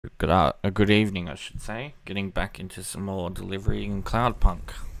Good evening, I should say. Getting back into some more delivery in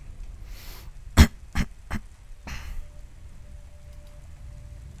Cloudpunk.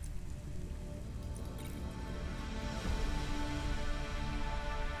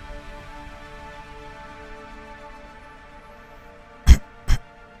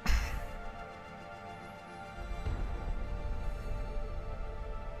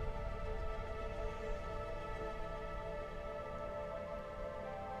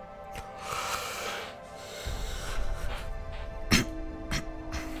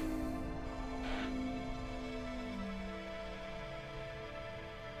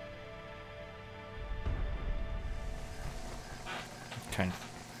 Okay.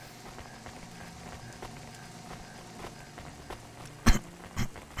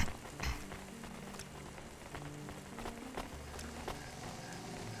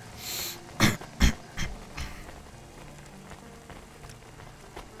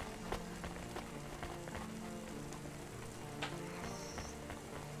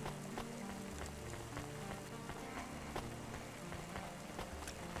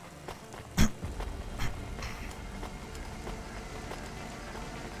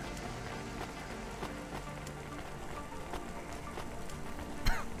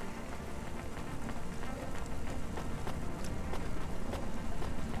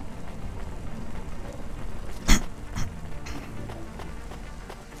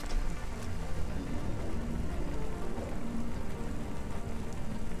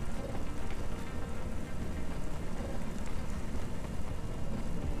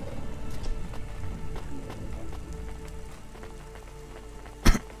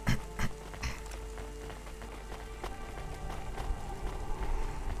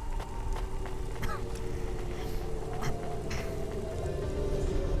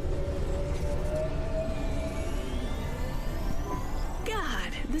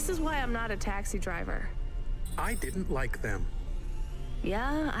 This is why I'm not a taxi driver. I didn't like them.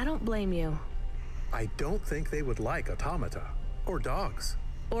 Yeah, I don't blame you. I don't think they would like automata or dogs.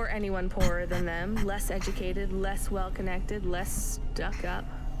 Or anyone poorer than them, less educated, less well-connected, less stuck up.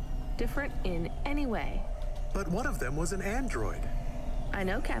 Different in any way. But one of them was an android. I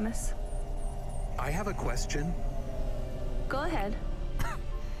know, Camus. I have a question. Go ahead.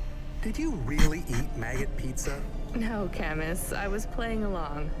 Did you really eat maggot pizza? No, Camus. I was playing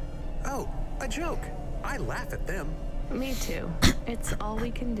along. Oh, a joke. I laugh at them. Me too. It's all we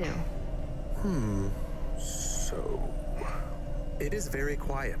can do. So... It is very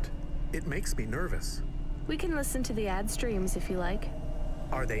quiet. It makes me nervous. We can listen to the ad streams if you like.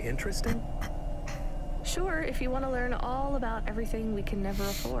 Are they interesting? Sure, if you want to learn all about everything we can never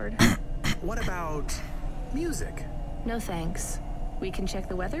afford. What about... music? No thanks. We can check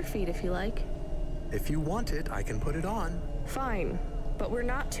the weather feed if you like. If you want it, I can put it on. Fine, but we're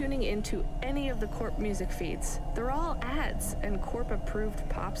not tuning into any of the Corp music feeds. They're all ads and Corp-approved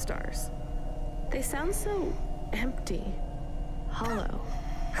pop stars. They sound so empty, hollow.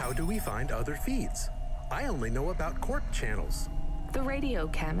 How do we find other feeds? I only know about Corp channels. The radio,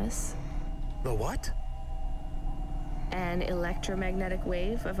 Camus. The what? An electromagnetic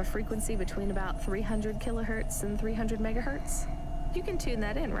wave of a frequency between about 300 kilohertz and 300 megahertz. You can tune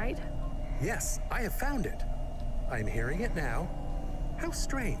that in, right? Yes, I have found it. I'm hearing it now. How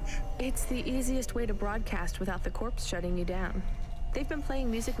strange. It's the easiest way to broadcast without the corpse shutting you down. They've been playing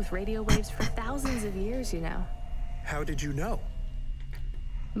music with radio waves for thousands of years, you know. How did you know?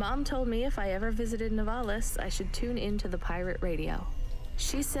 Mom told me if I ever visited Novalis, I should tune into the pirate radio.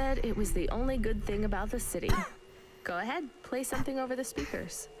 She said it was the only good thing about the city. Go ahead, play something over the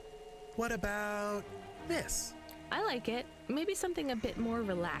speakers. What about this? I like it. Maybe something a bit more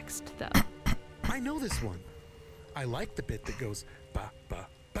relaxed, though. I know this one. I like the bit that goes ba ba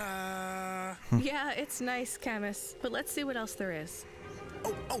ba. Yeah, it's nice, Camus. But let's see what else there is.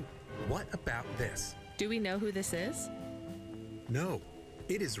 Oh, what about this? Do we know who this is? No,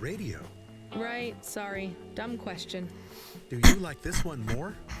 it is radio. Right, sorry. Dumb question. Do you like this one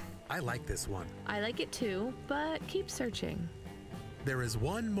more? I like this one. I like it too, but keep searching. There is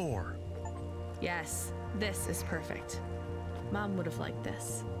one more. Yes, this is perfect. Mom would have liked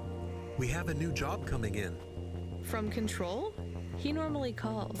this. We have a new job coming in. From Control? He normally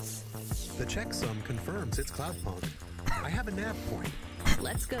calls. The checksum confirms it's Cloudpunk. I have a nav point.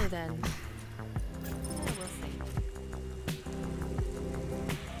 Let's go then. We'll see.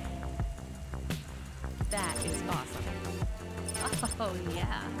 That is awesome. Oh,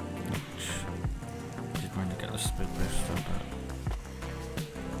 yeah. Did going to get a speed booster, but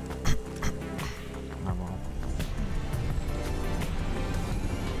oh well.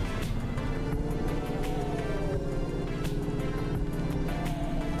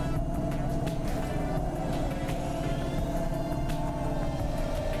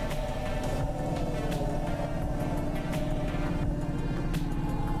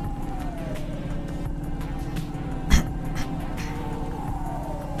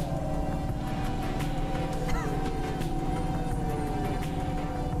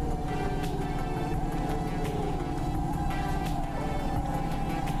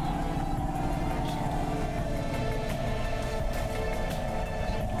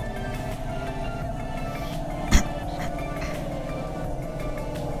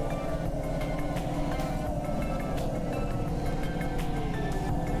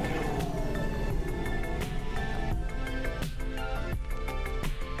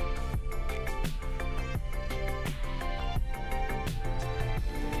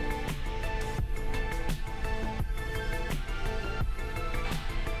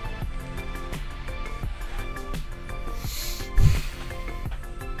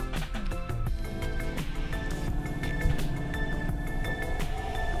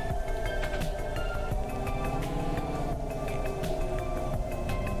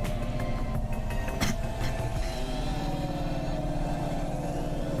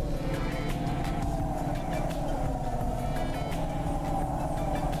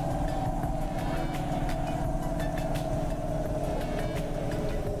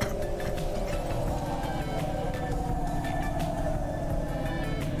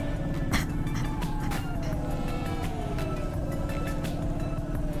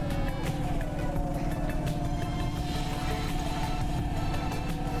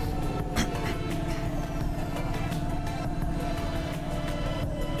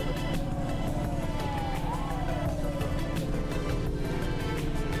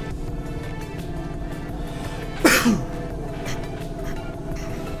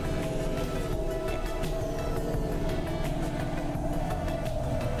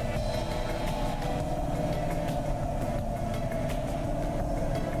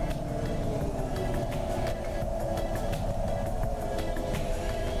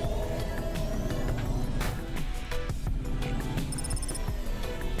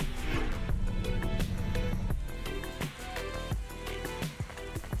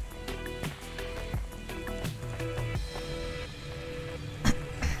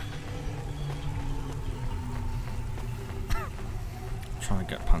 trying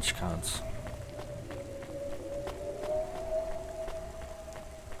to get punch cards.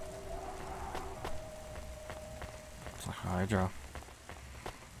 It's like Hydra.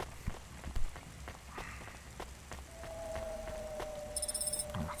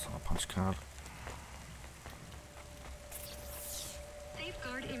 Oh, that's not a punch card.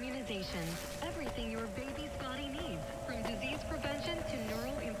 Safeguard immunizations. Everything your baby's body needs, from disease prevention to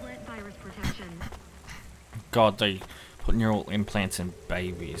neural implant virus protection. God, they put neural implants in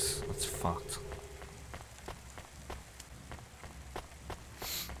babies. That's fucked.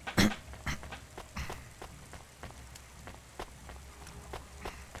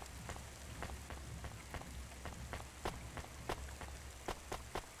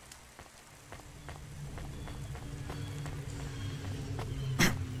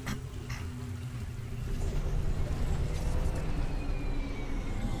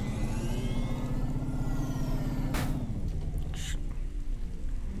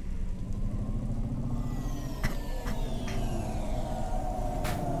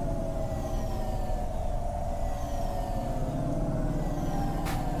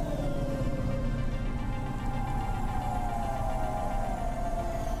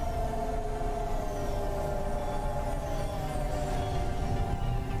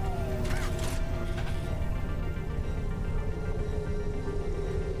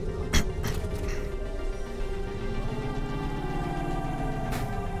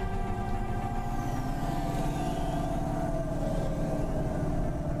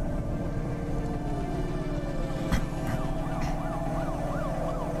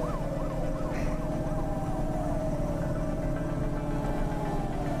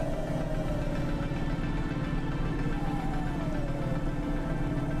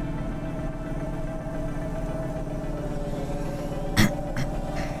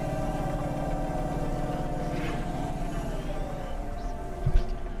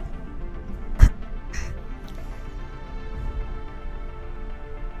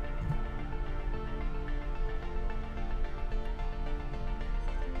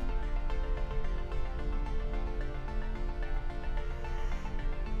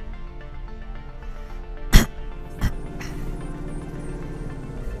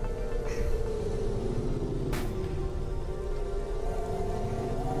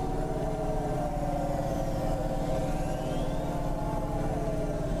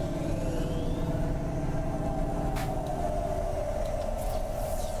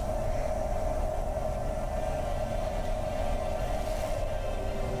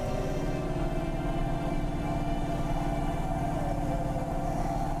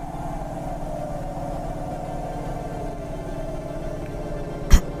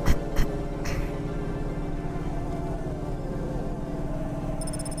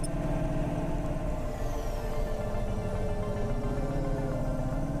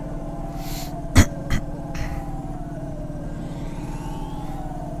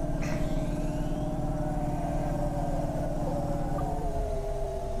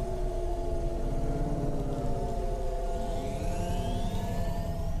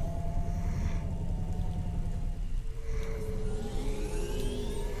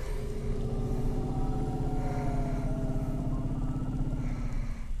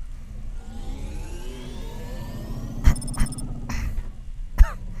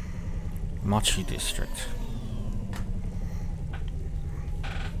 Mochi District.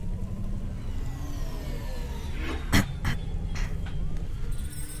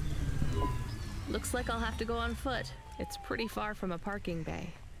 Looks like I'll have to go on foot. It's pretty far from a parking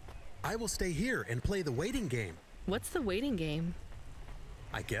bay. I will stay here and play the waiting game. What's the waiting game?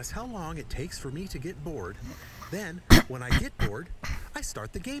 I guess how long it takes for me to get bored. Then, when I get bored, I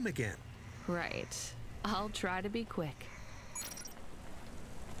start the game again. Right. I'll try to be quick.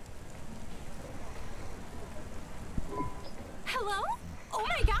 Hello? Oh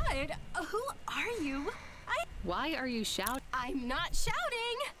my god! Who are you? Why are you shouting? I'm not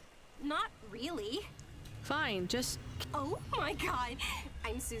shouting! Not really. Fine, just... Oh my god!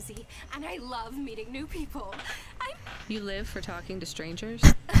 I'm Susie, and I love meeting new people. You live for talking to strangers?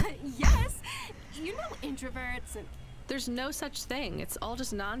 Yes! You know introverts and... There's no such thing. It's all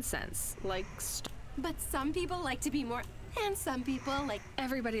just nonsense. Like... But some people like to be more... And some people like...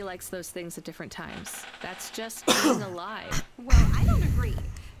 Everybody likes those things at different times. That's just being alive. Well, I don't agree.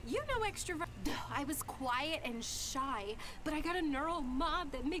 You know extrovert... I was quiet and shy, but I got a neural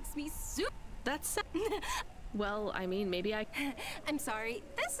mob that makes me super... That's... Well, I mean, maybe I... I'm sorry.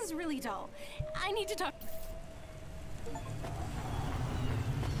 This is really dull. I need to talk...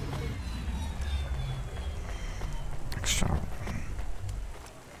 Extra.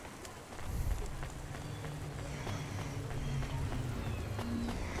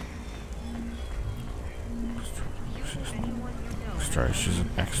 extra. She's an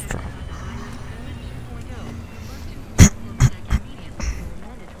extra.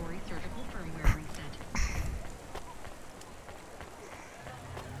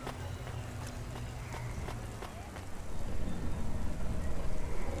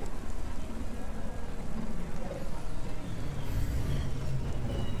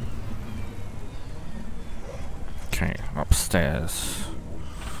 Okay, upstairs.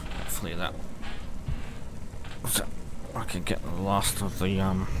 Hopefully that. So I can get the last of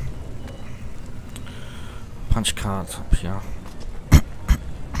the punch cards up here.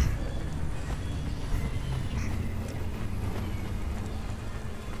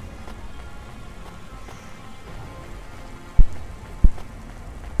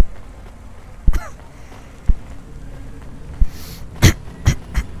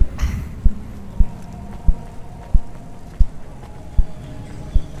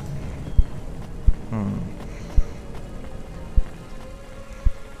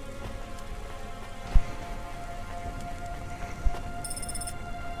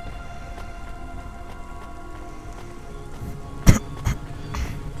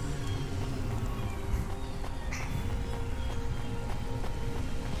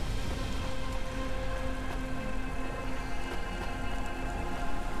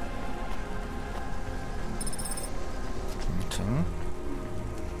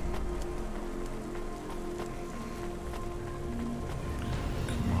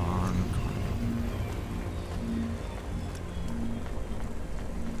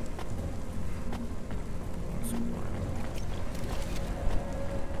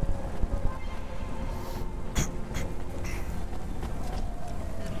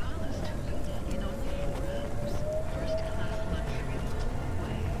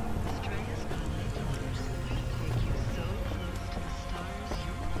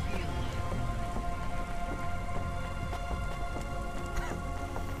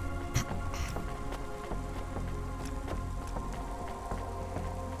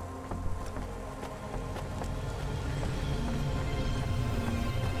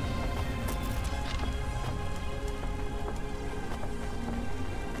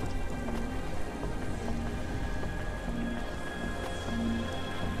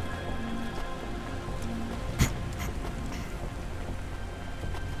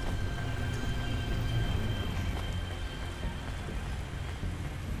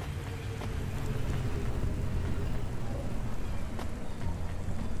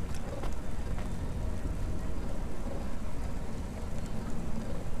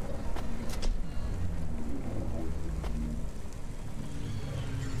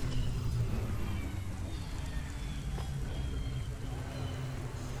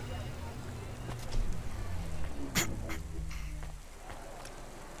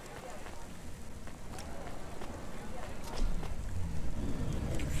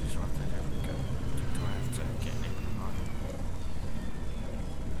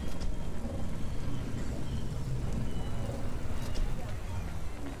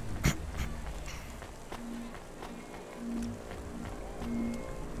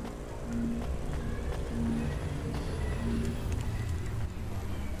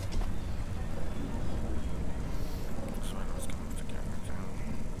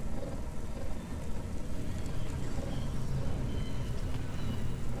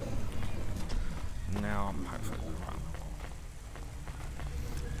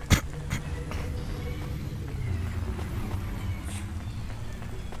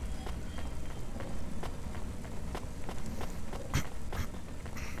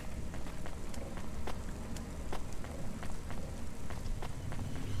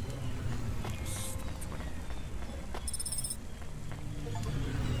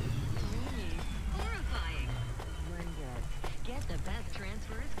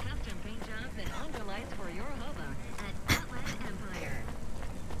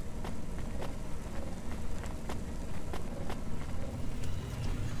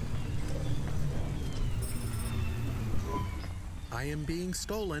 I am being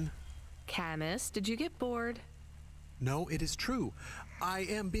stolen. Camus, did you get bored? No, it is true. I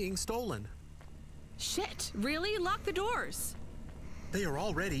am being stolen. Shit, really? Lock the doors. They are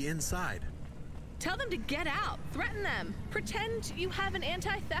already inside. Tell them to get out. Threaten them. Pretend you have an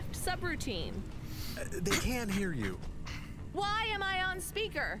anti-theft subroutine. They can hear you. Why am I on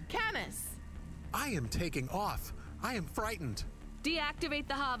speaker? Camus! I am taking off. I am frightened. Deactivate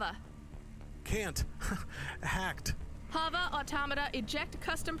the Hava. Can't. Hacked. Hava, Automata, eject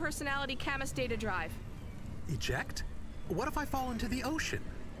custom personality Camus data drive. Eject? What if I fall into the ocean?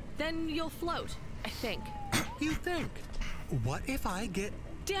 Then you'll float, I think. You think? What if I get...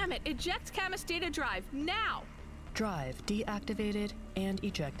 Damn it, eject Camus data drive, now! Drive deactivated and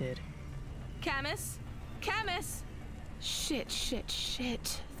ejected. Camus? Camus! Shit.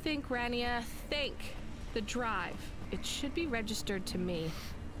 Think, Rania, think. The drive. It should be registered to me.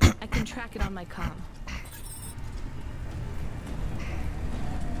 I can track it on my comm.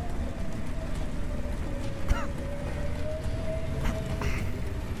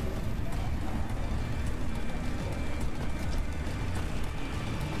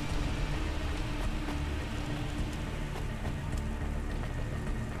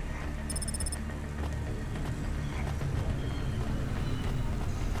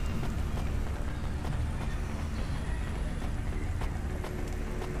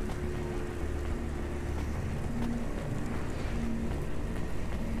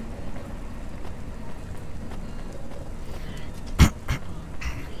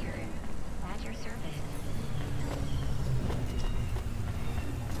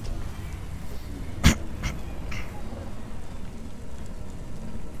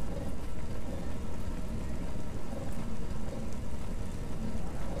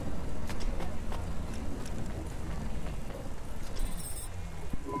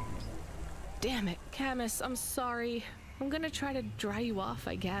 Damn it, Camus, I'm sorry. I'm gonna try to dry you off,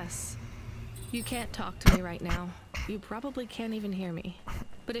 I guess. You can't talk to me right now. You probably can't even hear me.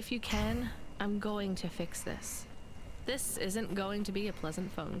 But if you can, I'm going to fix this. This isn't going to be a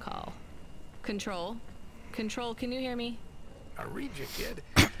pleasant phone call. Control? Control, can you hear me? I read you, kid.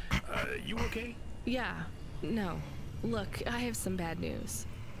 You okay? Yeah. No. Look, I have some bad news.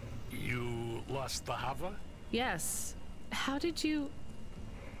 You lost the Hava? Yes. How did you...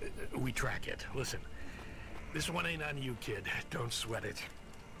 We track it. Listen, this one ain't on you, kid. Don't sweat it.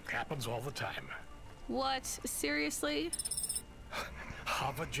 Happens all the time. What? Seriously?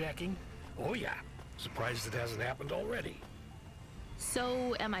 Hava jacking? Oh yeah. Surprised it hasn't happened already.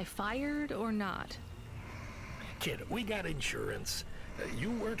 So, am I fired or not? Kid, we got insurance. You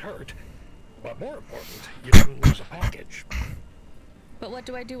weren't hurt. But more important, you didn't lose a package. But what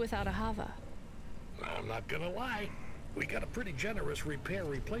do I do without a Hava? I'm not gonna lie. We got a pretty generous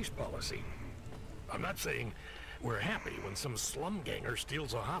repair-replace policy. I'm not saying we're happy when some slum ganger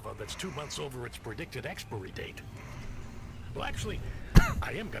steals a Hava that's 2 months over its predicted expiry date. Well, actually,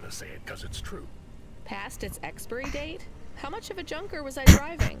 I am gonna say it because it's true. Past its expiry date? How much of a junker was I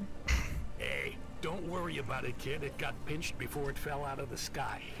driving? Hey, don't worry about it, kid. It got pinched before it fell out of the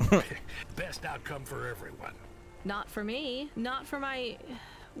sky. Best outcome for everyone. Not for me. Not for my...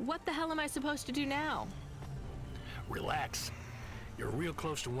 What the hell am I supposed to do now? Relax. You're real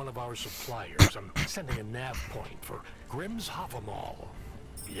close to one of our suppliers. I'm sending a nav point for Grimm's Hava Mall.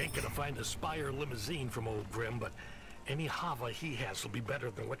 You ain't gonna find a Spire limousine from old Grimm, but any Hava he has will be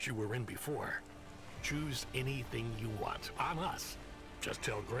better than what you were in before. Choose anything you want. On us. Just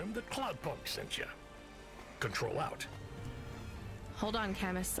tell Grimm that Cloudpunk sent you. Control out. Hold on,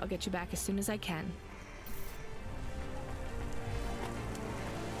 Camus. I'll get you back as soon as I can.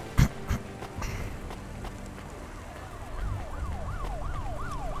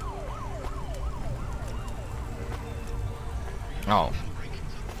 Oh.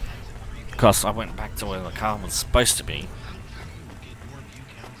 Because I went back to where the car was supposed to be.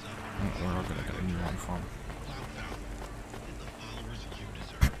 Where am I going to get a new one from?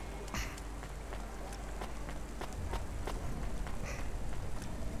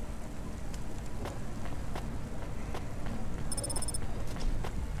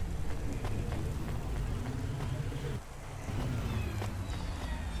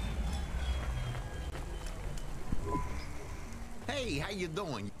 Hey, how you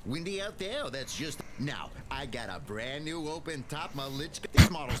doing? Windy out there? That's just... Now, I got a brand new open-top Malitska. These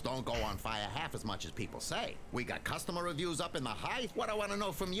models don't go on fire half as much as people say. We got customer reviews up in the high. What I want to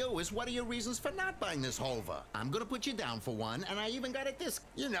know from you is what are your reasons for not buying this Hova? I'm gonna put you down for one, and I even got a disc.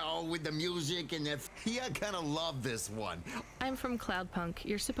 You know, with the music and the... You're gonna love this one. I'm from Cloudpunk.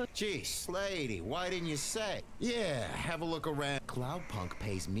 You're supposed... Jeez, lady, why didn't you say? Yeah, have a look around. Cloudpunk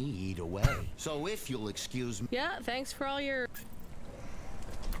pays me either way. So if you'll excuse me... Yeah, thanks for all your...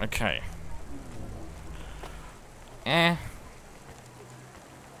 Okay.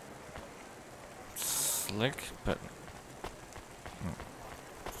 Slick, but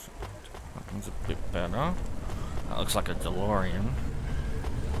that one's a bit better. That looks like a DeLorean.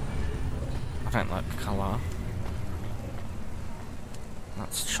 I don't like the colour.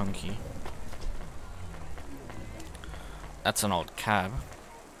 That's chunky. That's an old cab.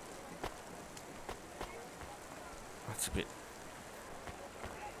 That's a bit...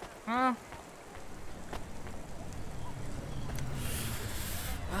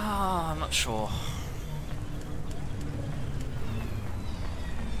 I'm not sure.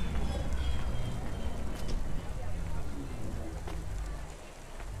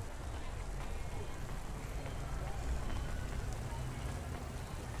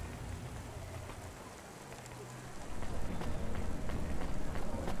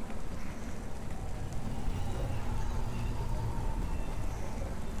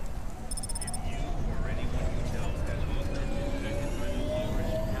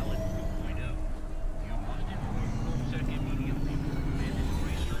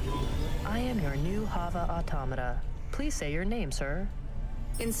 I am your new Hava automata. Please say your name, sir.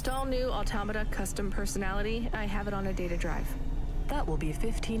 Install new automata custom personality. I have it on a data drive. That will be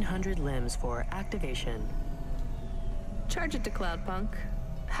 1,500 limbs for activation. Charge it to Cloudpunk.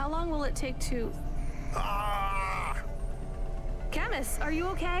 How long will it take to... Camus, are you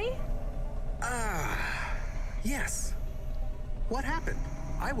okay? Yes. What happened?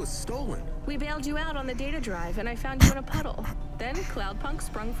 I was stolen. We bailed you out on the data drive and I found you in a puddle. Then Cloudpunk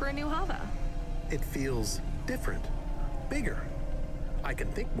sprung for a new Hava. It feels different, bigger. I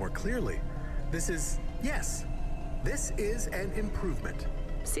can think more clearly. This is an improvement.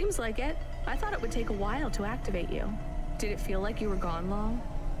 Seems like it. I thought it would take a while to activate you. Did it feel like you were gone long?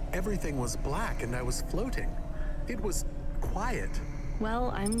 Everything was black and I was floating. It was quiet.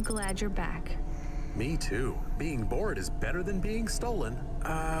 Well, I'm glad you're back. Me too. Being bored is better than being stolen.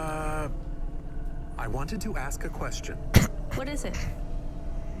 I wanted to ask a question. What is it?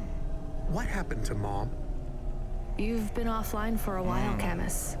 What happened to Mom? You've been offline for a while,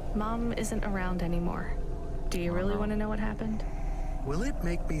 Camus. Mom isn't around anymore. Do you really want to know what happened? Will it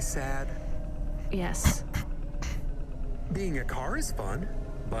make me sad? Yes. Being a car is fun,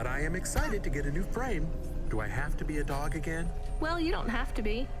 but I am excited to get a new frame. Do I have to be a dog again? Well, you don't have to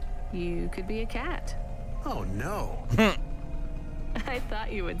be. You could be a cat. Oh no. I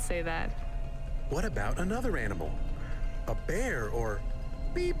thought you would say that. What about another animal? A bear or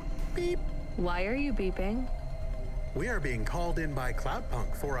beep, beep? Why are you beeping? We are being called in by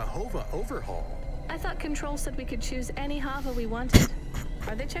Cloudpunk for a Hova overhaul. I thought Control said we could choose any Hava we wanted.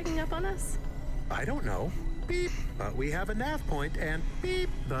 Are they checking up on us? I don't know. Beep. But we have a nav point and beep.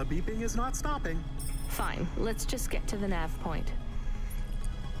 The beeping is not stopping. Fine. Let's just get to the nav point.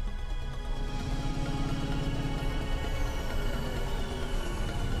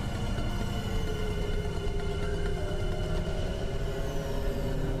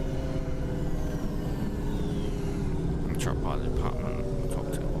 Drop by the apartment.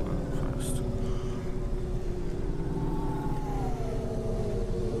 Talk to her first.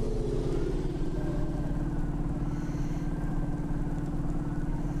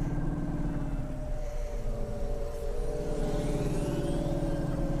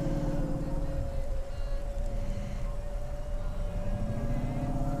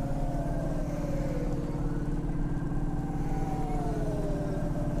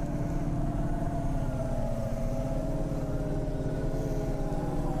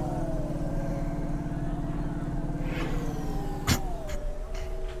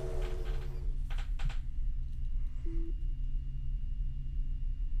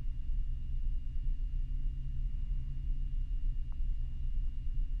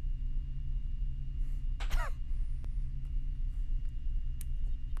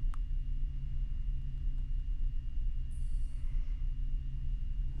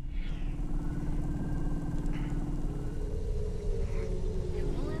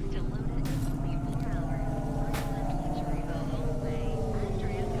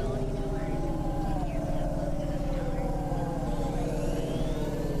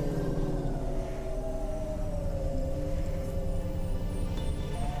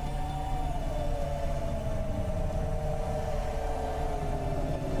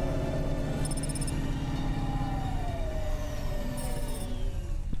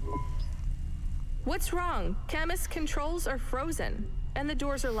 What's wrong? Camus, controls are frozen. And the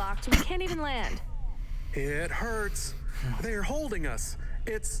doors are locked. We can't even land. It hurts. They're holding us.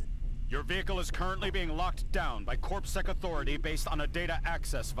 It's... Your vehicle is currently being locked down by CorpSec authority based on a data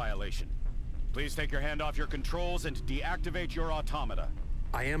access violation. Please take your hand off your controls and deactivate your automata.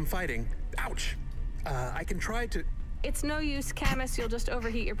 I am fighting. Ouch. I can try to... It's no use, Camus. You'll just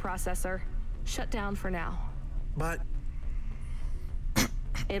overheat your processor. Shut down for now. But...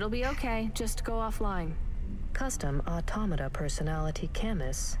 It'll be okay. Just go offline. Custom automata personality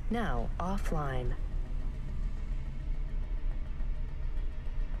Camus now offline.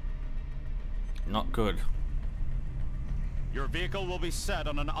 Not good. Your vehicle will be set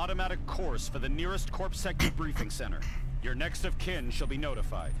on an automatic course for the nearest CorpSec debriefing center. Your next of kin shall be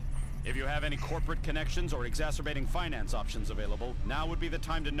notified. If you have any corporate connections or exacerbating finance options available, now would be the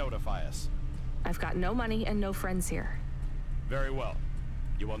time to notify us. I've got no money and no friends here. Very well.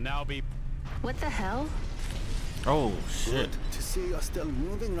 You will now be... What the hell? Oh, shit. Good to see you're still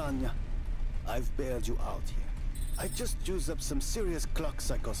moving, Rania. I've bailed you out here. I just used up some serious clock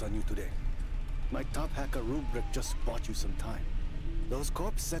cycles on you today. My top hacker Rubric just bought you some time. Those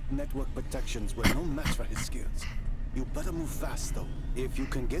CorpSec network protections were no match for his skills. You better move fast, though. If you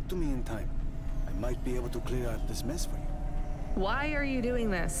can get to me in time, I might be able to clear out this mess for you. Why are you doing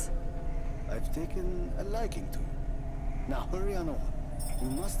this? I've taken a liking to you. Now hurry on over. You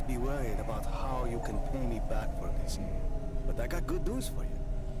must be worried about how you can pay me back for this. But I got good news for you.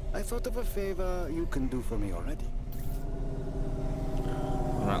 I thought of a favor you can do for me already.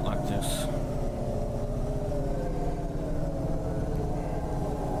 Right like this.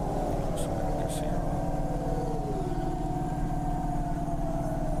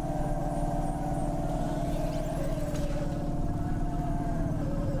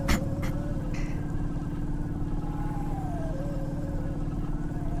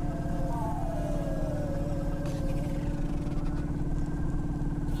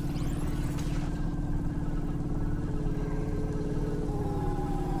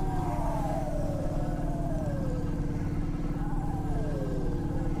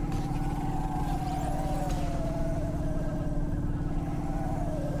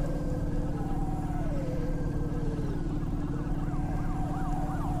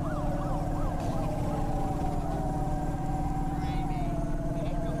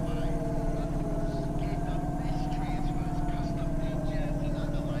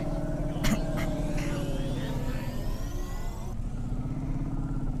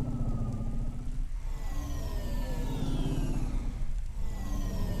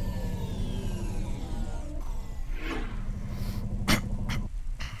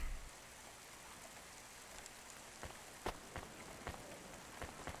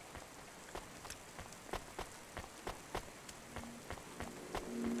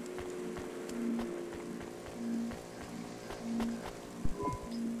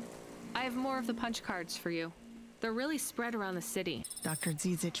 I have more of the punch cards for you. They're really spread around the city. Dr.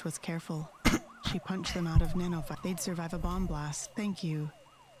 Zizic was careful. She punched them out of nanofire. They'd survive a bomb blast. Thank you.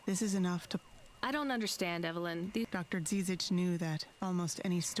 This is enough to... I don't understand, Evelyn. Dr. Zizic knew that almost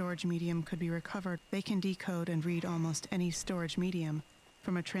any storage medium could be recovered. They can decode and read almost any storage medium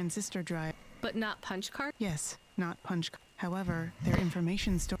from a transistor drive. But not punch card? Yes, not punch. However, their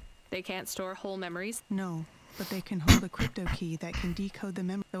information store... They can't store whole memories? No, but they can hold a crypto key that can decode the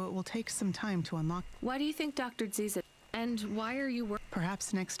memory, though it will take some time to unlock. Why do you think Dr. Zizic? And why are you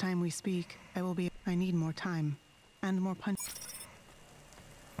Perhaps next time we speak, I will be... I need more time. And more punch...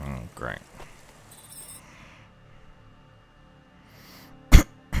 Oh, great.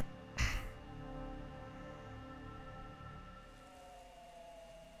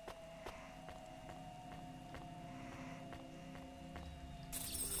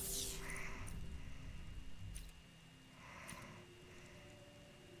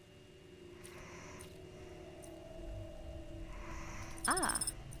 Ah,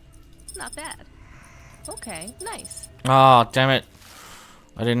 not bad. Okay, nice. Ah, damn it.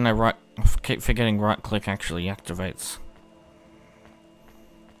 I didn't know right... I keep forgetting right click actually activates.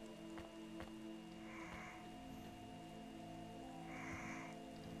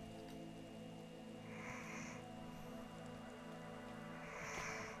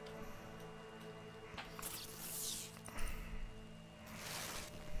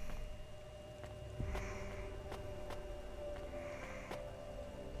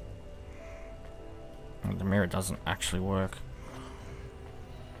 The mirror doesn't actually work.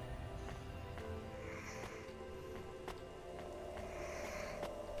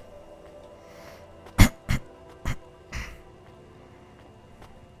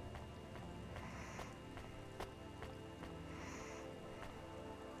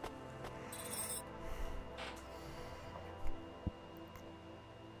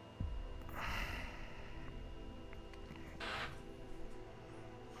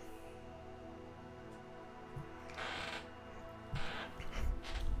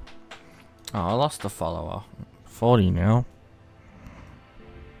 Oh, I lost a follower. 40 now.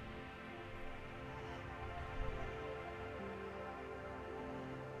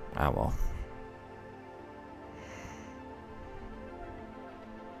 Ah, well.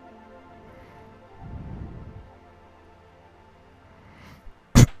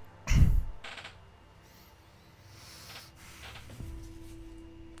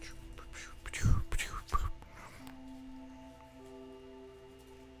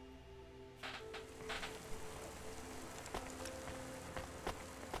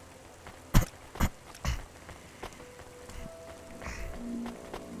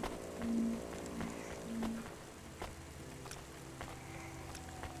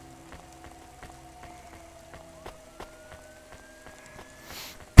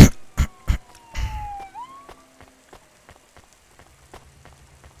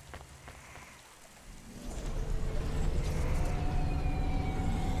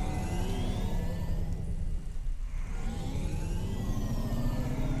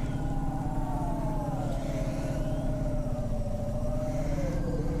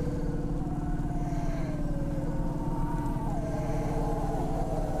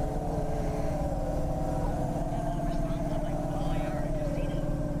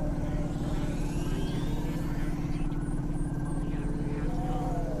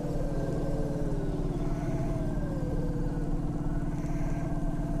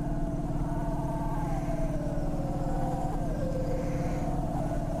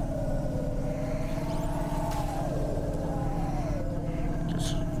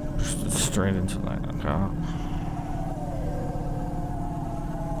 straight into that car.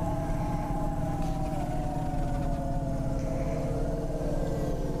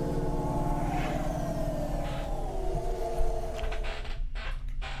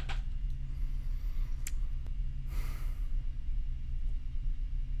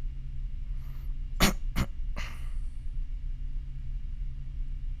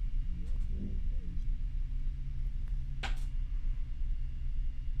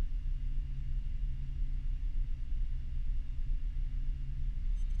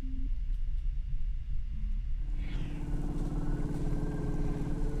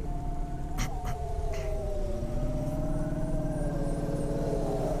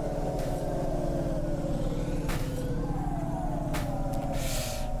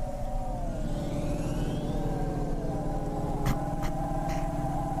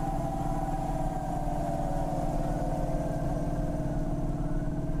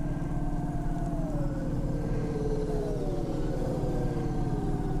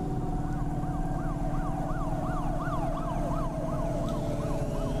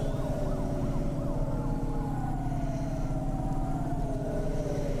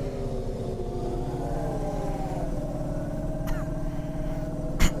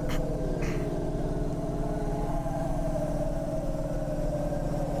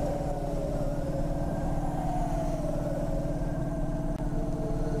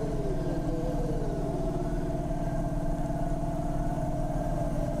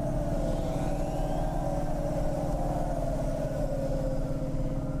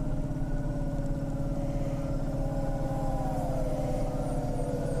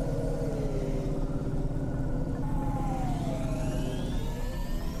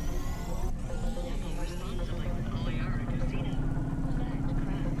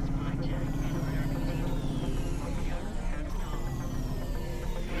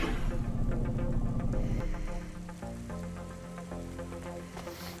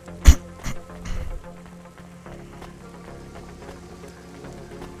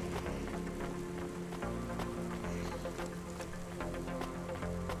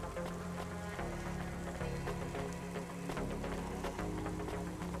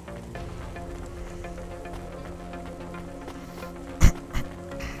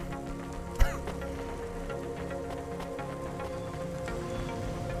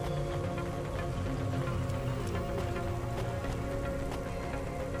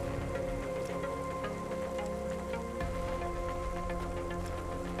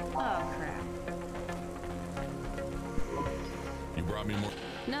 Me more.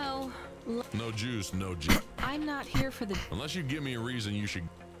 No. No juice, no juice. I'm not here for the... Unless you give me a reason you should...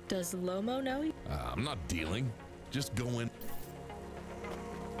 Does Lomo know you? I'm not dealing. Just go in.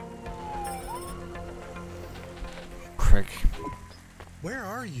 Prick. Where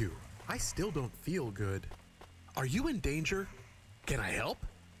are you? I still don't feel good. Are you in danger? Can I help?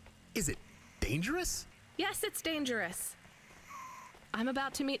 Is it dangerous? Yes, it's dangerous. I'm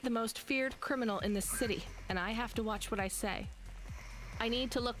about to meet the most feared criminal in this city, and I have to watch what I say. I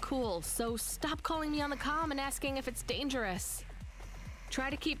need to look cool, so stop calling me on the comm and asking if it's dangerous. Try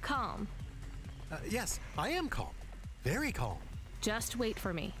to keep calm. Yes, I am calm. Very calm. Just wait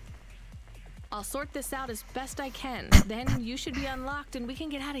for me. I'll sort this out as best I can. Then you should be unlocked and we can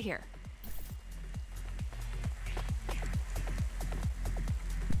get out of here.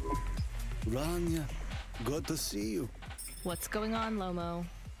 Rania, good to see you. What's going on, Lomo?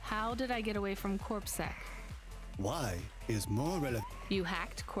 How did I get away from CorpSec? Why is more relevant. You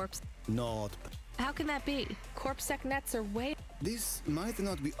hacked Corpse? Not. How can that be? CorpSec nets are way... This might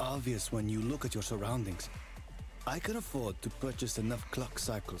not be obvious when you look at your surroundings. I can afford to purchase enough clock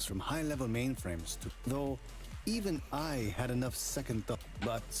cycles from high-level mainframes to... Though, even I had enough second thought.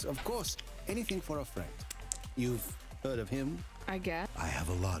 But, of course, anything for a friend. You've heard of him? I guess. I have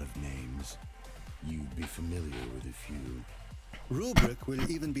a lot of names. You'd be familiar with a few. Rubric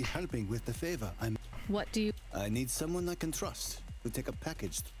will even be helping with the favor. What do you... I need someone I can trust to take a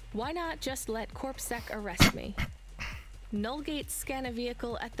package. Why not just let CorpSec arrest me? Nullgate scan a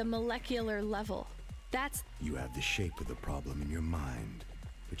vehicle at the molecular level. That's... You have the shape of the problem in your mind,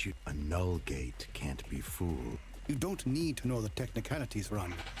 but a nullgate can't be fooled. You don't need to know the technicalities,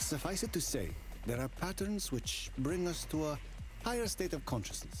 Ron. Suffice it to say, there are patterns which bring us to a higher state of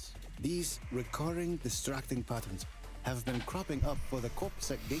consciousness. These recurring, distracting patterns have been cropping up for the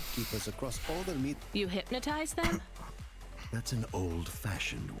CorpSec gatekeepers across all their meet. You hypnotize them? That's an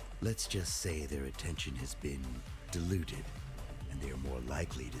old-fashioned one. Let's just say their attention has been diluted, and they are more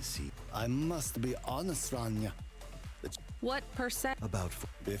likely to see. I must be honest, Rania. What percent? About...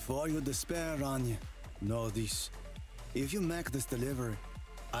 Before you despair, Rania, know this. If you make this delivery,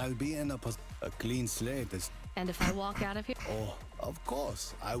 I'll be in a clean slate is... And if I walk out of here? Oh, of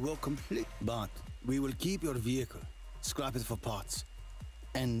course, I will complete. But we will keep your vehicle, scrap it for parts.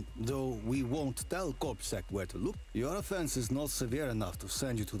 And though we won't tell CorpSec where to look, your offense is not severe enough to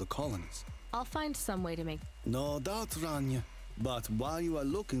send you to the colonies. I'll find some way to make... No doubt, Rania. But while you are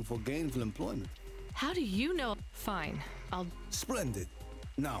looking for gainful employment... How do you know? Fine, I'll... Splendid.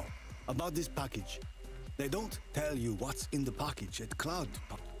 Now, about this package. They don't tell you what's in the package at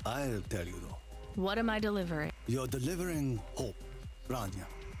Cloudpunk. I'll tell you though. What am I delivering? You're delivering hope, Rania.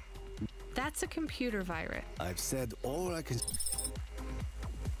 That's a computer virus. I've said all I can...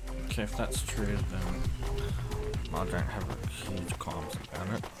 Okay, if that's true, then I don't have a huge qualms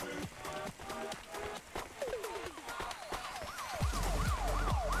about it.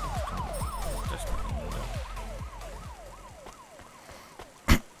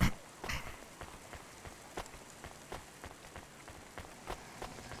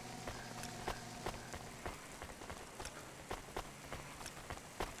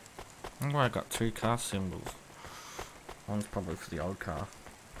 Oh, I got 2 car symbols. One's probably for the old car.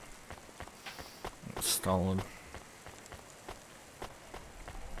 It's stolen.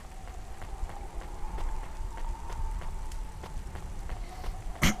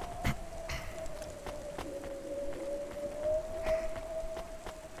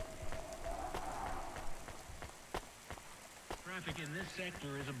 Traffic in this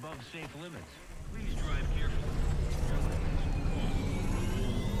sector is above safe limits. Please drive carefully.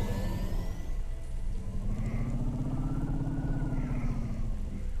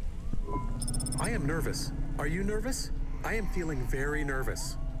 I am nervous. Are you nervous? I am feeling very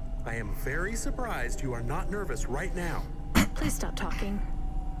nervous. I am very surprised you are not nervous right now. Please stop talking.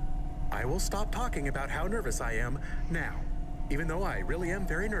 I will stop talking about how nervous I am now, even though I really am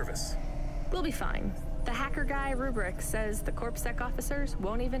very nervous. We'll be fine. The hacker guy, Rubric, says the CorpSec officers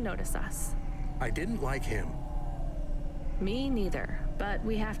won't even notice us. I didn't like him. Me neither, but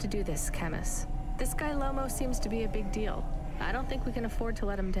we have to do this, Chemist. This guy Lomo seems to be a big deal. I don't think we can afford to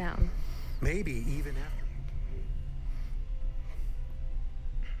let him down. Maybe even after.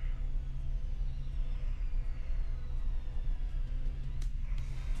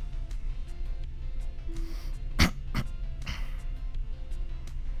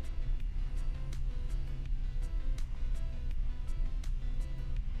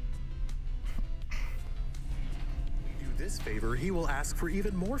 Do this favor, he will ask for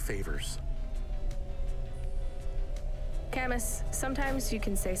even more favors. Camus, sometimes you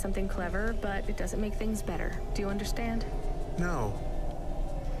can say something clever, but it doesn't make things better. Do you understand? No.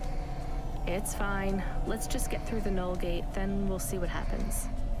 It's fine. Let's just get through the null gate, then we'll see what happens.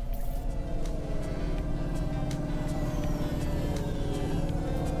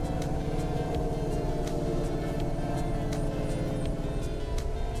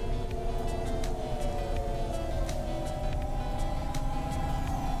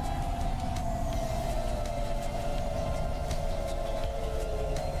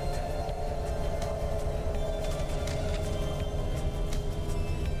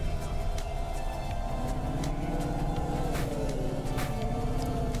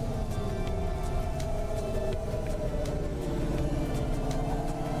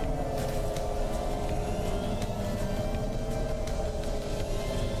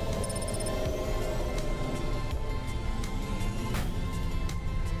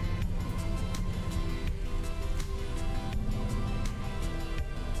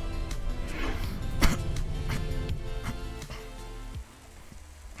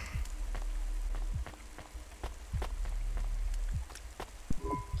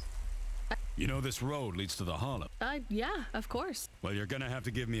 You know this road leads to the hollow. Yeah, of course. Well, you're gonna have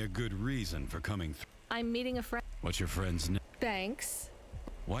to give me a good reason for coming through. I'm meeting a friend. What's your friend's name? Banks.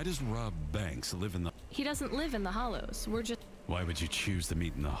 Why does Rob Banks live in the... He doesn't live in the hollows. We're just... Why would you choose to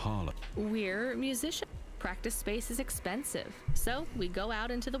meet in the hollow? We're musicians. Practice space is expensive. So, we go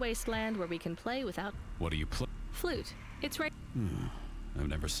out into the wasteland where we can play without... What do you play? Flute. It's right... I've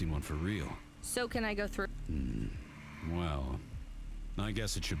never seen one for real. So can I go through... Well, I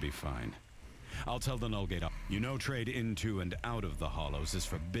guess it should be fine. I'll tell the null gate up. You know trade into and out of the hollows is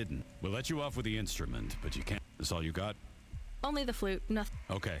forbidden. We'll let you off with the instrument, but you can't. That's all you got? Only the flute, nothing.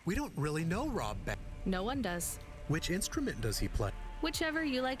 Okay. We don't really know Rob Banks. No one does. Which instrument does he play? Whichever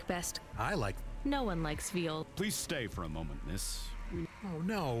you like best. I like... No one likes viol. Please stay for a moment, miss. Oh,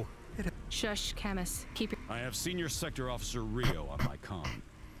 no. Shush, Camus. Keep your... I have Senior Sector Officer Rio on my comm.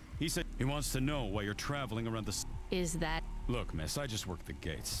 He said he wants to know why you're traveling around the... Is that... Look, miss, I just work the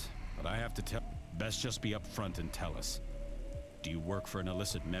gates. But I have to tell... Best just be upfront and tell us. Do you work for an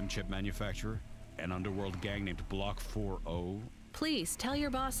illicit memchip manufacturer? An underworld gang named Block 4-0? Please, tell your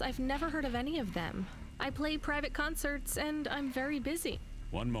boss I've never heard of any of them. I play private concerts and I'm very busy.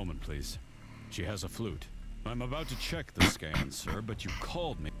 One moment, please. She has a flute. I'm about to check the scan, sir, but you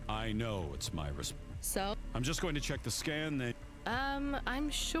called me. I know it's my So? I'm just going to check the scan, I'm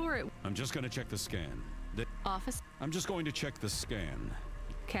sure it... I'm just going to check the scan. Office? I'm just going to check the scan.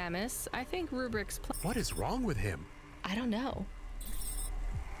 Camus, I think Rubric's... What is wrong with him? I don't know.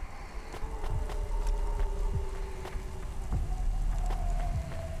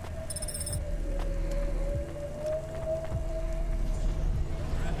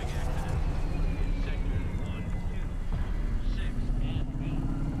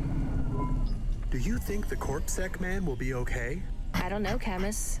 Do you think the Corpsec man will be okay? I don't know,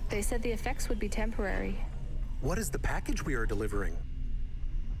 Camus. They said the effects would be temporary. What is the package we are delivering?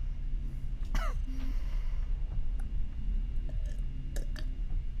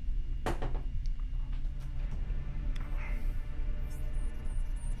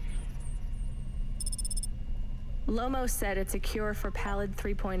 Lomo said it's a cure for Pallid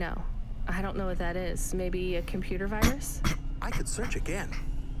 3.0. I don't know what that is. Maybe a computer virus? I could search again.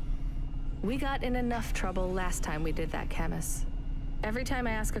 We got in enough trouble last time we did that, Camus. Every time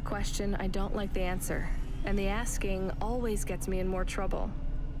I ask a question, I don't like the answer. And the asking always gets me in more trouble.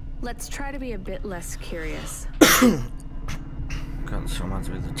 Let's try to be a bit less curious. God, this reminds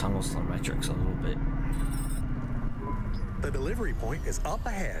me of the tunnels to the Matrix a little bit. The delivery point is up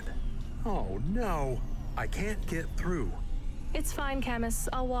ahead. Oh no, I can't get through. It's fine, Camus.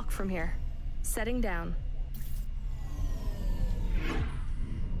 I'll walk from here. Setting down.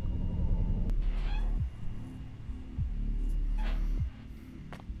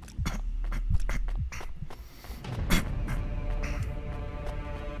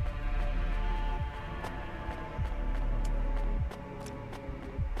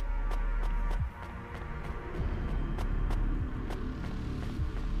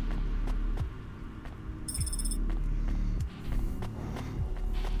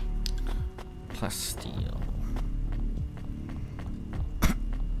 Plasteel.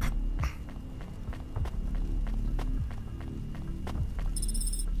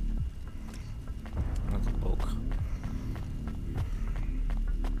 Another book.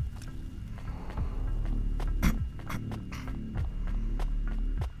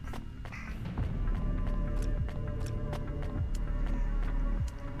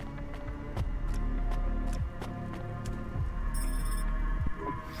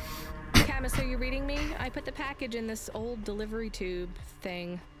 Camus, are you reading me? I put the package in this old delivery tube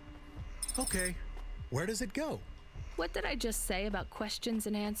thing. Okay, where does it go? What did I just say about questions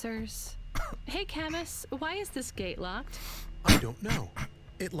and answers? Hey, Camus, why is this gate locked? I don't know.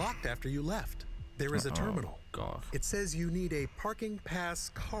 It locked after you left. There is a terminal. God. It says you need a parking pass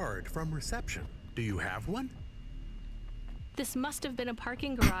card from reception. Do you have one? This must have been a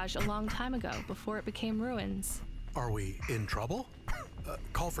parking garage a long time ago, before it became ruins. Are we in trouble?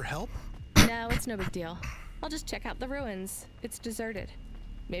 Call for help? No, it's no big deal. I'll just check out the ruins. It's deserted.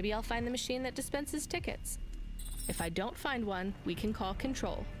 Maybe I'll find the machine that dispenses tickets. If I don't find one, we can call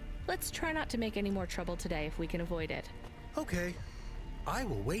Control. Let's try not to make any more trouble today if we can avoid it. Okay. I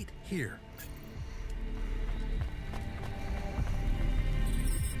will wait here.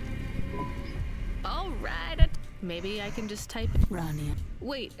 All right. Maybe I can just type... Rania.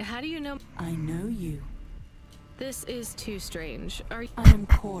 Wait, how do you know... I know you. This is too strange. Are you... I am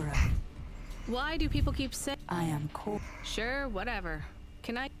Cora. Why do people keep saying... I am Cora. Sure, whatever.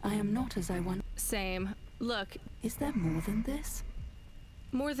 Can I... I am not as I want... Same. Look... Is there more than this?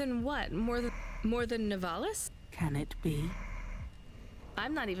 More than what? More than Nivalis? Can it be?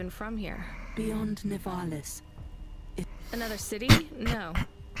 I'm not even from here. Beyond Nivalis. Another city? No.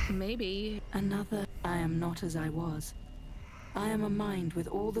 Maybe... Another... I am not as I was. I am a mind with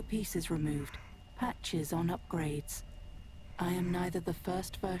all the pieces removed. Patches on upgrades. I am neither the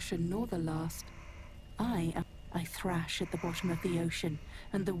first version nor the last. I thrash at the bottom of the ocean,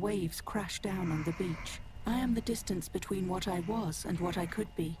 and the waves crash down on the beach. I am the distance between what I was and what I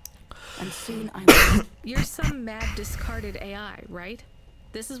could be. And soon I will... You're some mad discarded AI, right?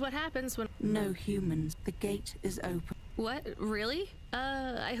 This is what happens when... No humans. The gate is open. What? Really?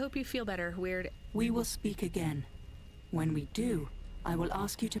 I hope you feel better, Weird. We will speak again. When we do, I will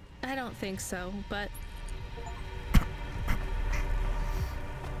ask you to... I don't think so, but...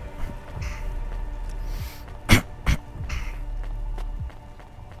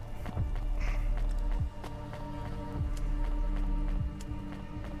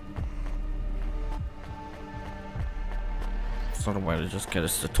 Is that a way to just get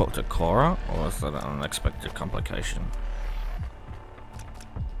us to talk to Cora, or is that an unexpected complication?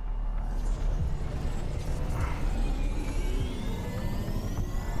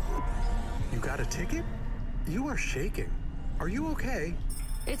 ticket? You are shaking. Are you okay?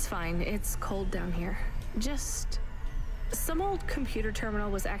 It's fine. It's cold down here. Just... some old computer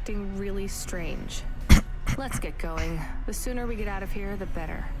terminal was acting really strange. Let's get going. The sooner we get out of here, the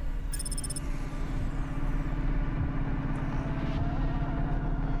better.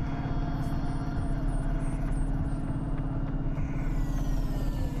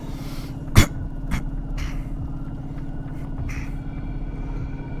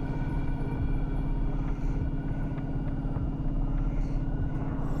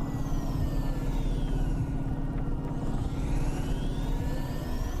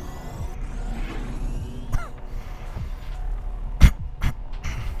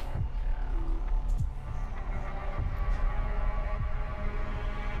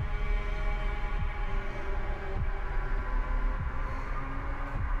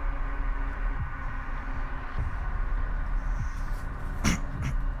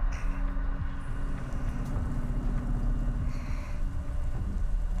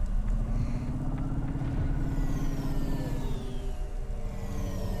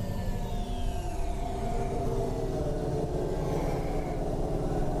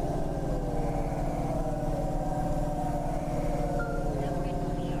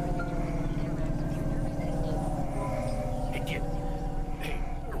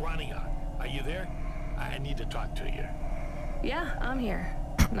 Yeah, I'm here.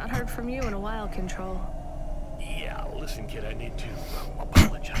 Not heard from you in a while, Control. Yeah, listen, kid, I need to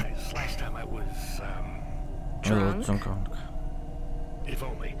apologize. Last time I was, drunk? If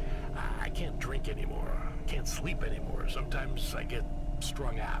only. I can't drink anymore. Can't sleep anymore. Sometimes I get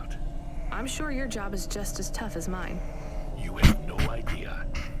strung out. I'm sure your job is just as tough as mine. You have no idea.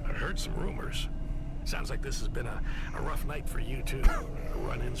 I heard some rumors. Sounds like this has been a rough night for you, too.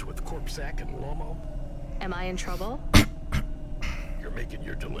 Run-ins with Corpsack and Lomo. Am I in trouble? You're making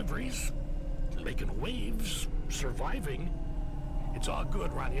your deliveries, making waves, surviving. It's all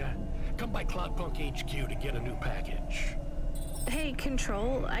good, Rania. Come by Cloudpunk HQ to get a new package. Hey,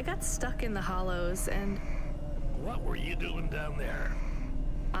 Control, I got stuck in the hollows and... What were you doing down there?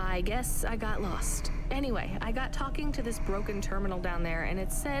 I guess I got lost. Anyway, I got talking to this broken terminal down there and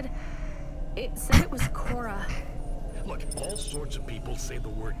it said it was Cora. Look, all sorts of people say the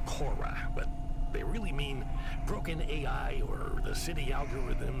word Cora, but they really mean broken AI or the city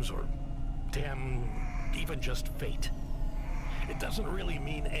algorithms or, damn, even just fate. It doesn't really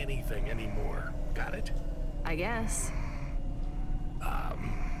mean anything anymore. Got it? I guess.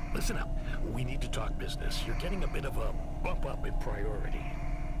 Listen up. We need to talk business. You're getting a bit of a bump up in priority.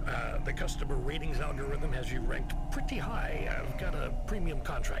 The customer ratings algorithm has you ranked pretty high. I've got a premium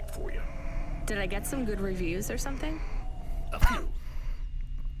contract for you. Did I get some good reviews or something? A few.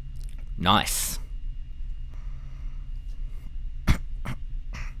 Nice.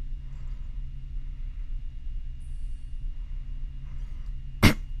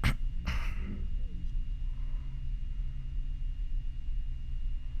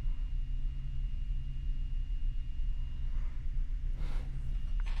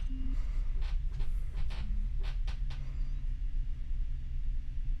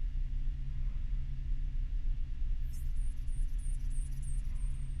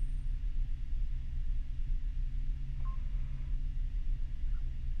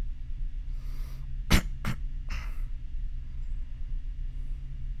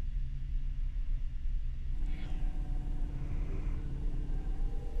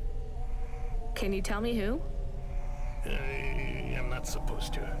 Can you tell me who? I'm not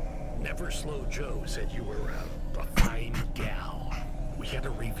supposed to. Never Slow Joe said you were a fine gal. We had a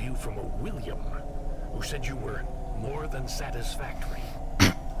review from a William, who said you were more than satisfactory.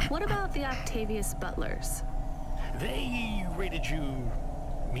 What about the Octavius Butlers? They rated you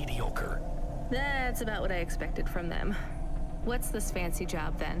mediocre. That's about what I expected from them. What's this fancy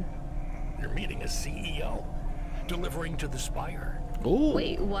job then? You're meeting a CEO, delivering to the Spire. Ooh.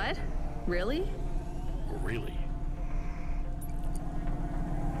 Wait, what? Really? Really?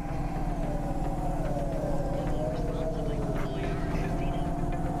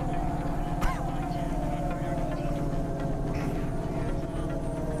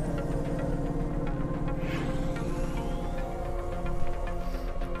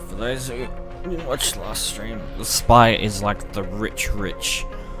 For those who didn't watch last stream, the Spire is like the rich.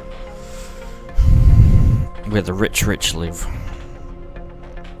 Where the rich live.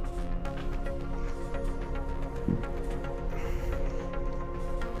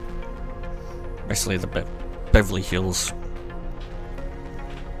 Basically the Beverly Hills.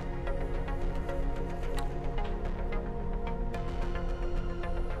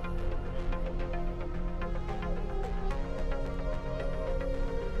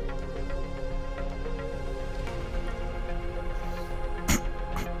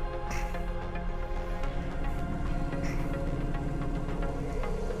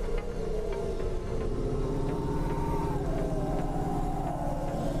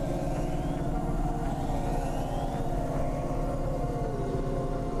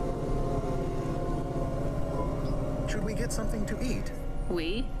 Could we get something to eat?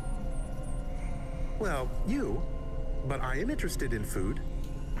 We? Well, you. But I am interested in food.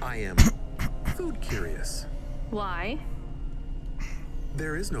 I am food curious. Why?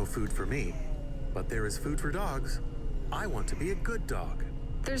 There is no food for me, but there is food for dogs. I want to be a good dog.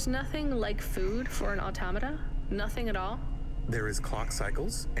 There's nothing like food for an automata? Nothing at all? There is clock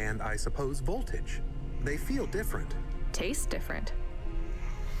cycles, and I suppose voltage. They feel different. Taste different.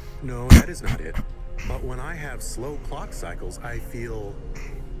 No, that is not it. But when I have slow clock cycles, I feel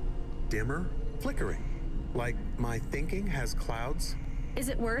dimmer, flickering. Like my thinking has clouds. Is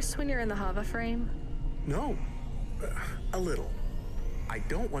it worse when you're in the Hava frame? No, a little. I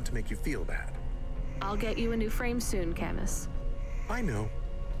don't want to make you feel bad. I'll get you a new frame soon, Camus. I know.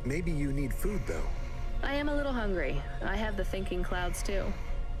 Maybe you need food, though. I am a little hungry. I have the thinking clouds, too.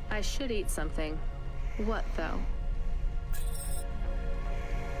 I should eat something. What, though?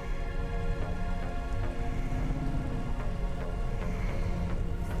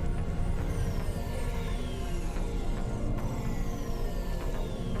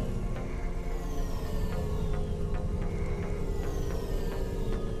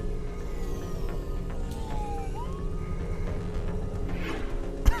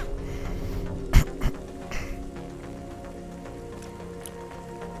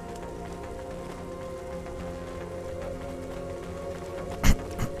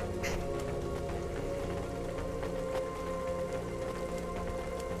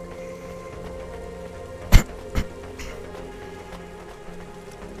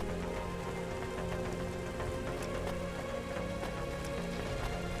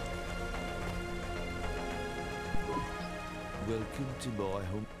 Welcome to my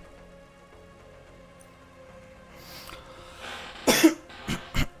home.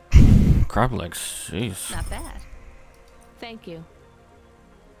 Crab legs, jeez. Not bad. Thank you.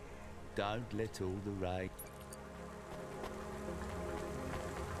 Don't let all the rain.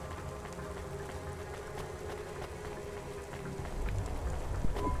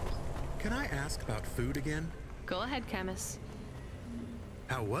 Can I ask about food again? Go ahead, Camus.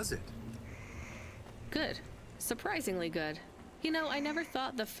 How was it? Good. Surprisingly good. You know, I never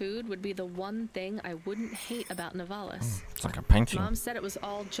thought the food would be the one thing I wouldn't hate about Nivalis. It's like a painting. Mom said it was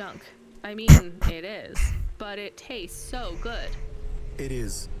all junk. I mean, it is. But it tastes so good. It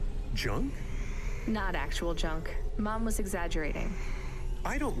is junk? Not actual junk. Mom was exaggerating.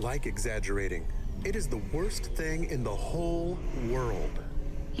 I don't like exaggerating. It is the worst thing in the whole world.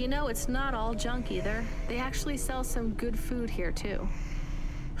 You know, it's not all junk either. They actually sell some good food here, too.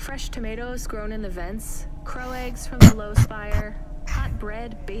 Fresh tomatoes grown in the vents, crow eggs from the low spire, hot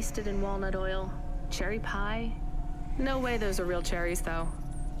bread basted in walnut oil, cherry pie. No way those are real cherries, though.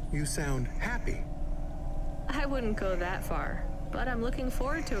 You sound happy. I wouldn't go that far, but I'm looking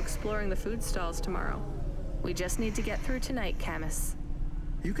forward to exploring the food stalls tomorrow. We just need to get through tonight, Camus.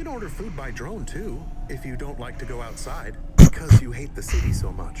 You can order food by drone, too, if you don't like to go outside, because you hate the city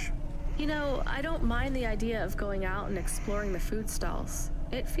so much. You know, I don't mind the idea of going out and exploring the food stalls.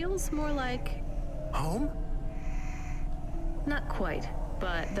 It feels more like... home? Not quite,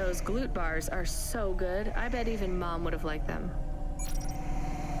 but those glute bars are so good, I bet even Mom would have liked them.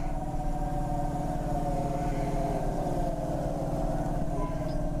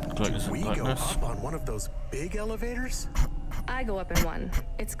 Did we go up on one of those big elevators? I go up in one.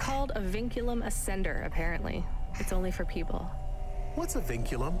 It's called a vinculum ascender, apparently. It's only for people. What's a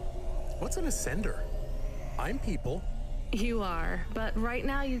vinculum? What's an ascender? I'm people. You are, but right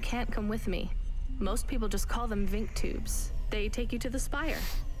now you can't come with me. Most people just call them Vink tubes. They take you to the spire.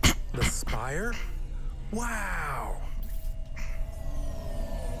 The spire? Wow!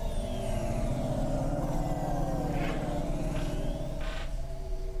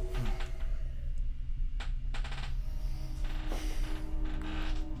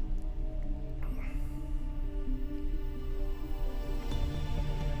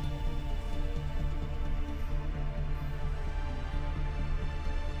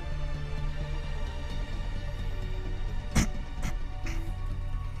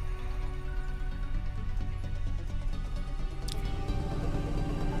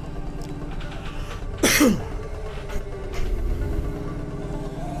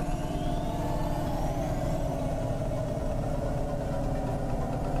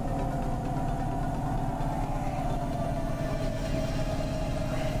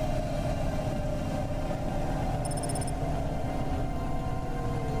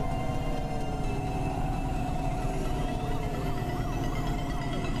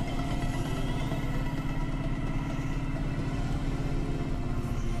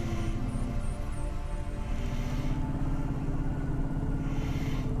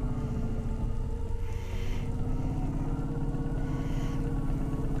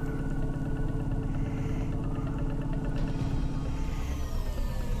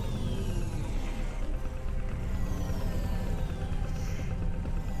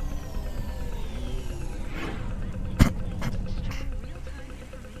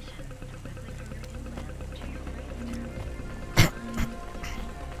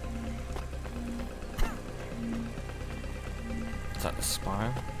 the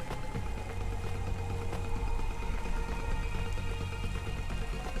spire.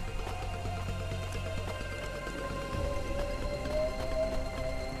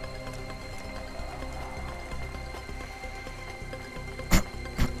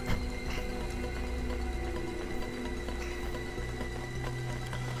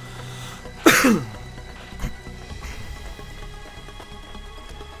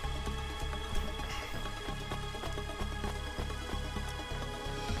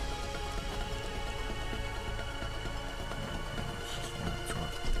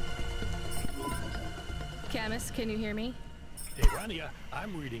 Camus, can you hear me? Hey, Rania,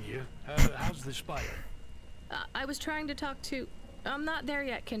 I'm reading you. How's the spire? I was trying to talk to... I'm not there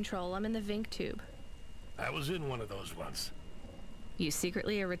yet, Control. I'm in the Vink tube. I was in one of those once. You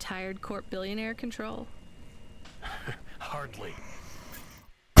secretly a retired corp billionaire, Control? Hardly.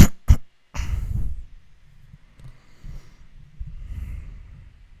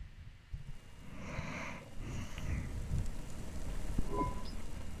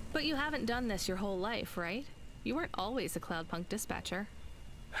 But you haven't done this your whole life, right? You weren't always a Cloudpunk dispatcher.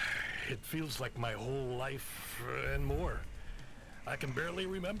 It feels like my whole life and more. I can barely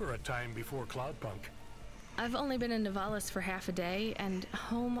remember a time before Cloudpunk. I've only been in Nivalis for half a day, and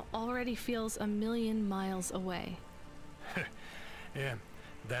home already feels a million miles away. Yeah,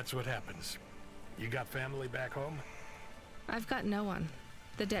 that's what happens. You got family back home? I've got no one.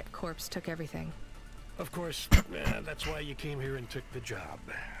 The debt corpse took everything. Of course, that's why you came here and took the job.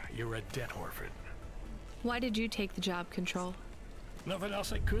 You're a debt orphan. Why did you take the job, Control? Nothing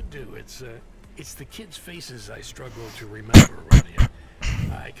else I could do. It's the kids' faces I struggle to remember, Rania.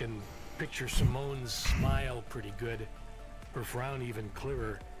 I can picture Simone's smile pretty good, her frown even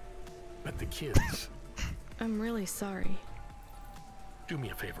clearer. But the kids... I'm really sorry. Do me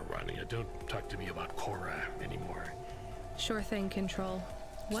a favor, Rania. Don't talk to me about Cora anymore. Sure thing, Control.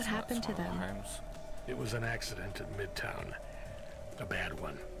 What happened to them? It was an accident in Midtown. A bad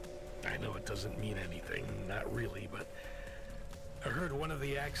one. I know it doesn't mean anything, not really, but I heard one of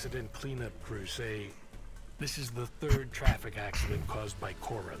the accident cleanup crew say this is the third traffic accident caused by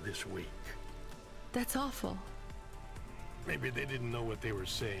Cora this week. That's awful. Maybe they didn't know what they were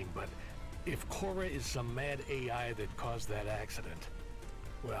saying, but if Cora is some mad AI that caused that accident,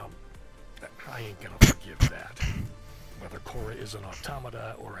 well, I ain't gonna forgive that. Whether Cora is an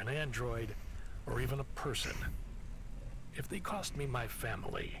automata or an android, or even a person. If they cost me my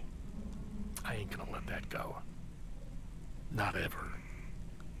family, I ain't gonna let that go. Not ever.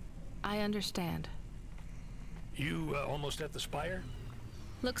 I understand. You almost at the spire?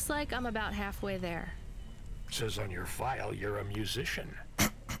 Looks like I'm about halfway there. Says on your file you're a musician.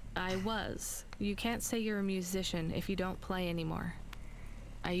 I was. You can't say you're a musician if you don't play anymore.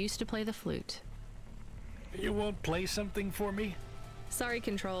 I used to play the flute. You won't play something for me? Sorry,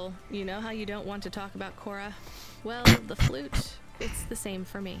 Control. You know how you don't want to talk about Cora? Well, the flute, it's the same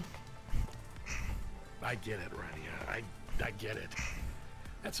for me. I get it, Rania. I get it.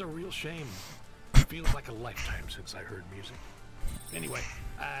 That's a real shame. It feels like a lifetime since I heard music. Anyway,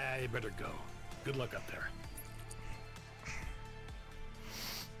 I better go. Good luck up there.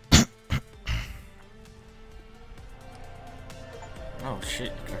 Oh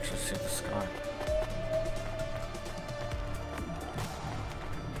shit, you can actually see the sky.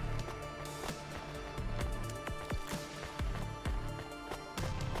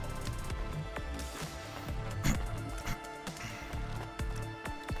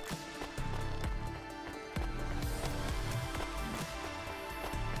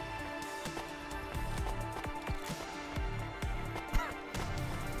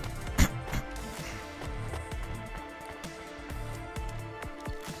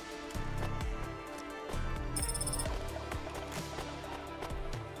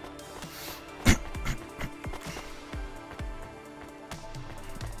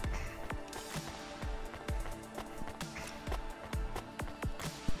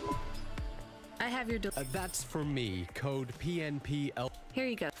 I have your that's for me. Code PNPL. Here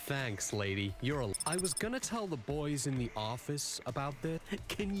you go. Thanks, lady. You're a... I was gonna tell the boys in the office about this.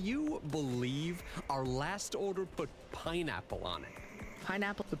 Can you believe our last order put pineapple on it?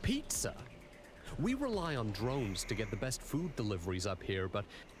 Pineapple? The pizza. We rely on drones to get the best food deliveries up here, but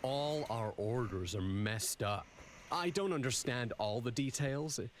all our orders are messed up. I don't understand all the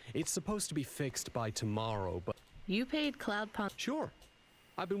details. It's supposed to be fixed by tomorrow, but... You paid Cloudpunk? Sure.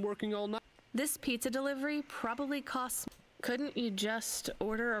 I've been working all night. This pizza delivery probably costs... Couldn't you just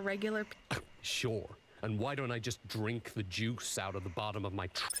order a regular... Sure. And why don't I just drink the juice out of the bottom of my...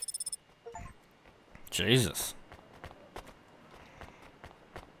 Jesus.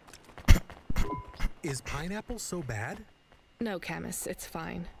 Is pineapple so bad? No, Camus, it's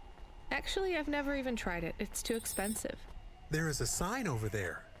fine. Actually, I've never even tried it. It's too expensive. There is a sign over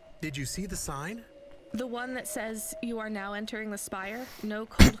there. Did you see the sign? The one that says you are now entering the Spire? No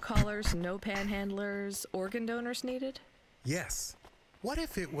cold callers, no panhandlers, organ donors needed? Yes. What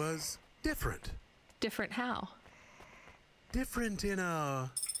if it was different? Different how? Different in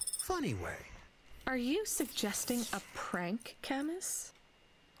a funny way. Are you suggesting a prank, Camus?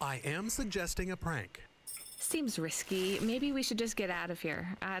 I am suggesting a prank. Seems risky. Maybe we should just get out of here.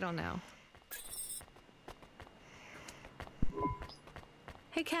 I don't know.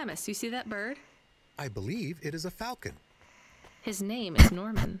 Hey, Camus, you see that bird? I believe it is a falcon. His name is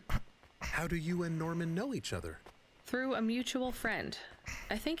Norman. How do you and Norman know each other? Through a mutual friend.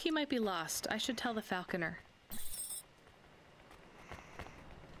 I think he might be lost. I should tell the falconer.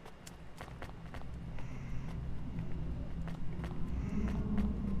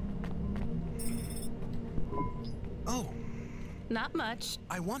 Oh. Not much.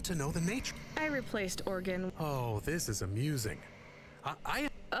 I want to know the nature. I replaced organ. Oh, this is amusing.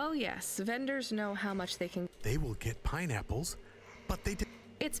 Oh yes, vendors know how much they can. They will get pineapples, but they did.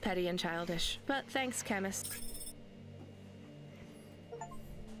 It's petty and childish, but thanks, chemist.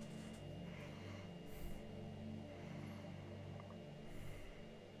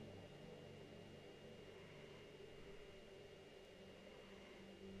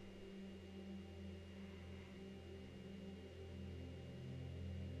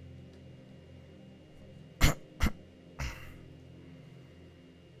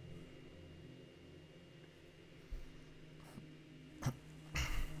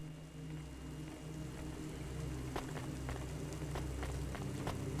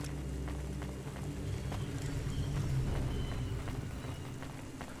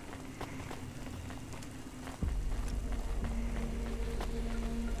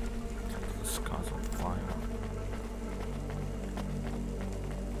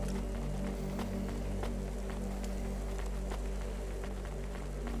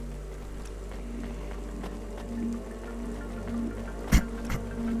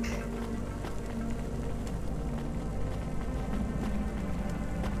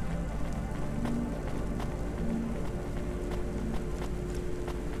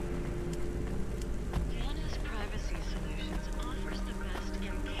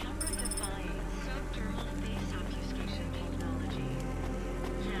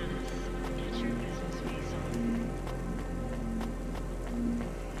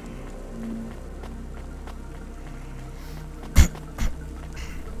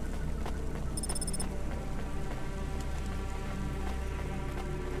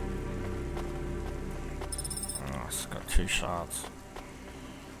 Two shards.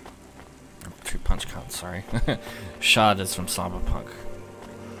 2 punch cards, sorry. Shard is from Cyberpunk.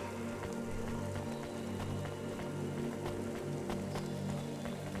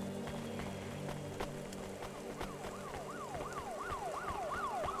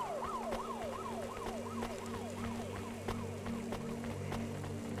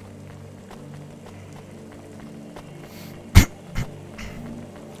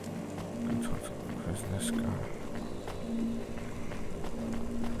 Where's this guy?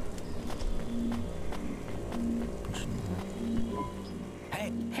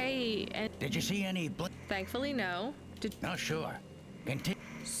 Did you see any Thankfully, no. No, sure. Continue.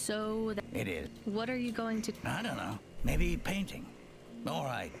 So it is. What are you going to? I don't know. Maybe painting. All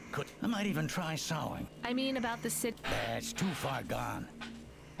right. I might even try sewing. I mean about the city. That's too far gone.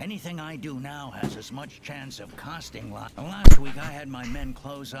 Anything I do now has as much chance of costing lot. Last week I had my men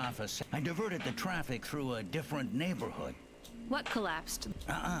close off I diverted the traffic through a different neighborhood. What collapsed?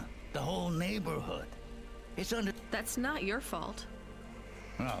 The whole neighborhood. It's under. That's not your fault.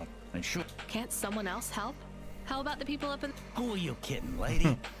 Oh, and sure. Can't someone else help? How about the people up in? Who are you kidding,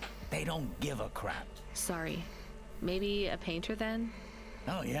 lady? They don't give a crap. Sorry. Maybe a painter then?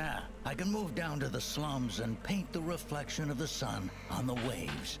 Oh yeah, I can move down to the slums and paint the reflection of the sun on the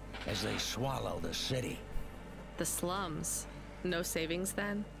waves as they swallow the city. The slums? No savings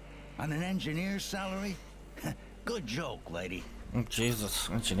then? On an engineer's salary? Good joke, lady. Oh, Jesus,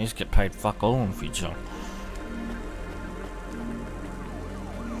 engineers get paid fuck all in future.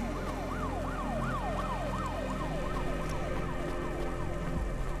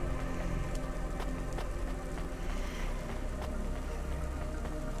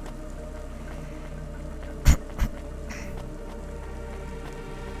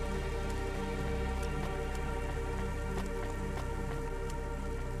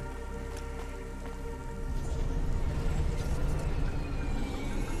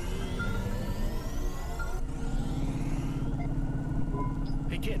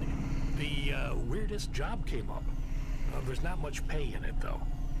 Job came up. There's not much pay in it, though.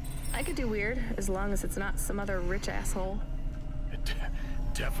 I could do weird, as long as it's not some other rich asshole.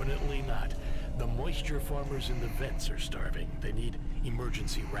 Definitely not. The moisture farmers in the vents are starving. They need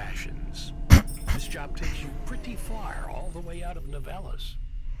emergency rations. This job takes you pretty far, all the way out of Novellas.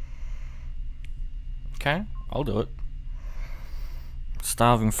 Okay, I'll do it.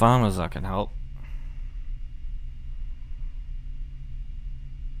 Starving farmers, I can help.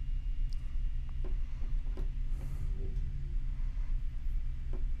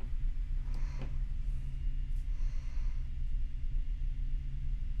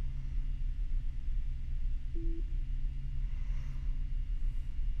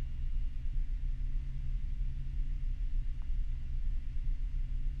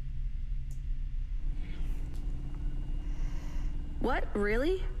 What?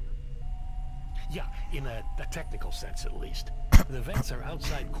 Really? Yeah, in a technical sense at least. The vents are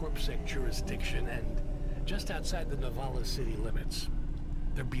outside CorpSec jurisdiction and just outside the Novellas city limits.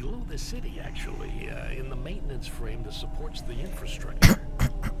 They're below the city, actually, in the maintenance frame that supports the infrastructure.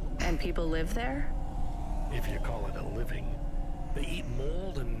 And people live there? If you call it a living. They eat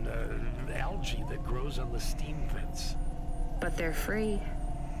mold and algae that grows on the steam vents. But they're free.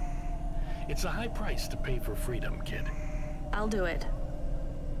 It's a high price to pay for freedom, kid. I'll do it.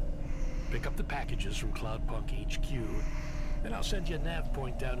 Pick up the packages from Cloudpunk HQ, and I'll send you a nav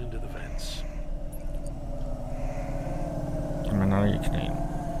point down into the vents. I mean, I know you can eat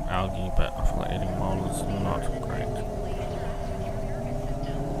algae, but I feel like eating mold is not great.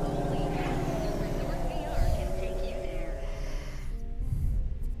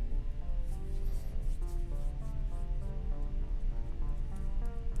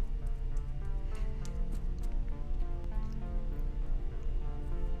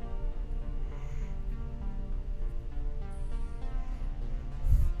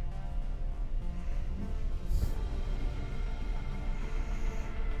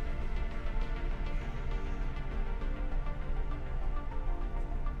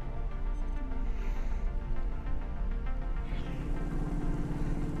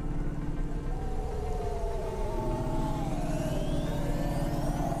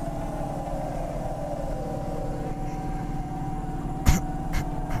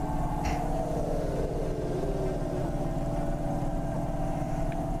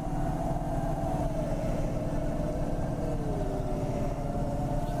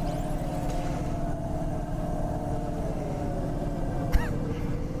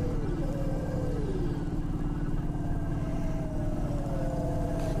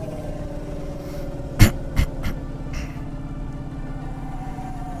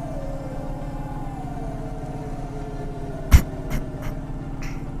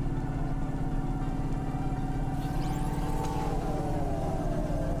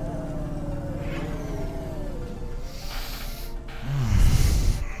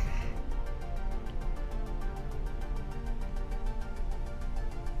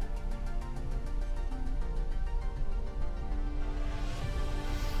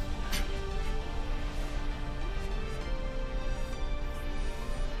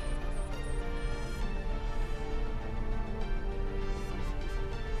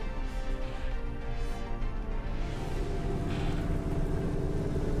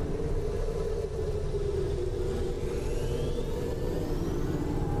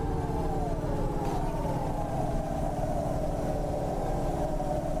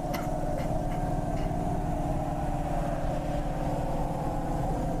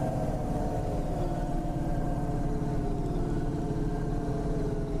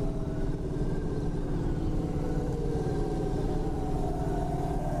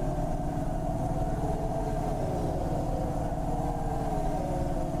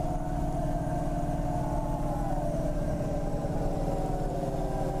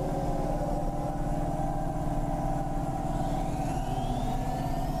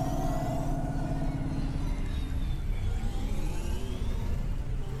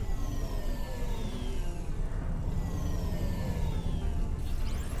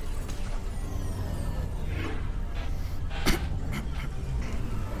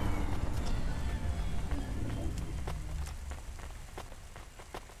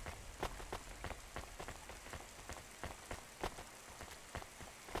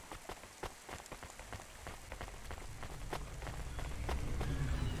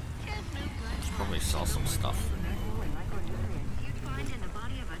 Probably sell some stuff. You'd find in the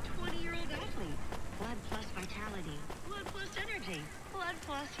body of a 20-year-old athlete. Blood plus vitality. Blood plus energy. Blood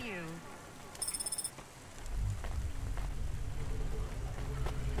plus you.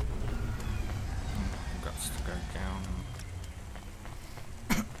 Got to go down.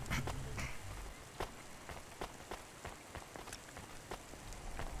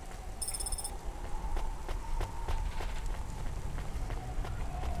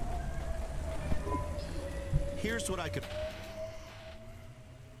 Here's what I could...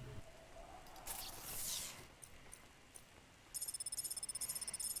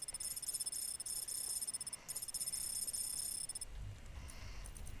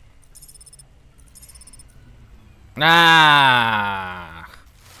 Ah!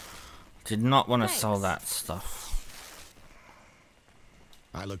 Did not want to sell that stuff.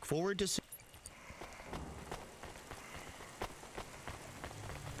 I look forward to seeing...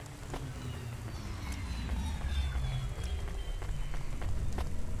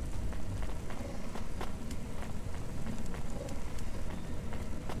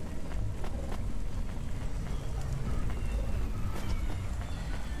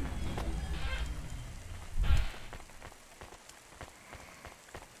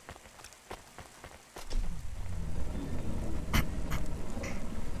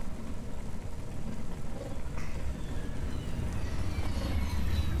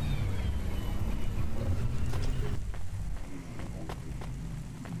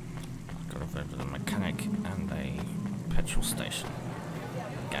 Got over to the mechanic and a petrol station.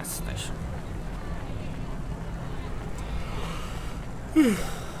 Gas station.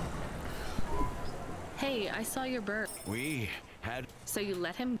 Hey, I saw your bird. We had... So you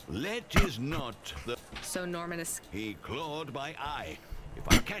let him? Let is not the... So Norman is... He clawed my eye. If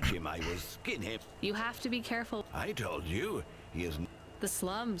I catch him, I will skin him. You have to be careful. I told you, he is... The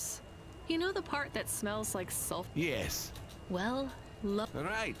slums. You know the part that smells like sulfur? Yes. Well, look.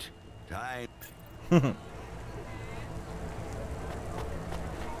 Right. Time. We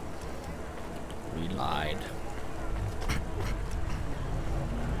lied.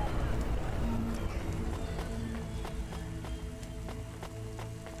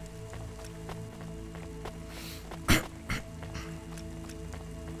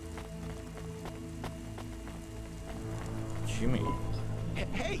 Jimmy.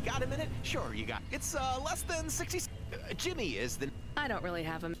 Hey, got a minute? Sure, you got. It's less than 60. Jimmy is the. I don't really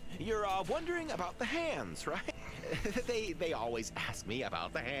have him. You're wondering about the hands, right? they always ask me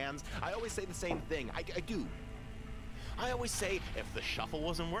about the hands. I always say the same thing. I do. I always say if the shuffle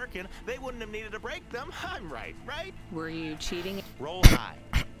wasn't working, they wouldn't have needed to break them. I'm right, right? Were you cheating? Roll high.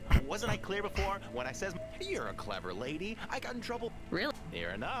 Wasn't I clear before when I says you're a clever lady? I got in trouble. Really?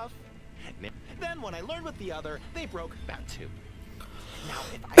 Near enough. Then when I learned with the other, they broke that too. Now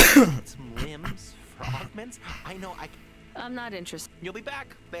if I get some limbs for augments, I know I. I'm not interested. You'll be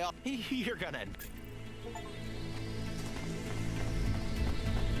back. They all. You're gonna.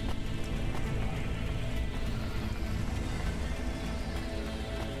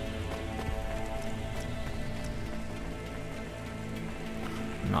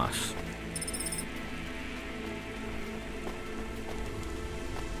 Nice.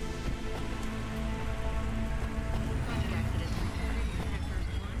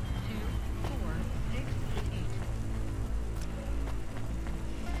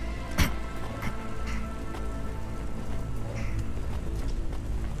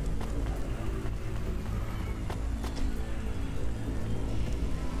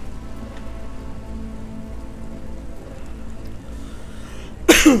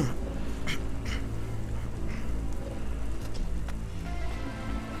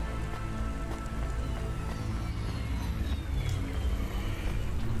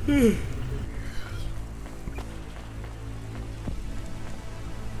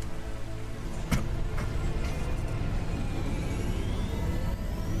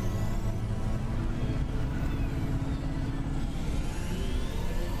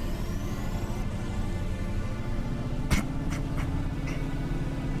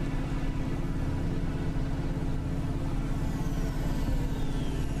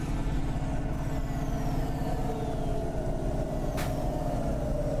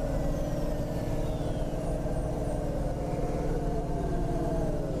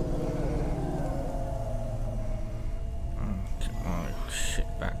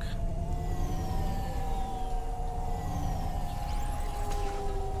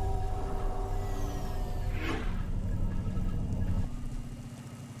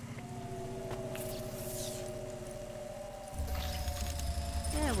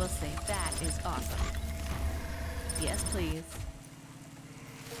 We'll say that is awesome. Yes, please.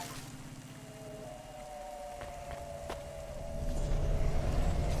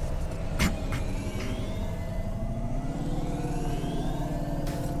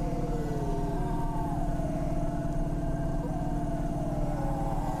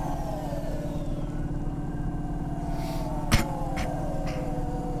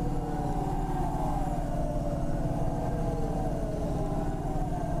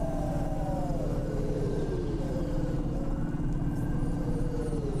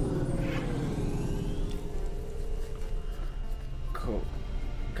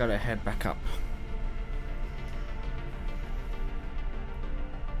 gotta head back up.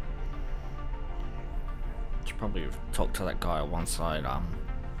 Should probably talk to that guy once I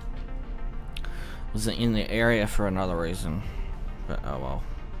was in the area for another reason, but oh well.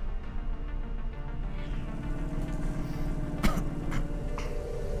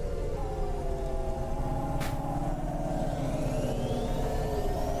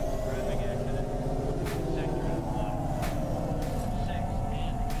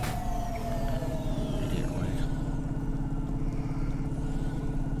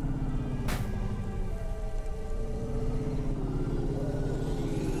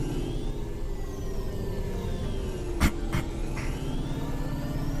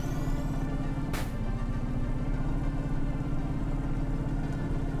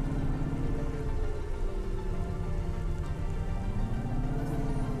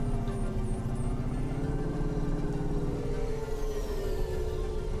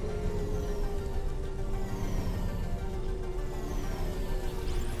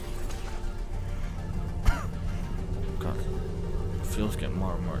 Fuels get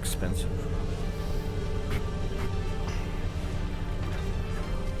more and more expensive.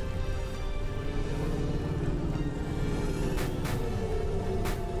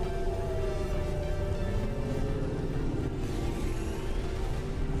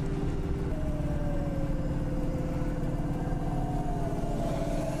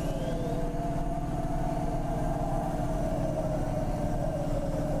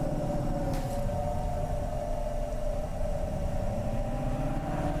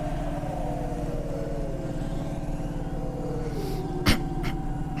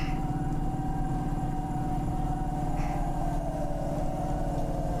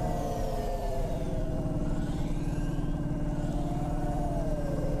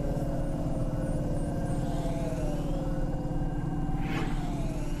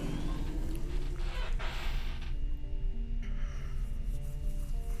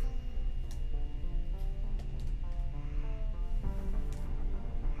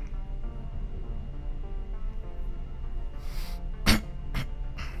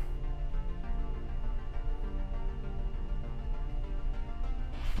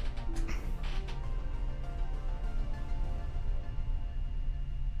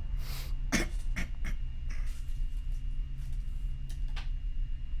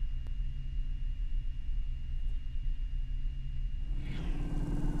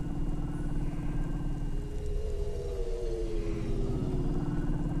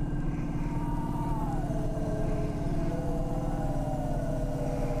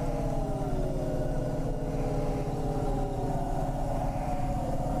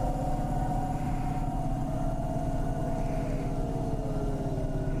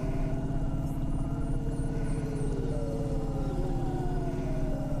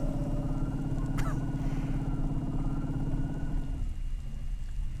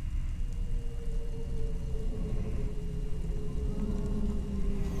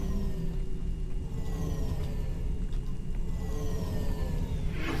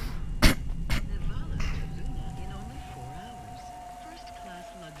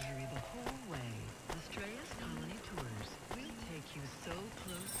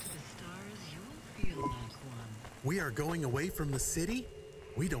 We are going away from the city?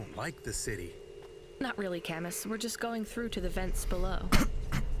 We don't like the city. Not really, Camus. We're just going through to the vents below.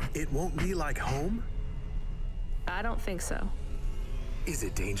 It won't be like home? I don't think so. Is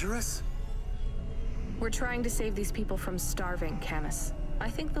it dangerous? We're trying to save these people from starving, Camus. I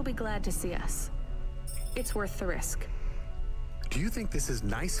think they'll be glad to see us. It's worth the risk. Do you think this is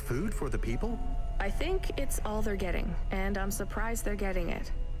nice food for the people? I think it's all they're getting, and I'm surprised they're getting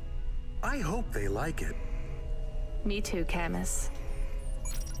it. I hope they like it. Me too, Camus.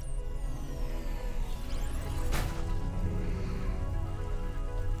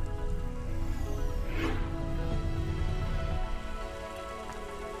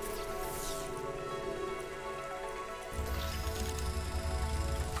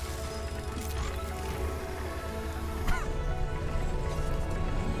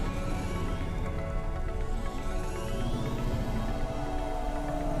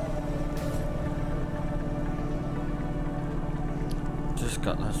 Just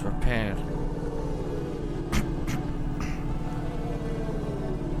got this repaired.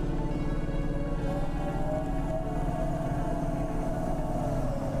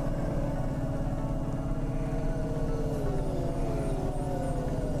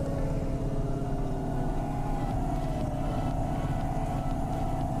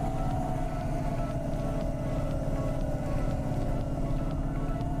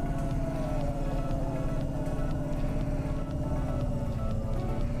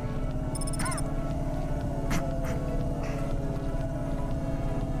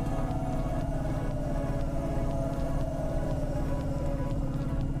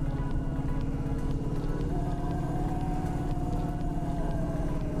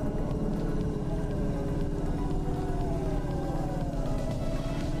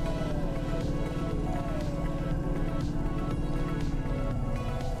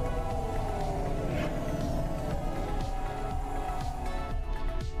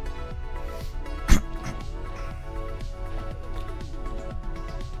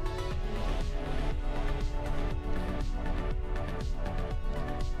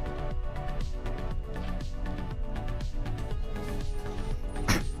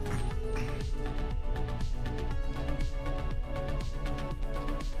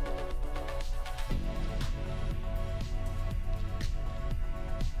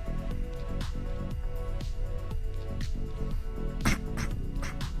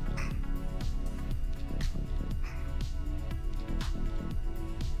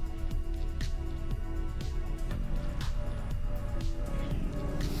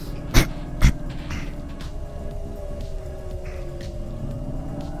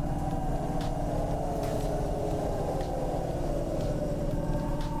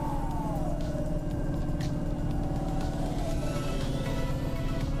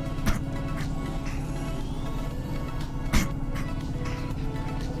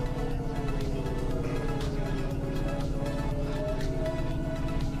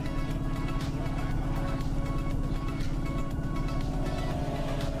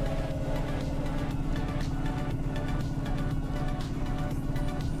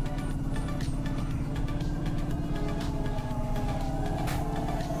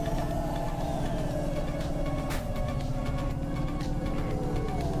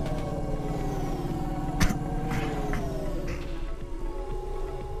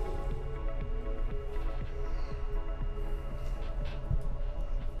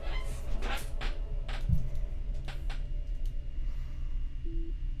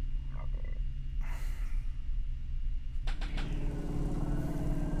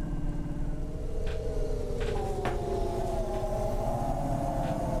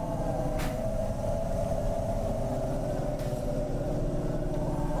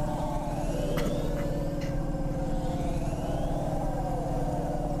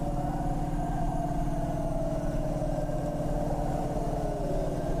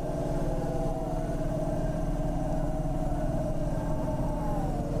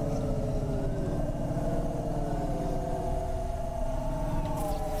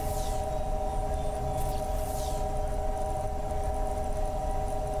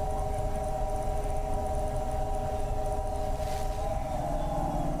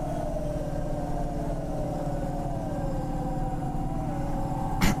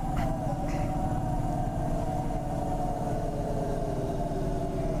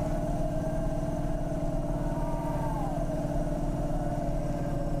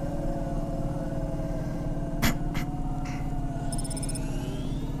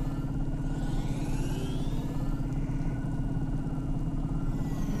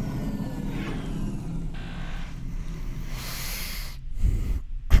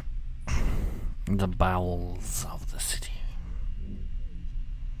 the bowels of the city.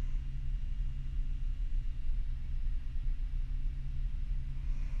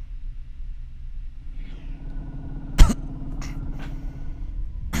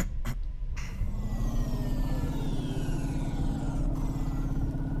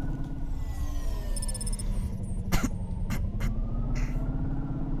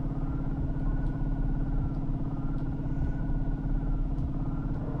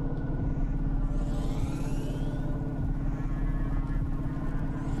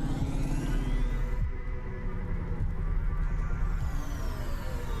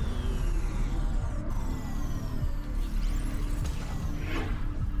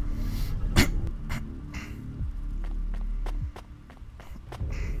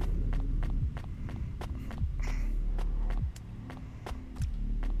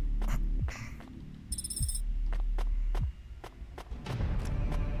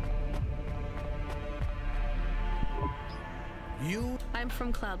 I'm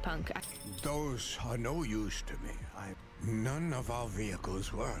from Cloudpunk. Those are no use to me. None of our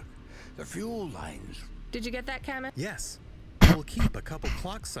vehicles work. The fuel lines. Did you get that, Kamen? Yes. We'll keep a couple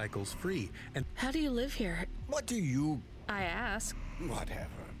clock cycles free and... How do you live here? What do you... I ask. Whatever.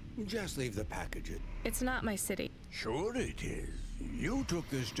 Just leave the packages. It's not my city. Sure it is. You took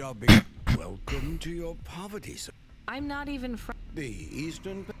this job. Welcome to your poverty. I'm not even from... The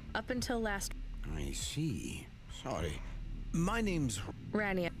Eastern... Up until last... I see. Sorry. My name's...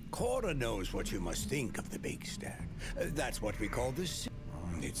 Rania. Cora knows what you must think of the Big Stack. That's what we call this.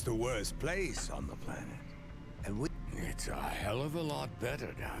 It's the worst place on the planet. And it's a hell of a lot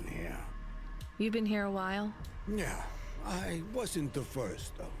better down here. You've been here a while? Yeah. I wasn't the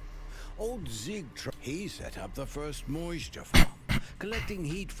first, though. Old Zeke, he set up the first moisture farm, collecting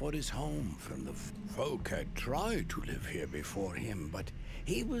heat for his home from the... Folk had tried to live here before him, but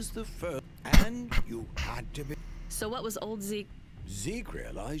he was the first, and you had to be... So what was old Zeke? Zeke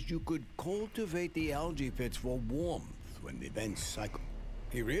realized you could cultivate the algae pits for warmth when the vents cycle.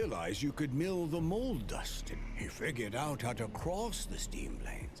 He realized you could mill the mold dust. He figured out how to cross the steam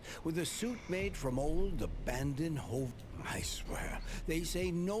lanes with a suit made from old abandoned hove. I swear, they say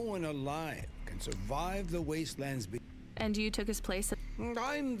no one alive can survive the wastelands. And you took his place?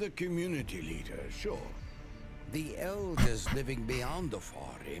 I'm the community leader, sure. The elders living beyond the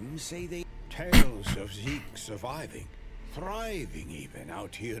far rim say they... Tales of Zeke surviving, thriving even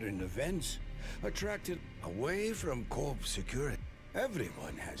out here in the vents, attracted away from corp security.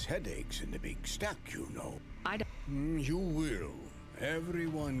 Everyone has headaches in the Big Stack, you know. I don't... You will.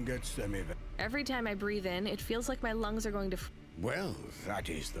 Everyone gets them even. Every time I breathe in, it feels like my lungs are going to... Well, that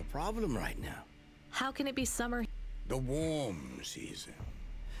is the problem right now. How can it be summer? The warm season.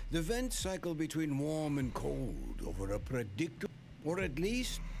 The vents cycle between warm and cold over a predictable... Or at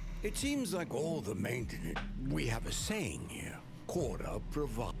least... It seems like all the maintenance... We have a saying here. Cora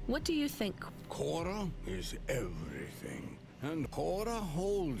provides. What do you think? Cora is everything. And Cora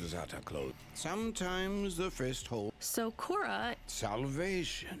holds at a close. Sometimes the fist holds... So Cora...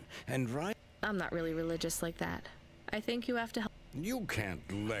 Salvation. And right... I'm not really religious like that. I think you have to help... You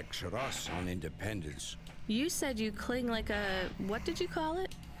can't lecture us on independence. You said you cling like a... What did you call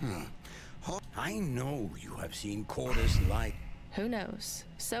it? I know you have seen Cora's light. Who knows?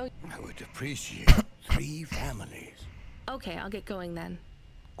 So... I would appreciate 3 families. Okay, I'll get going then.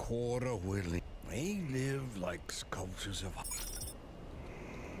 Cora willing. They live like sculptures of...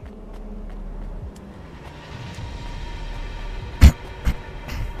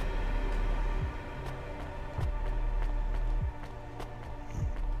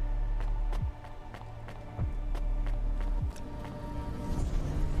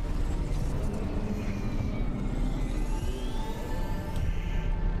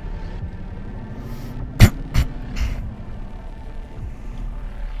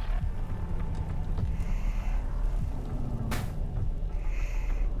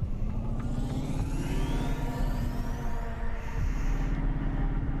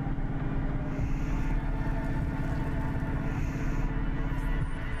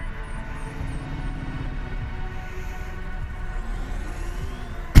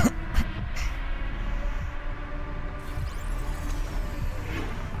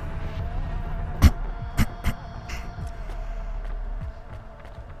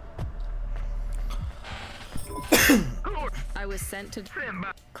 I was sent to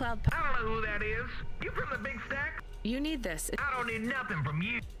Cloudpunk. I don't know who that is. You from the Big Stack? You need this. I don't need nothing from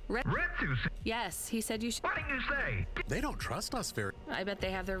you. Retsu said. Yes, he said you should. What did you say? They don't trust us very... I bet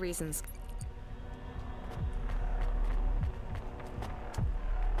they have their reasons.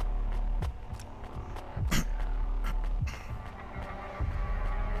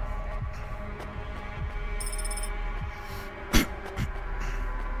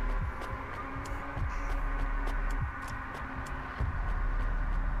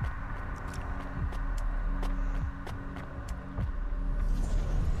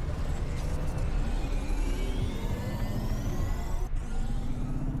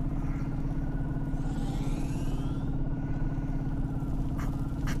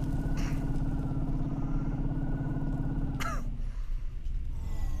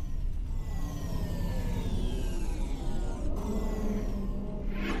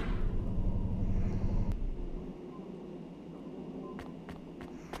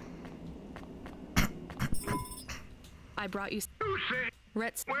 I brought you. Who said?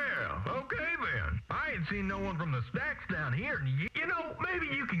 Rets. Well, okay then. I ain't seen no one from the stacks down here in you know, maybe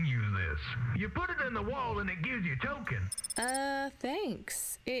you can use this. You put it in the wall and it gives you a token.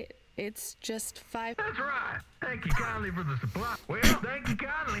 Thanks. It's just 5. That's right. Thank you kindly for the supply. Well, thank you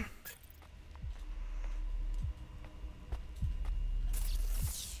kindly.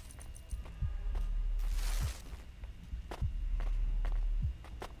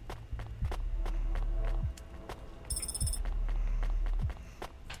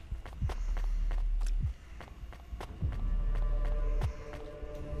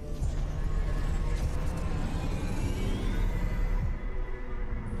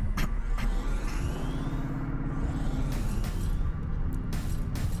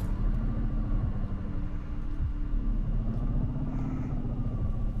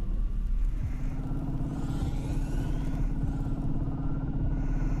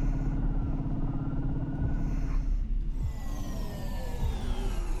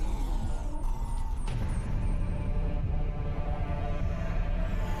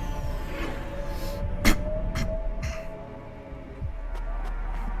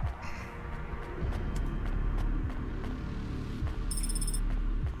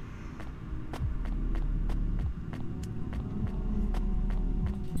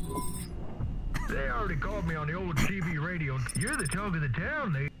 They already called me on the old TV radio. You're the talk of the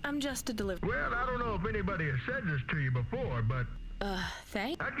town, Nate. I'm just a delivery. Well, I don't know if anybody has said this to you before, but...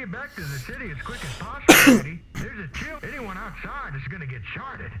 Thanks? I'd get back to the city as quick as possible, lady. There's a chill. Anyone outside is gonna get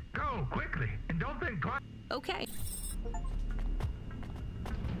charted. Go, quickly, and don't think twice. Okay.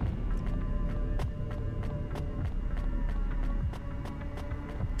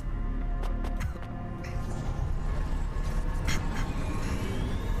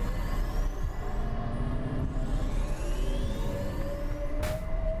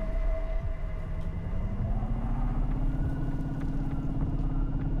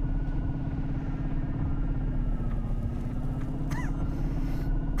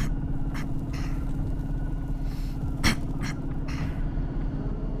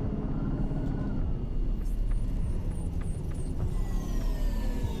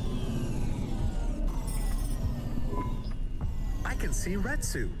 See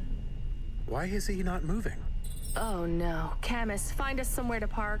Retsu. Why is he not moving? Oh no. Camus, find us somewhere to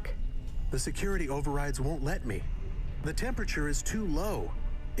park. The security overrides won't let me. The temperature is too low.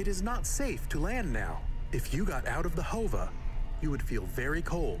 It is not safe to land now. If you got out of the Hova, you would feel very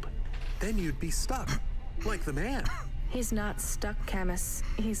cold. Then you'd be stuck, like the man. He's not stuck, Camus.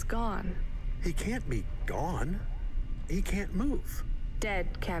 He's gone. He can't be gone. He can't move.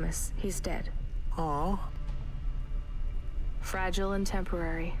 Dead, Camus. He's dead. Aw. Fragile and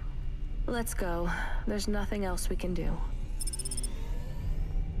temporary. Let's go. There's nothing else we can do.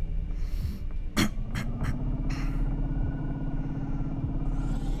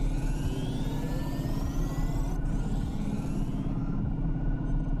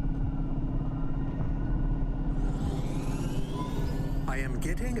 I am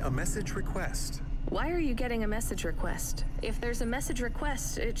getting a message request. Why are you getting a message request? If there's a message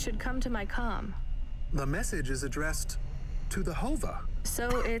request, it should come to my comm. The message is addressed to the Hova. So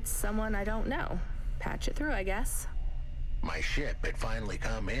it's someone I don't know. Patch it through, I guess. My ship had finally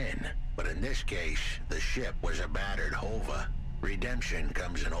come in, but in this case, the ship was a battered Hova. Redemption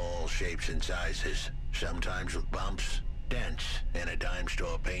comes in all shapes and sizes, sometimes with bumps, dents, and a dime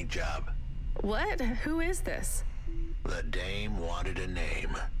store paint job. What? Who is this? The dame wanted a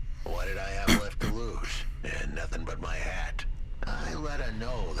name. What did I have left to lose? Nothing but my hat. I let her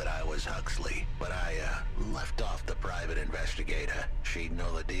know that I was Huxley, but I left off the private investigator. She'd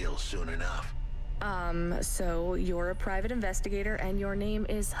know the deal soon enough. So you're a private investigator and your name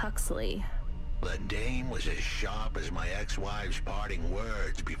is Huxley. The dame was as sharp as my ex-wife's parting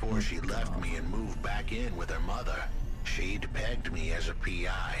words before she left me and moved back in with her mother. She'd pegged me as a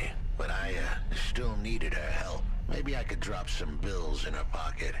PI, but I still needed her help. Maybe I could drop some bills in her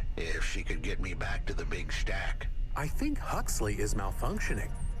pocket if she could get me back to the big stack. I think Huxley is malfunctioning.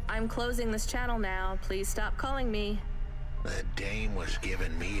 I'm closing this channel now. Please stop calling me. The dame was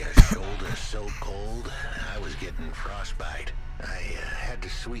giving me a shoulder so cold, I was getting frostbite. I had to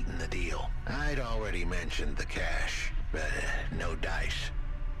sweeten the deal. I'd already mentioned the cash, but no dice.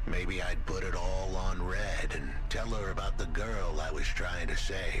 Maybe I'd put it all on red and tell her about the girl I was trying to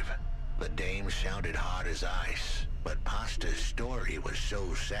save. The dame sounded hard as ice, but Pasta's story was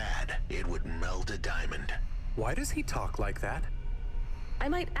so sad, it would melt a diamond. Why does he talk like that? I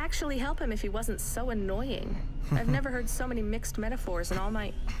might actually help him if he wasn't so annoying. I've never heard so many mixed metaphors in all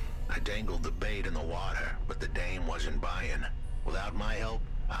my... I dangled the bait in the water, but the dame wasn't buying. Without my help,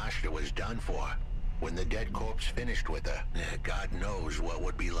 Asta was done for. When the dead corpse finished with her, God knows what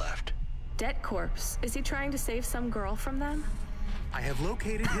would be left. Dead corpse? Is he trying to save some girl from them? I have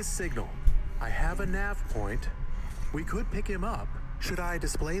located his signal. I have a nav point. We could pick him up. Should I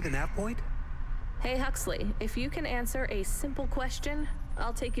display the nav point? Hey Huxley, if you can answer a simple question,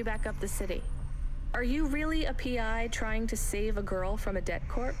 I'll take you back up the city. Are you really a PI trying to save a girl from a dead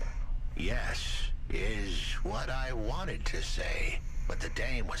corp? Yes, is what I wanted to say. But the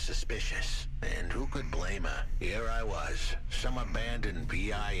dame was suspicious, and who could blame her? Here I was, some abandoned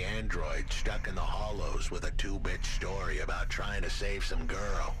PI android stuck in the hollows with a 2-bit story about trying to save some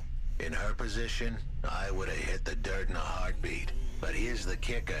girl. In her position, I would have hit the dirt in a heartbeat. But here's the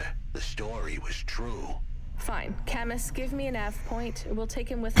kicker, the story was true. Fine. Camus, give me a nav point. We'll take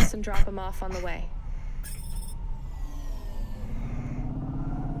him with us and drop him off on the way.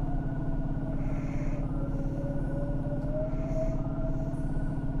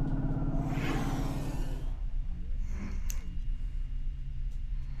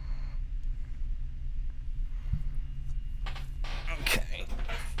 Okay.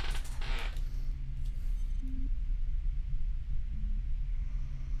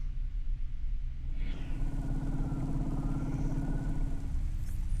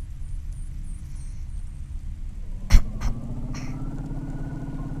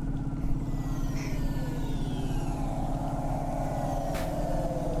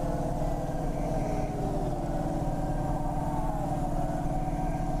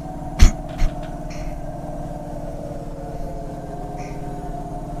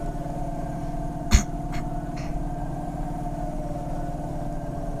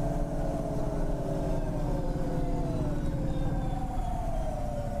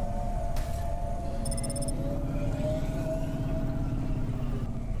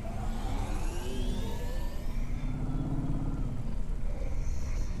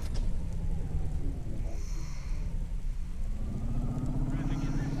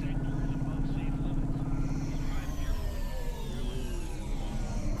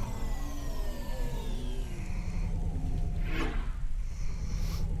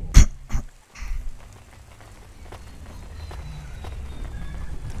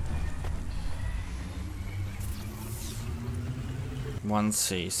 One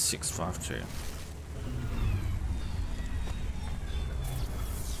C652.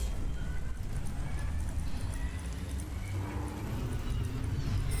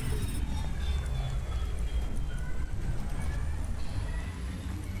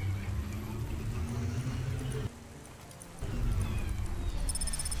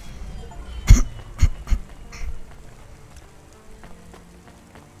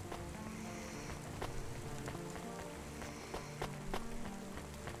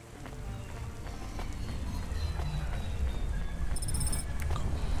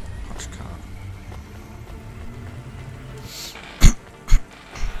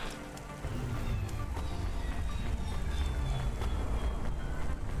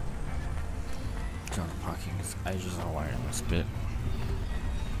 God, parking is ages away in this bit.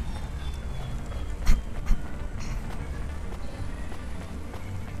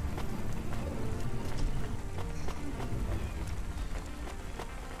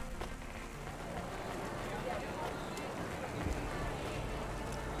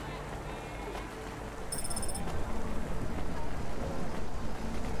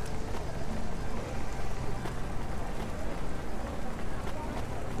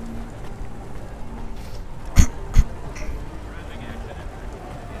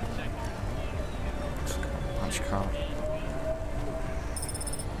 Car.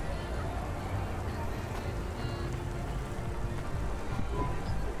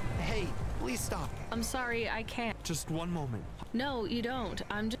 Hey, please stop. I'm sorry, I can't. Just one moment. No, you don't.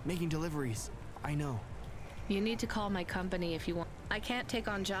 I'm just making deliveries. I know. You need to call my company if you want. I can't take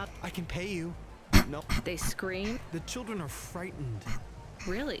on jobs. I can pay you. No. They scream. The children are frightened.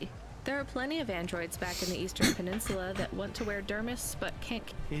 Really? There are plenty of androids back in the Eastern Peninsula that want to wear dermis but can't.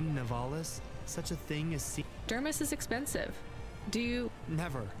 In Nivalis, such a thing as dermis is expensive. Do you?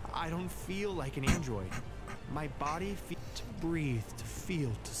 Never. I don't feel like an android. My body feels to breathe, to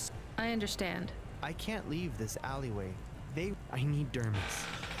feel, to. I understand. I can't leave this alleyway. I need dermis.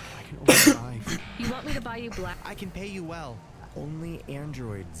 I can only buy. You want me to buy you black? I can pay you well. Only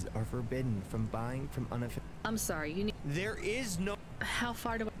androids are forbidden from buying from unofficial. I'm sorry, you need. There is no. How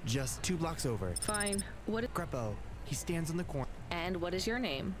far do I? Just 2 blocks over. Fine. What? Crepo. He stands on the corner. And what is your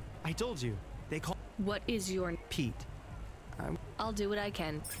name? I told you. They call. What is your Pete? I'll do what I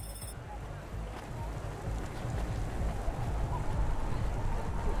can.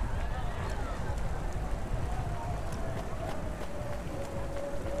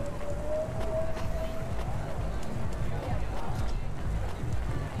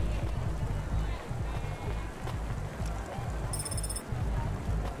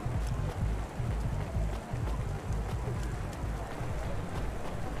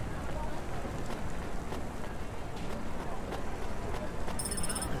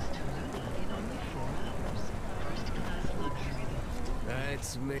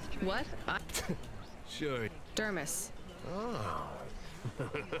 It's me. What? Sure. Dermis. Oh.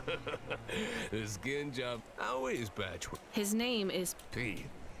 The skin job always patchwork. His name is... Pete.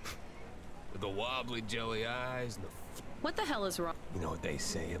 With the wobbly jelly eyes and the... What the hell is wrong? You know what they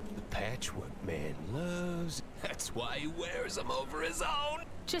say, the patchwork man loves. That's why he wears them over his own.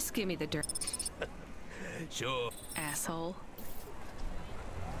 Just give me the dirt. Sure. Asshole.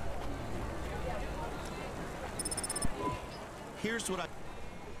 Here's what I...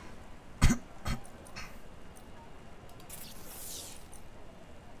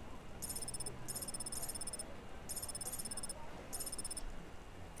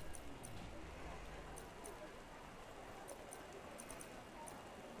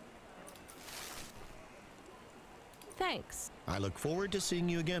 Thanks. I look forward to seeing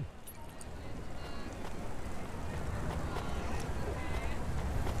you again.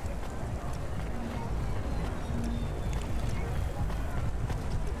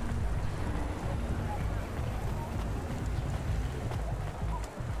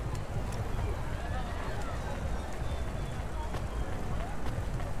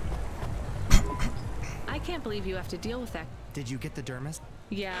 I can't believe you have to deal with that. Did you get the dermis?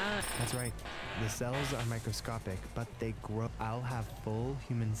 Yeah. That's right. The cells are microscopic, but they grow. I'll have full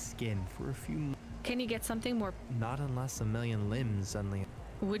human skin for a few months. Can you get something more? Not unless a million limbs suddenly.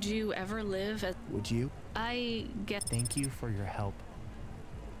 Would you ever live as... Would you? I get... Thank you for your help.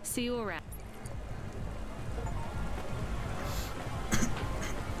 See you around.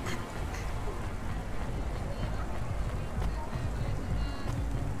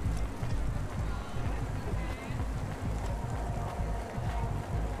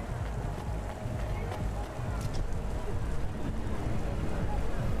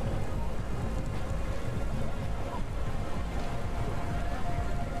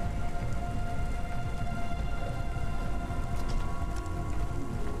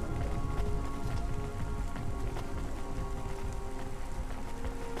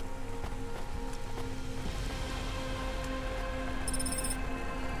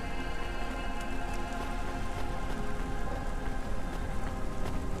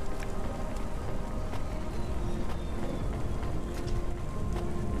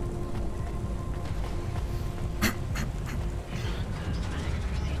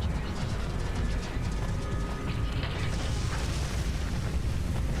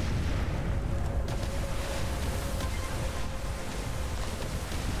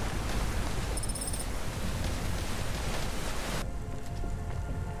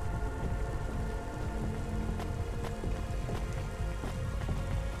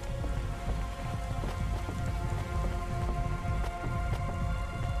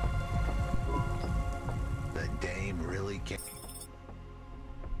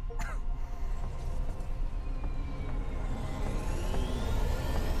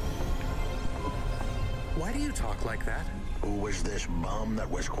 Why do you talk like that? Who was this bum that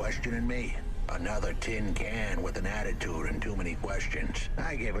was questioning me? Another tin can with an attitude and too many questions.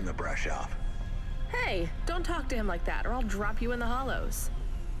 I gave him the brush off. Hey, don't talk to him like that or I'll drop you in the hollows.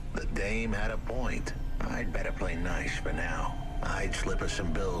 The dame had a point. I'd better play nice for now. I'd slip her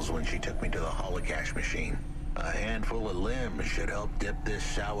some bills when she took me to the holocash machine. A handful of limbs should help dip this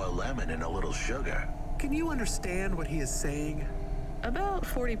sour lemon in a little sugar. Can you understand what he is saying? About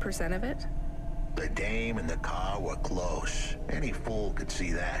 40% of it. The dame and the car were close. Any fool could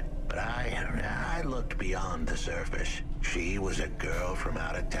see that. But I looked beyond the surface. She was a girl from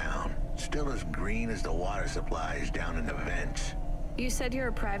out of town. Still as green as the water supplies down in the vents. You said you're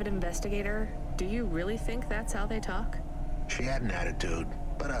a private investigator. Do you really think that's how they talk? She had an attitude,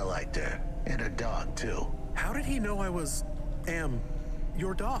 but I liked her. And her dog, too. How did he know I was...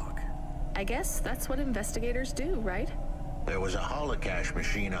 your dog? I guess that's what investigators do, right? There was a holocash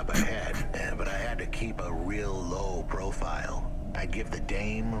machine up ahead, but I had to keep a real low profile. I'd give the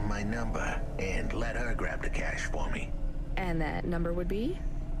dame my number and let her grab the cash for me. And that number would be?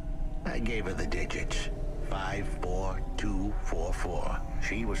 I gave her the digits. 54244.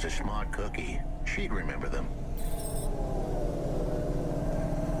 She was a smart cookie. She'd remember them.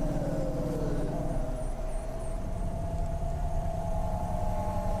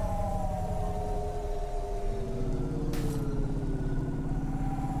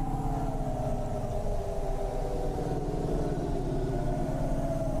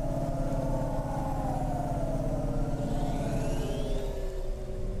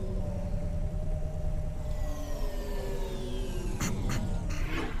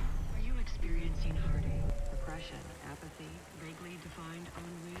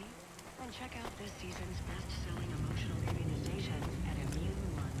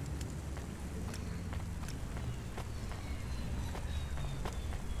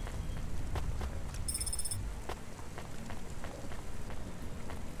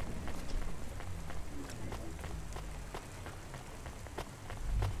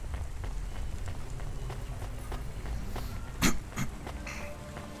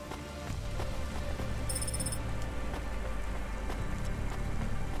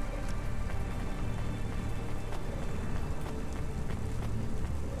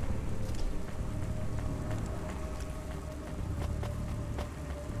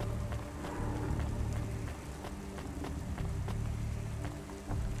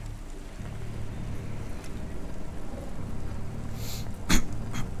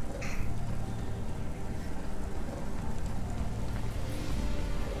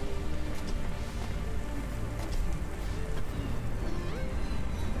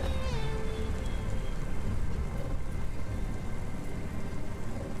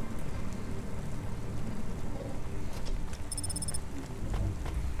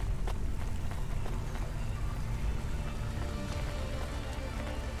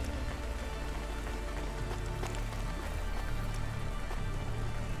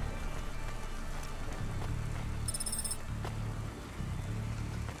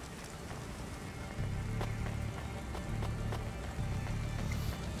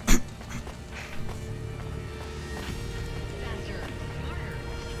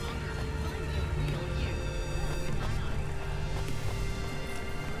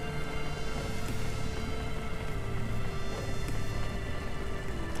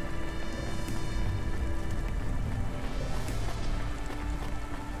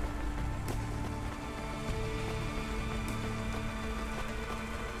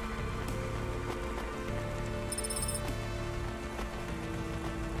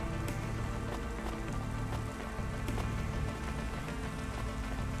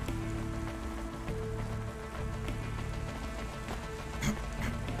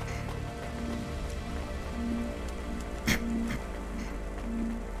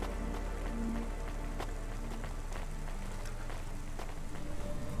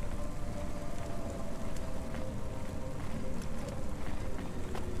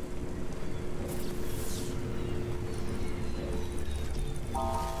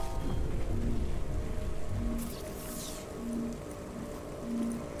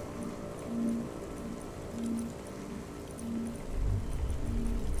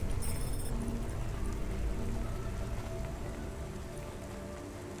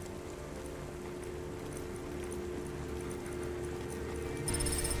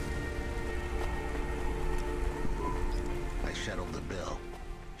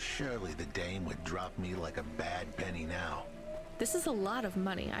 Surely the dame would drop me like a bad penny now. This is a lot of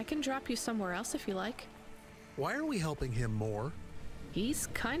money. I can drop you somewhere else if you like. Why are we helping him more? He's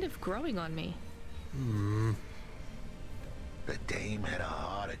kind of growing on me. The dame had a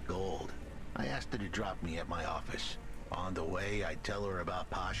heart of gold. I asked her to drop me at my office. On the way, I'd tell her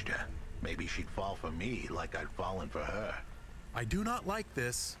about Pashta. Maybe she'd fall for me like I'd fallen for her. I do not like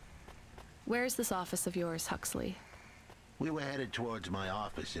this. Where's this office of yours, Huxley? We were headed towards my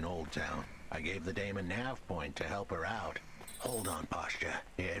office in Old Town. I gave the dame a nav point to help her out. Hold on, Pashta.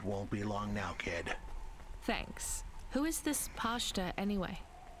 It won't be long now, kid. Thanks. Who is this Pashta anyway?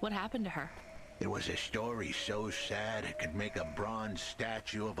 What happened to her? It was a story so sad it could make a bronze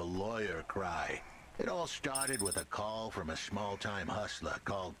statue of a lawyer cry. It all started with a call from a small-time hustler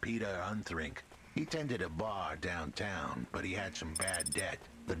called Peter Unthrink. He tended a bar downtown, but he had some bad debt.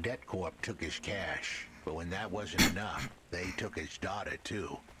 The debt corp took his cash, but when that wasn't enough, they took his daughter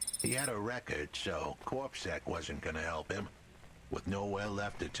too. He had a record, so CorpSec wasn't gonna help him. With nowhere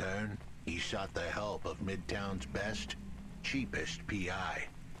left to turn, he sought the help of Midtown's best, cheapest PI.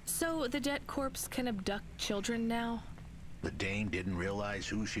 So the debt corpse can abduct children now? The dame didn't realize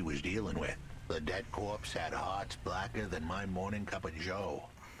who she was dealing with. The debt corpse had hearts blacker than my morning cup of joe.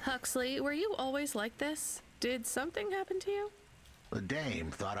 Huxley, were you always like this? Did something happen to you? The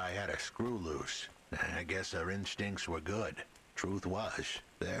dame thought I had a screw loose. I guess her instincts were good. Truth was,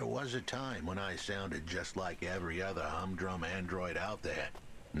 there was a time when I sounded just like every other humdrum android out there.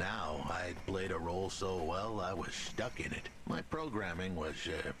 Now, I'd played a role so well, I was stuck in it. My programming was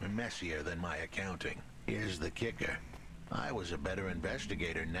messier than my accounting. Here's the kicker. I was a better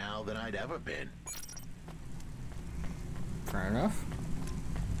investigator now than I'd ever been. Fair enough.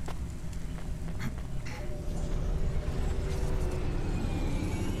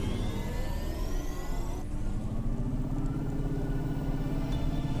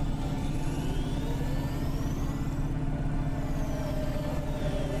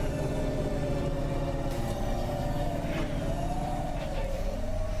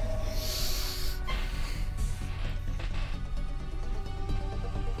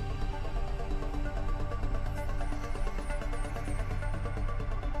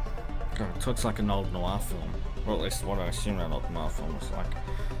 It looks like an old noir film, or at least what I assume an old noir film was like,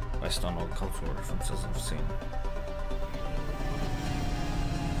 based on all the cultural references I've seen.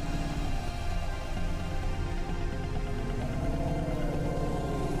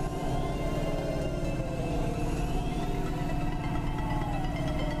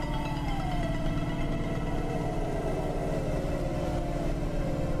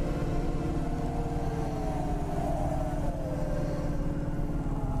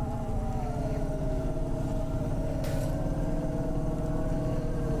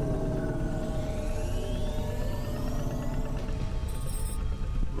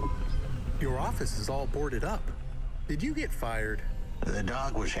 Your office is all boarded up. Did you get fired? The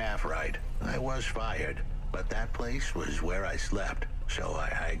dog was half right. I was fired, but that place was where I slept, so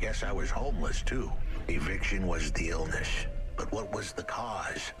I guess I was homeless too. Eviction was the illness, but what was the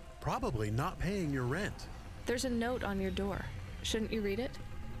cause? Probably not paying your rent. There's a note on your door. Shouldn't you read it?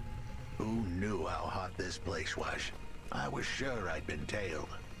 Who knew how hot this place was? I was sure I'd been tailed.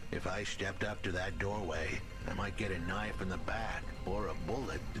 If I stepped up to that doorway, I might get a knife in the back or a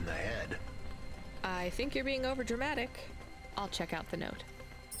bullet in the head. I think you're being overdramatic. I'll check out the note.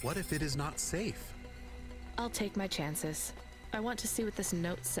 What if it is not safe? I'll take my chances. I want to see what this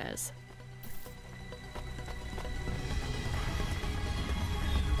note says.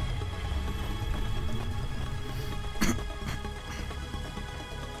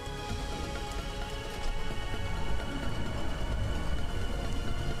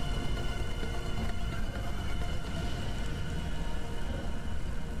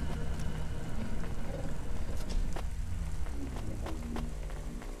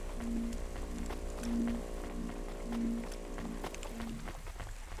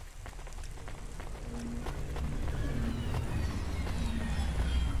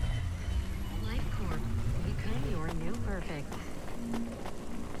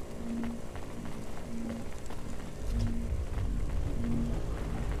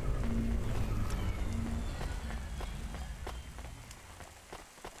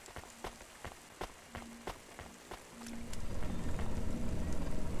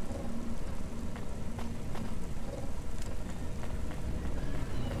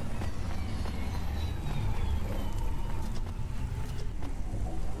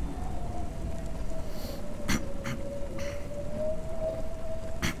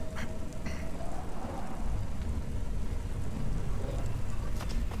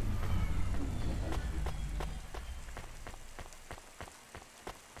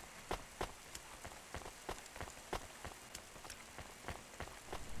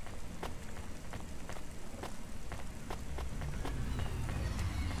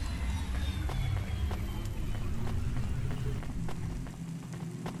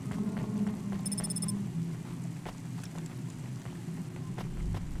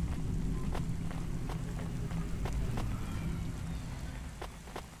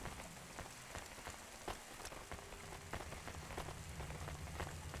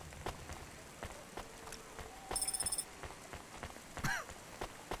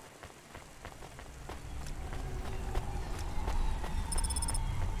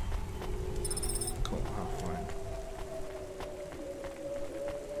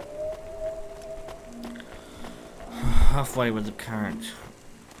 halfway with the current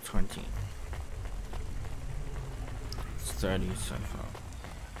 20. It's 30 so far.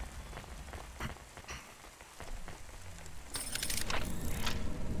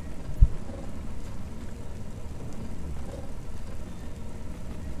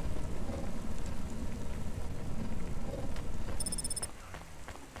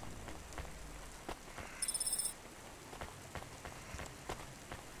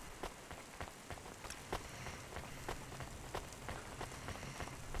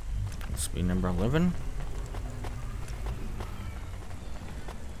 Be number 11.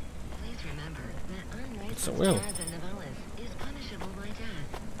 Please remember that unlicensed So will. jazz in Nivalis is punishable by death.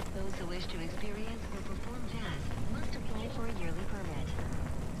 Those who wish to experience or perform jazz must apply for a yearly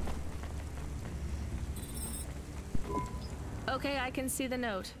permit. Okay, I can see the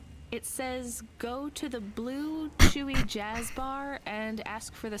note. It says, go to the Blue Chewy Jazz Bar and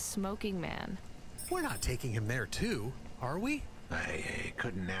ask for the Smoking Man. We're not taking him there too, are we? I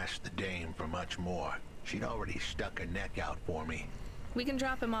couldn't ask the dame for much more. She'd already stuck her neck out for me. We can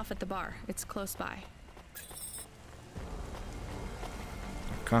drop him off at the bar. It's close by.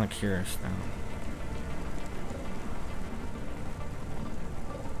 I'm kind of curious now.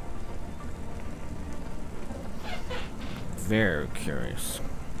 Very curious.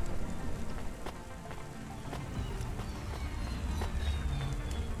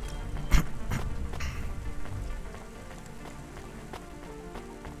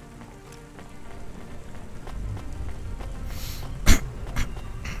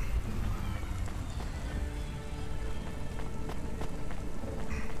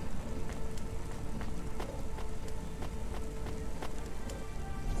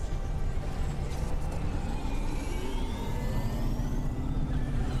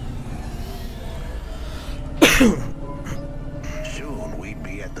 Soon we'd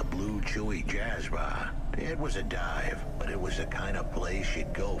be at the Blue Chewy Jazz Bar. It was a dive, but it was the kind of place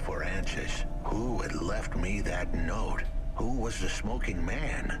you'd go for answers. Who had left me that note? Who was the Smoking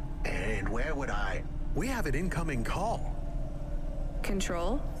Man? And where would I... We have an incoming call.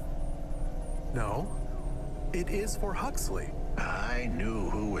 Control? No. It is for Huxley. I knew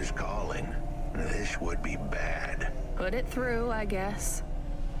who was calling. This would be bad. Put it through, I guess.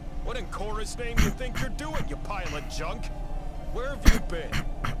 What in chorus name you think you're doing, you pile of junk? Where have you been?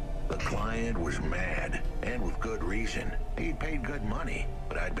 The client was mad, and with good reason. He'd paid good money,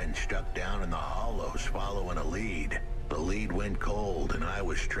 but I'd been stuck down in the hollows following a lead. The lead went cold, and I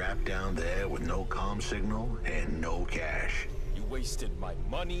was trapped down there with no comm signal and no cash. You wasted my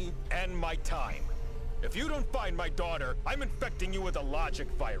money and my time. If you don't find my daughter, I'm infecting you with a logic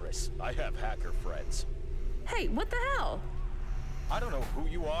virus. I have hacker friends. Hey, what the hell? I don't know who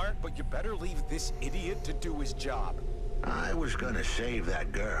you are, but you better leave this idiot to do his job. I was gonna save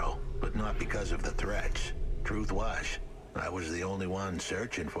that girl, but not because of the threats. Truth was, I was the only one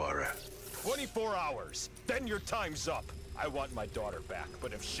searching for her. 24 hours, then your time's up. I want my daughter back,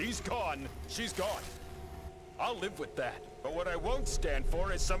 but if she's gone, she's gone. I'll live with that, but what I won't stand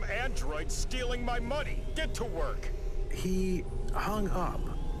for is some android stealing my money. Get to work. He hung up.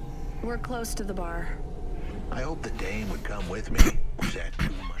 We're close to the bar. I hope the dame would come with me. Was that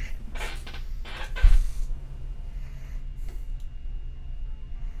too much?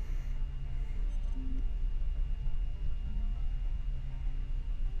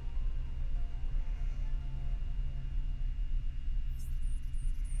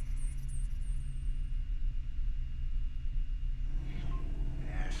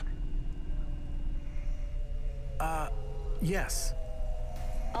 Yes.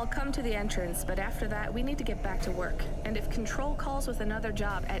 I'll come to the entrance, but after that, we need to get back to work. And if Control calls with another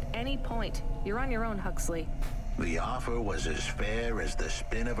job at any point, you're on your own, Huxley. The offer was as fair as the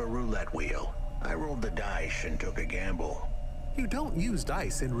spin of a roulette wheel. I rolled the dice and took a gamble. You don't use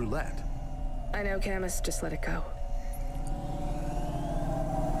dice in roulette. I know, Camus. Just let it go.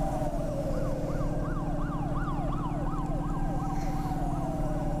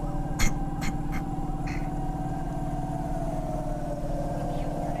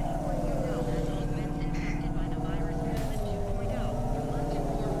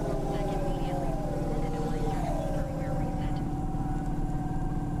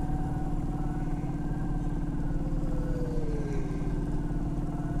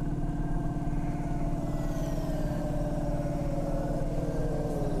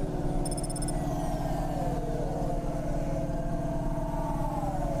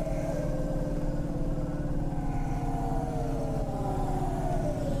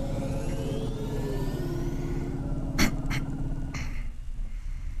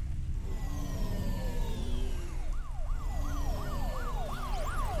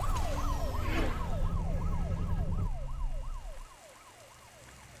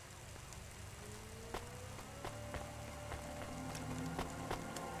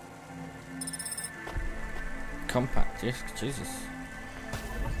 compact disc, Jesus.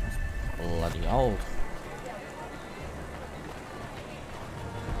 Bloody old.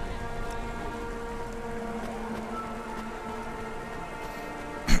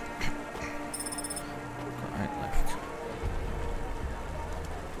 Right, left.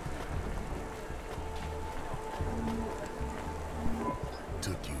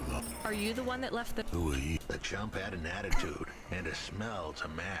 Took you long. Are you the one that left the... Who are you? The chump had an attitude and a smell to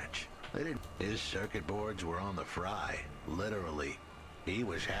match. His circuit boards were on the fry, literally. He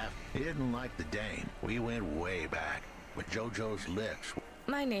didn't like the dame. We went way back. With JoJo's lips.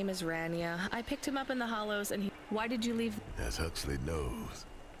 My name is Rania. I picked him up in the hollows and he... Why did you leave? As Huxley knows,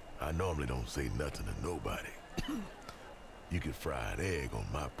 I normally don't say nothing to nobody. You could fry an egg on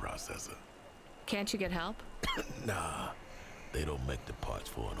my processor. Can't you get help? Nah, they don't make the parts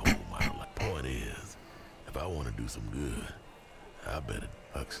for an old model. Point is, if I want to do some good, I better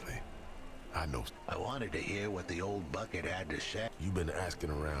Huxley. I know. I wanted to hear what the old bucket had to say. You've been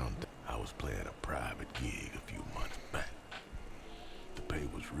asking around. I was playing a private gig a few months back. The pay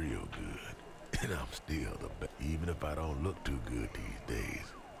was real good, and I'm still the best. Even if I don't look too good these days.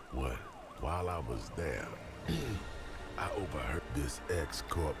 What? While I was there, I overheard this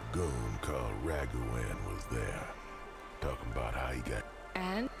ex-corp goon called Raguan was there, talking about how he got.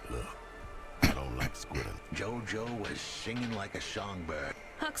 And? Look, I don't like squinting. JoJo was singing like a songbird.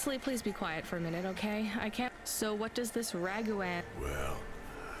 Huxley, please be quiet for a minute, okay? I can't... So what does this Raguan... Well,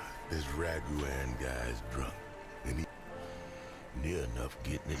 this Raguan guy's drunk, and he near enough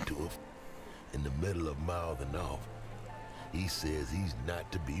getting into a... In the middle of mouthing off, he says he's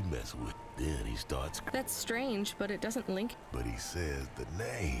not to be messed with. Then he starts... That's strange, but it doesn't link... But he says the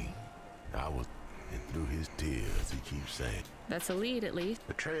name. And through his tears, he keeps saying... That's a lead, at least.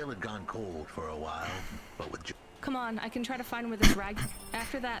 The trail had gone cold for a while, but with... Come on, I can try to find where this rag...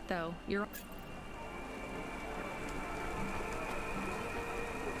 After that, though, you're...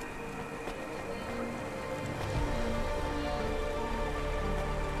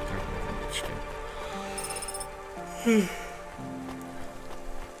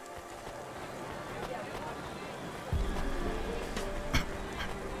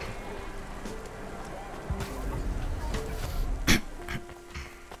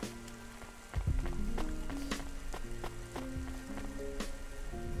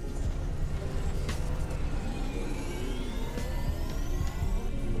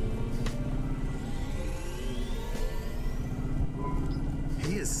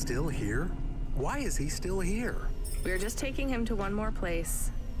 He is still here? Why is he still here? We're just taking him to one more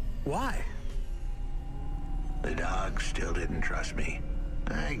place. Why? The dog still didn't trust me.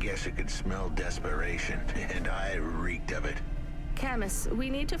 I guess it could smell desperation, and I reeked of it. Camus, we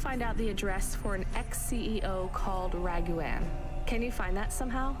need to find out the address for an ex-CEO called Raguan. Can you find that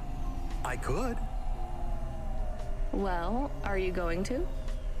somehow? I could. Well, are you going to?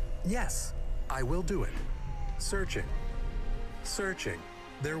 Yes, I will do it. Searching. Searching.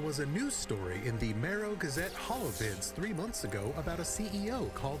 There was a news story in the Marrow Gazette Holovids 3 months ago about a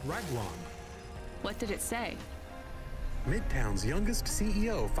CEO called Raguan. What did it say? Midtown's youngest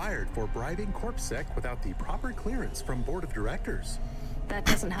CEO fired for bribing CorpSec without the proper clearance from board of directors. That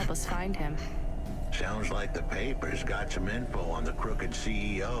doesn't help us find him. Sounds like the papers got some info on the crooked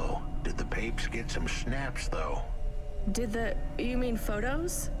CEO. Did the papes get some snaps, though? You mean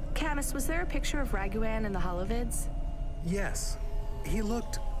photos? Camus, was there a picture of Raguan in the Holovids? Yes. He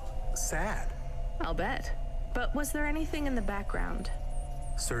looked sad. I'll bet. But was there anything in the background?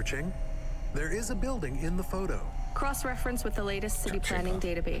 Searching. There is a building in the photo. Cross-reference with the latest city planning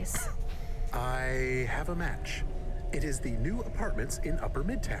database. I have a match. It is the new apartments in Upper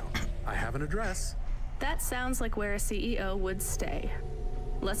Midtown. I have an address. That sounds like where a CEO would stay.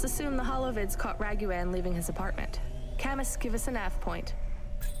 Let's assume the Holovids caught Raguan leaving his apartment. Camus, give us a nav point.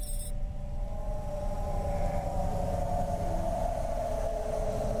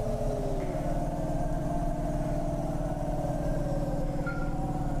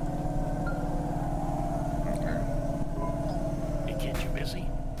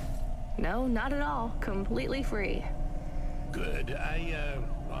 No, not at all. Completely free. Good.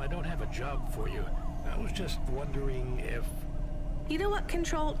 I don't have a job for you. I was just wondering if... You know what,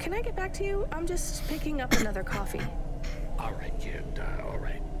 Control? Can I get back to you? I'm just picking up another coffee. All right, kid. All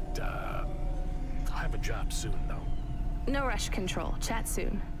right. I'll have a job soon, though. No rush, Control. Chat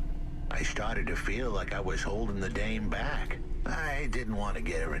soon. I started to feel like I was holding the dame back. I didn't want to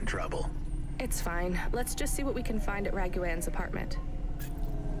get her in trouble. It's fine. Let's just see what we can find at Raguan's apartment.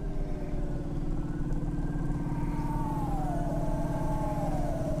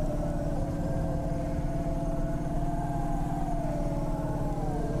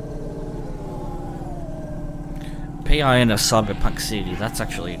 PI in a cyberpunk city. That's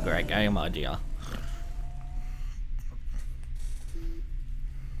actually a great game idea.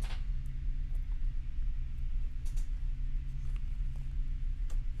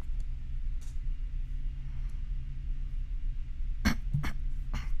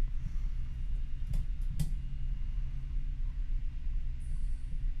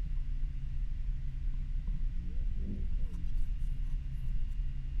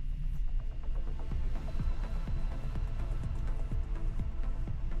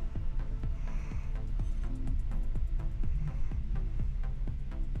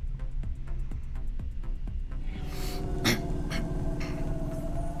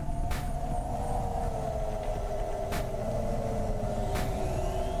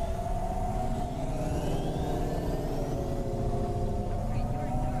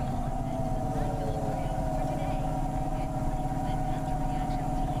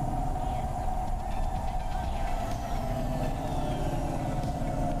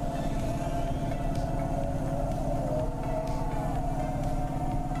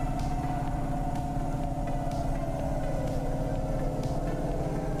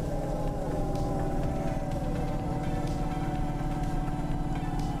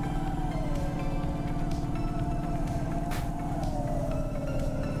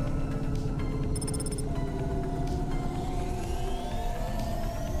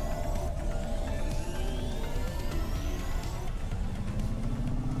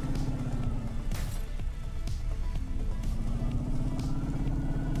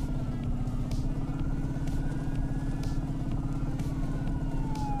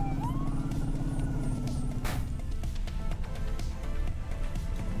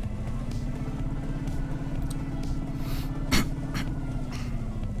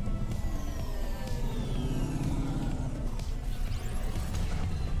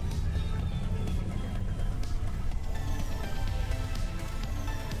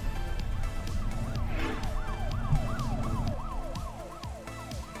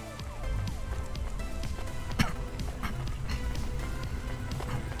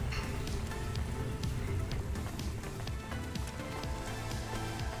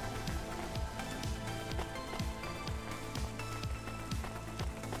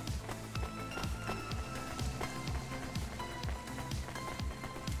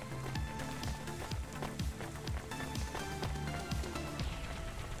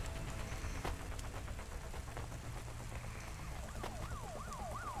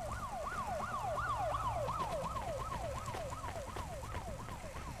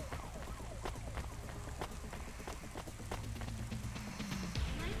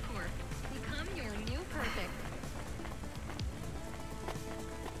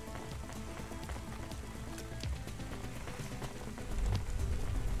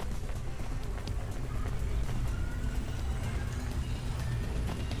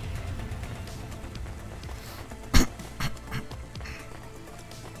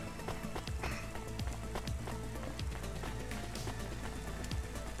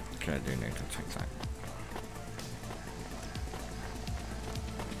 Okay, I do need to check that.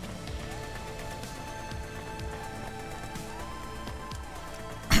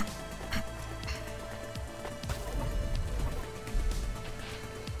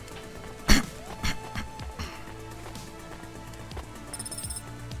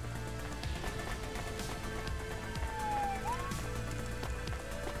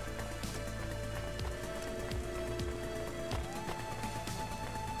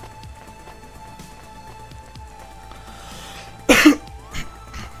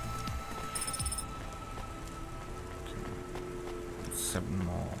 Seven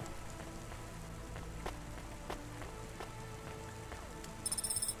more.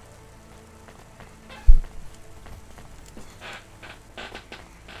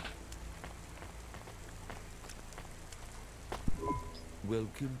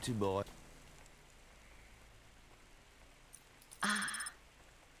 Welcome to my...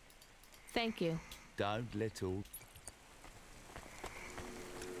 Thank you. Don't let all...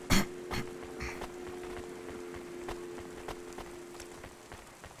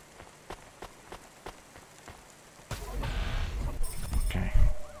 Okay.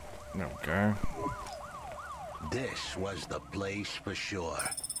 There we go. This was the place for sure.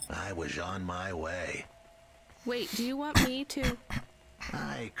 I was on my way. Wait, do you want me to...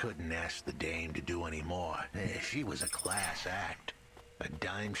 I couldn't ask the dame to do any more. She was a class act. A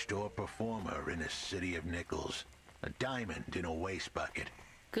dime store performer in a city of nickels. A diamond in a waste bucket.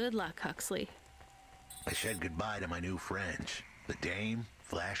 Good luck, Huxley. I said goodbye to my new friends. The dame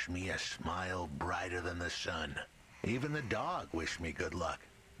flashed me a smile brighter than the sun. Even the dog wished me good luck.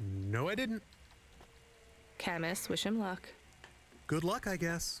 No, I didn't. Camus, wish him luck. Good luck, I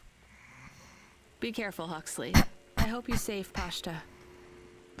guess. Be careful, Huxley. I hope you save Pashta.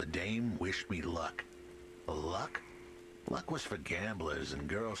 The dame wished me luck. Luck? Luck was for gamblers and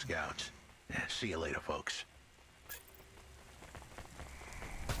Girl Scouts. See you later, folks.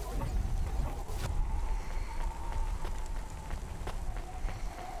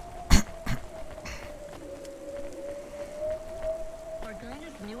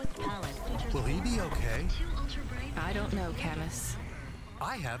 Will he be okay? I don't know, Camus.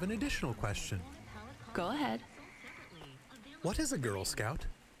 I have an additional question. Go ahead. What is a Girl Scout?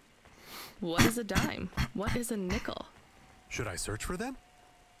 What is a dime? What is a nickel? Should I search for them?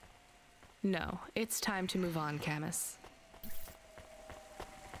 No, it's time to move on, Camus.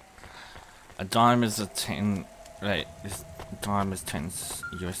 A dime is a 10. Wait, this dime is 10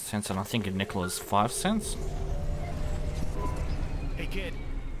 US cents, and I think a nickel is 5 cents. Hey kid,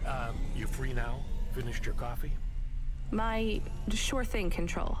 you free now? Finished your coffee? My sure thing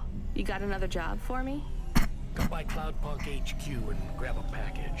control. You got another job for me? Come by Cloudpunk HQ and grab a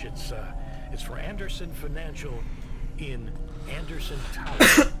package. It's for Anderson Financial in Anderson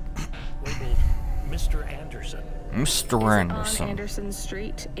Tower. Labeled Mr. Anderson. Mr. Anderson. On Anderson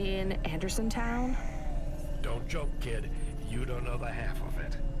Street in Andersontown? Don't joke, kid. You don't know the half of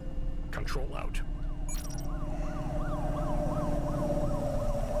it. Control out.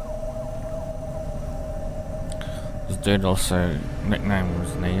 This dude also nickname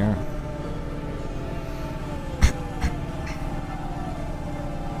was Neo.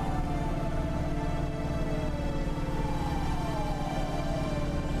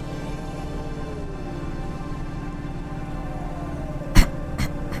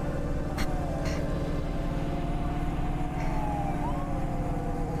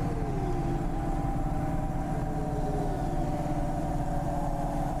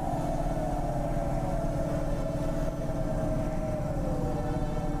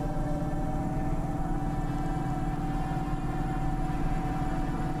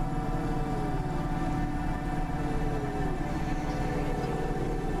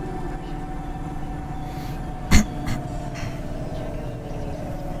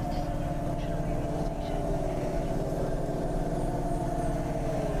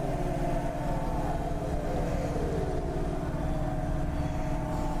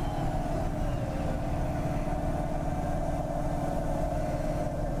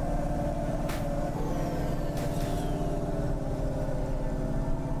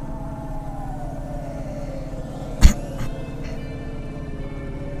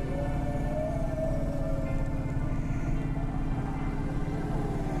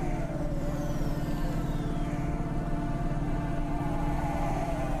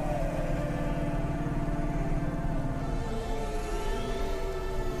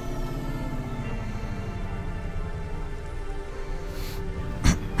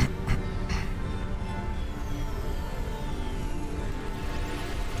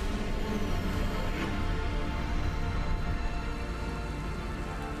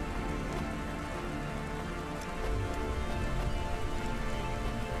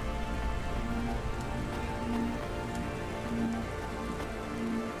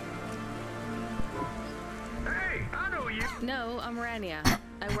 No, I'm Rania.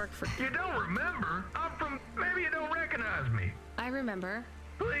 I work for... You don't remember? I'm from... Maybe you don't recognize me. I remember.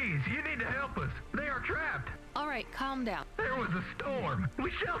 Please, you need to help us. They are trapped. All right, calm down. There was a storm.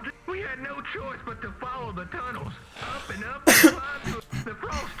 We sheltered. We had no choice but to follow the tunnels. Up and up and climbed to... The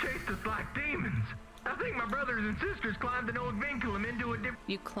frost chased us like demons. I think my brothers and sisters climbed an old vinculum into a different...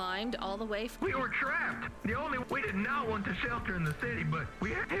 You climbed all the way... We were trapped. We did not want to shelter in the city, but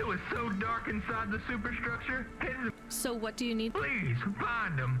it was so dark inside the superstructure. So what do you need? Please,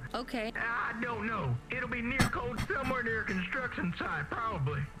 find them. Okay. I don't know. It'll be near cold, somewhere near a construction site,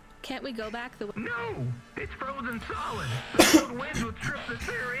 probably. Can't we go back the way? No! It's frozen solid. The cold winds will strip us.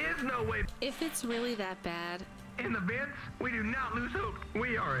 There is no way. If it's really that bad... In the vents, we do not lose hope.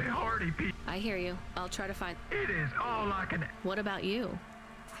 We are a hardy people. I hear you. I'll try to find... It is all I can... What about you?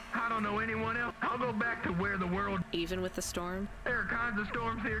 I don't know anyone else. I'll go back to where the world... Even with the storm? There are kinds of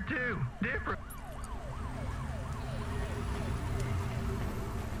storms here, too. Different.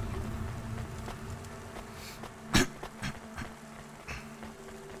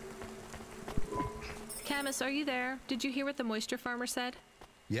 Camus, are you there? Did you hear what the moisture farmer said?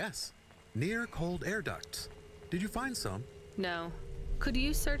 Yes. Near cold air ducts. Did you find some? No. Could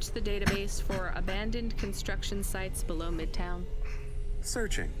you search the database for abandoned construction sites below Midtown?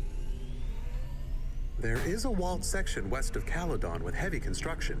 Searching. There is a walled section west of Caledon with heavy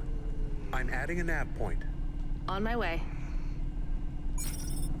construction. I'm adding a nav point. On my way.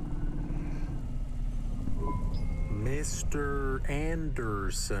 Mr.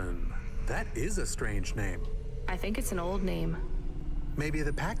 Anderson. That is a strange name. I think it's an old name. Maybe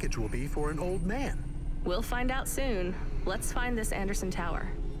the package will be for an old man. We'll find out soon. Let's find this Anderson Tower.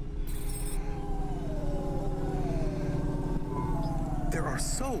 There are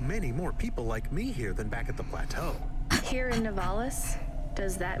so many more people like me here than back at the plateau. Here in Nivalis?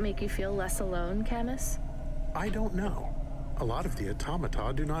 Does that make you feel less alone, Camus? I don't know. A lot of the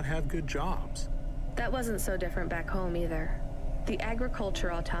automata do not have good jobs. That wasn't so different back home either. The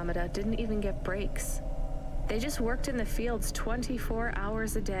agriculture automata didn't even get breaks. They just worked in the fields 24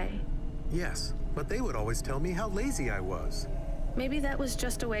 hours a day. Yes, but they would always tell me how lazy I was. Maybe that was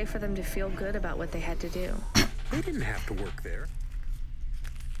just a way for them to feel good about what they had to do. They didn't have to work there.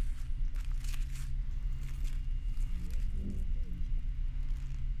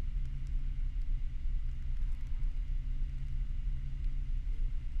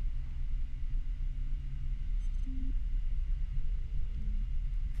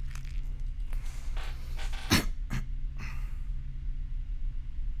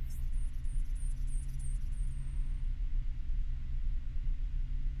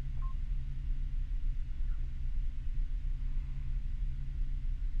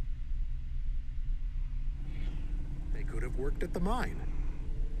 Could have worked at the mine.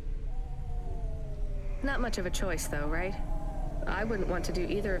 Not much of a choice, though, right? I wouldn't want to do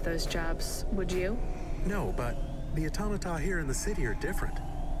either of those jobs, would you? No, but the automata here in the city are different.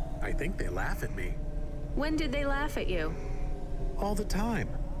 I think they laugh at me. When did they laugh at you? All the time.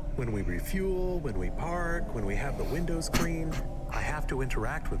 When we refuel, when we park, when we have the windows cleaned, I have to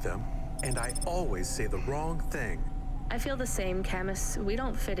interact with them, and I always say the wrong thing. I feel the same, Camus. We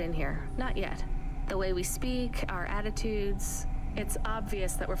don't fit in here. Not yet. The way we speak, our attitudes, it's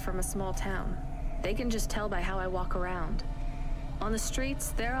obvious that we're from a small town. They can just tell by how I walk around. On the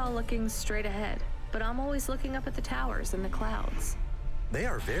streets, they're all looking straight ahead, but I'm always looking up at the towers and the clouds. They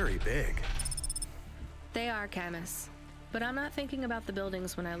are very big. They are, Camus. But I'm not thinking about the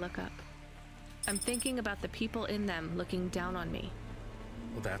buildings when I look up. I'm thinking about the people in them looking down on me.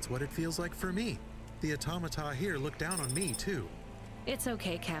 Well, that's what it feels like for me. The automata here look down on me, too. It's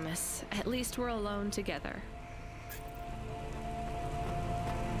okay, Camus. At least we're alone together.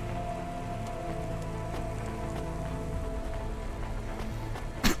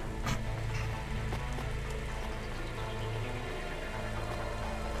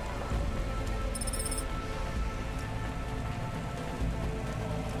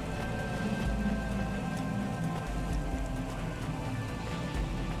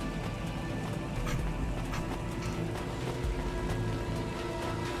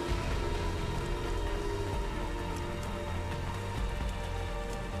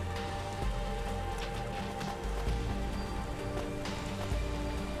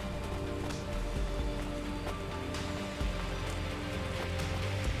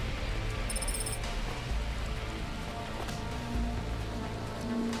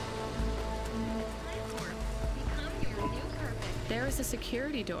 There is a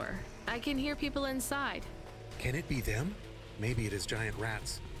security door. I can hear people inside. Can it be them? Maybe it is giant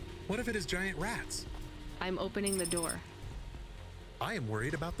rats. What if it is giant rats? I'm opening the door. I am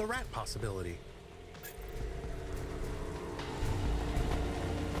worried about the rat possibility.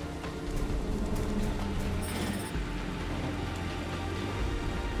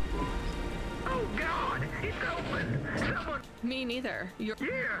 Oh God, it's open! Someone... Me neither. Yes,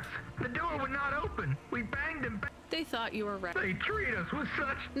 the door would not open. We banged and banged. They thought you were rats. They treat us with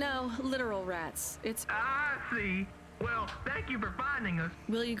such... No, literal rats. It's... I see. Well, thank you for finding us.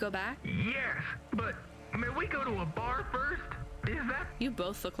 Will you go back? Yes, but may we go to a bar first? Is that... You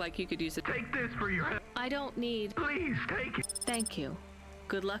both look like you could use it. Take this for your help. I don't need... Please, take it. Thank you.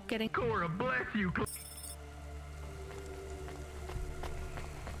 Good luck getting... Cora, bless you.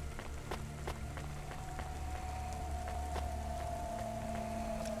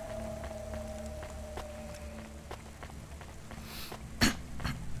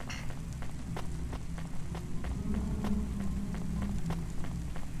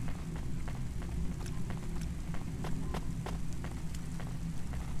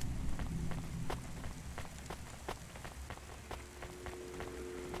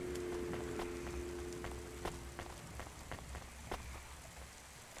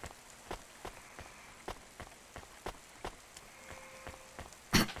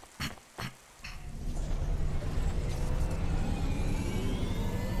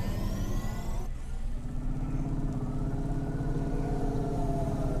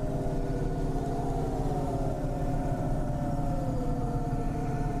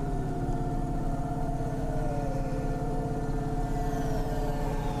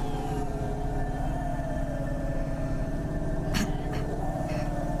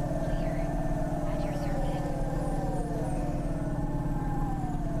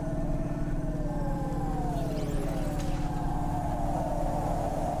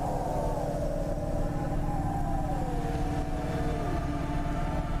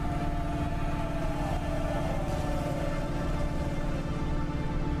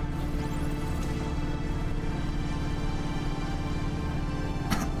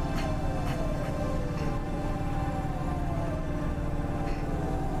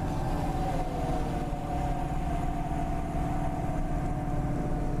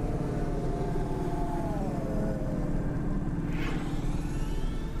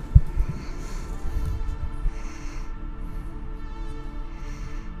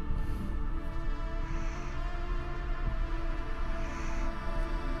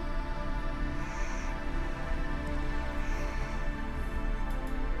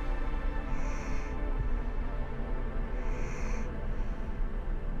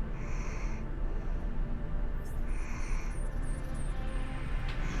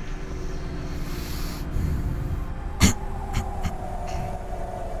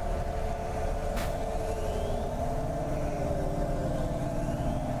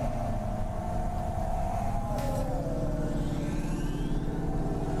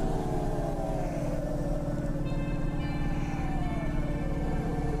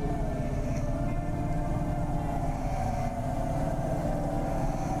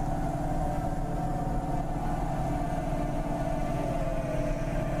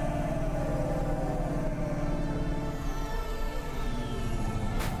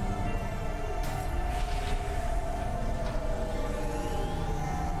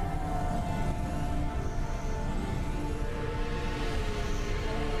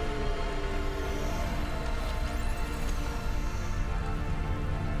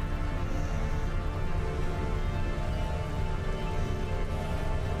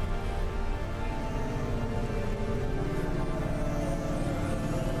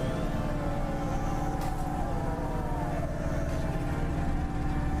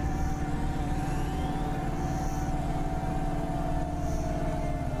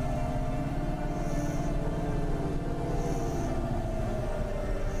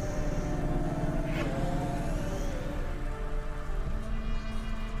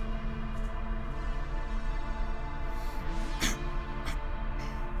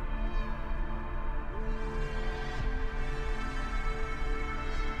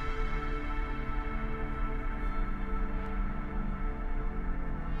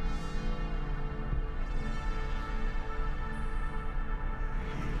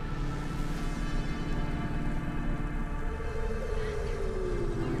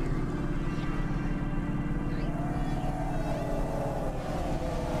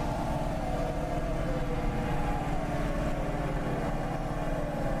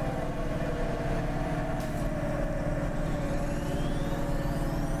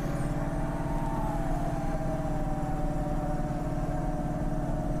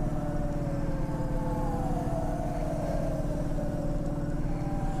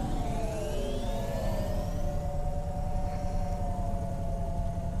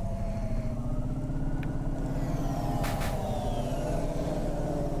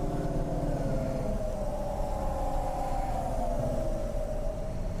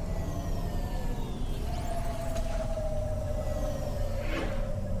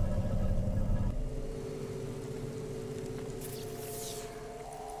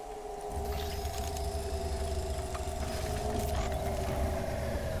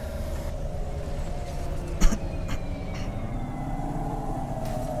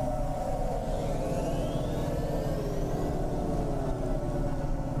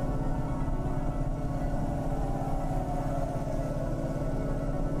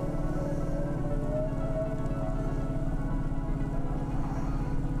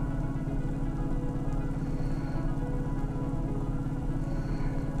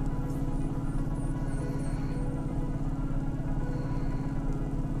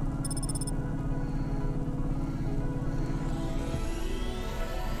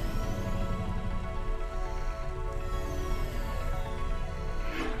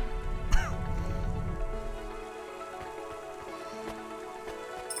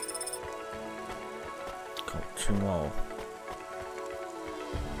 too low.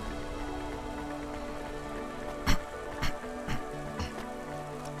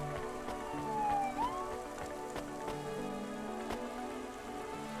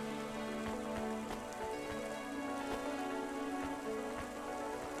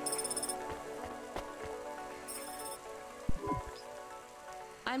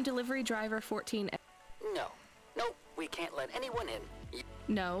 I'm delivery driver 14. No. Nope, we can't let anyone in.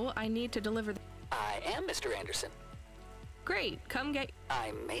 No, I need to deliver. I am Mr. Anderson. Great, come get.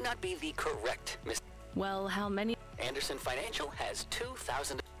 I may not be the correct Mr. Well, how many? Anderson Financial has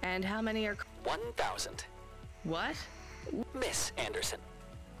 2,000. And how many are? 1,000. What? Miss Anderson.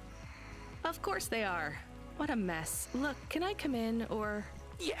 Of course they are. What a mess. Look, can I come in or?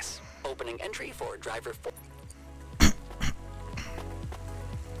 Yes. Opening entry for driver 4.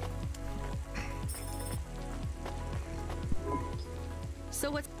 So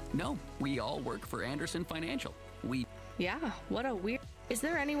what's... No, we all work for Anderson Financial. Yeah, what a weird... Is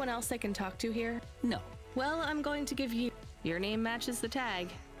there anyone else I can talk to here? No. Well, I'm going to give you... Your name matches the tag.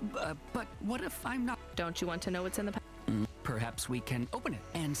 But what if I'm not... Don't you want to know what's in the... Perhaps we can open it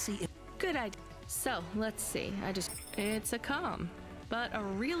and see if... Good idea. So, let's see. It's a comm. But a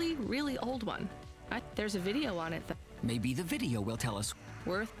really, really old one. There's a video on it. Maybe the video will tell us.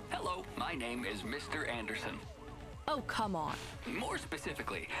 Worth? Hello, my name is Mr. Anderson. Oh, come on. More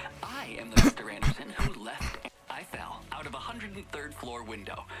specifically, I am the Mr. Anderson who left. I fell out of a 103rd floor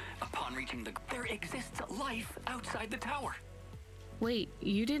window. Upon reaching the... There exists life outside the tower. Wait,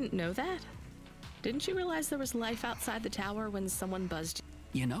 you didn't know that? Didn't you realize there was life outside the tower when someone buzzed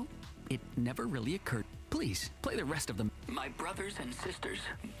you? You know, it never really occurred. Please, play the rest of them. My brothers and sisters,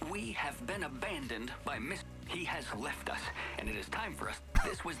 we have been abandoned by He has left us, and it is time for us.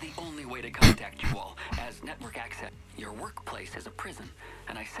 This was the only way to contact you all, as network access. Your workplace is a prison,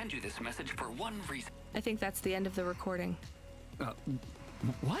 and I send you this message for one reason. I think that's the end of the recording.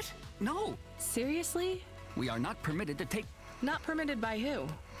 What? No. Seriously? We are not permitted to take... Not permitted by who?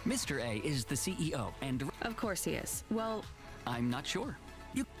 Mr. A is the CEO, and... Of course he is. Well... I'm not sure.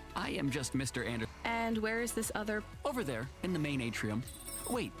 I am just Mr. Anderson. And where is this other... Over there, in the main atrium.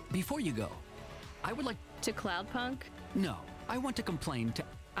 Wait, before you go, I would like... To Cloudpunk? No, I want to complain to...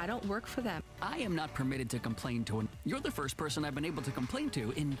 I don't work for them. I am not permitted to complain to... You're the first person I've been able to complain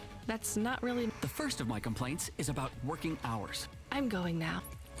to in... That's not really... The first of my complaints is about working hours. I'm going now.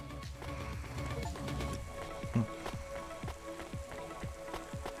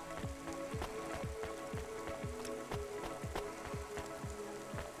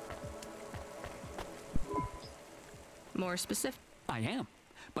 More specific? I am,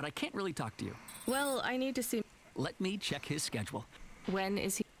 but I can't really talk to you. Well, I need to see... Let me check his schedule. When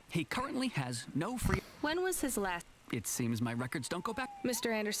is he... He currently has no free... When was his last... It seems my records don't go back.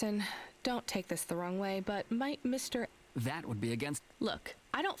 Mr. Anderson, don't take this the wrong way, but might Mr... That would be against... Look,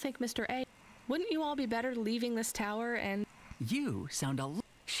 I don't think Mr. A... Wouldn't you all be better leaving this tower and... You sound a...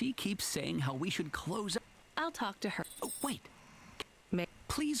 She keeps saying how we should close up. I'll talk to her. Oh, wait.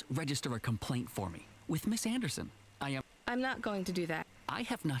 Please register a complaint for me with Miss Anderson. I'm not going to do that. I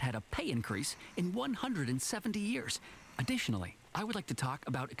have not had a pay increase in 170 years. Additionally, I would like to talk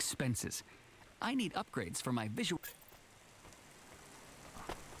about expenses. I need upgrades for my visual...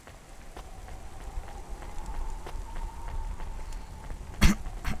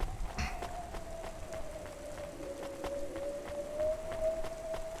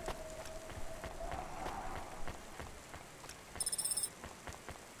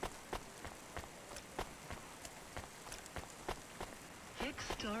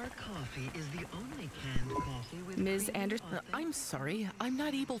 Coffee is the only canned coffee with... Ms. Anderson... I'm sorry, I'm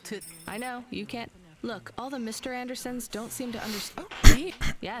not able to... I know, you can't... Look, all the Mr. Andersons don't seem to understand...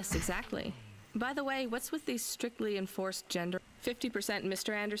 Yes, exactly. By the way, what's with these strictly enforced gender... 50%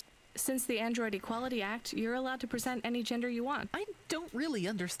 Mr. Anderson... Since the Android Equality Act, you're allowed to present any gender you want. I don't really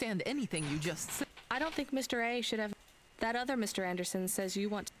understand anything you just said. I don't think Mr. A should have... That other Mr. Anderson says you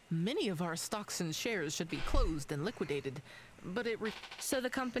want... Many of our stocks and shares should be closed and liquidated, but it... So the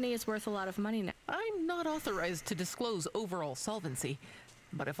company is worth a lot of money now? I'm not authorized to disclose overall solvency,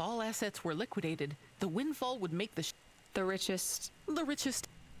 but if all assets were liquidated, the windfall would make the richest... The richest...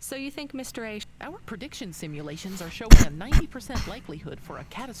 So you think Mr. A... Our prediction simulations are showing a 90% likelihood for a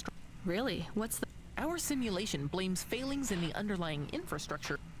catastrophe. Really? What's the... Our simulation blames failings in the underlying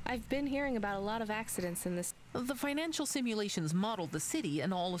infrastructure. I've been hearing about a lot of accidents in this... The financial simulations model the city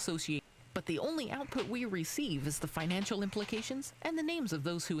and all associated, but the only output we receive is the financial implications and the names of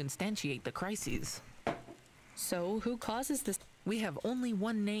those who instantiate the crises. So, who causes this? We have only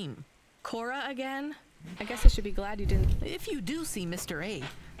one name. Cora again? I guess I should be glad you didn't... If you do see Mr. A...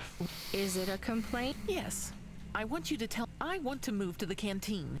 Is it a complaint? Yes. I want you to tell. I want to move to the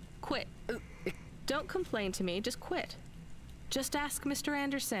canteen. Quit. Don't complain to me, just quit. Just ask Mr.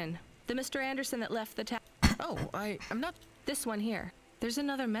 Anderson. The Mr. Anderson that left the town. Oh, I'm not. This one here. There's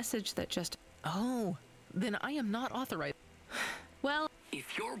another message that just... Oh, then I am not authorized. Well...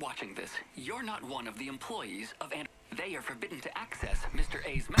 If you're watching this, you're not one of the employees of They are forbidden to access Mr.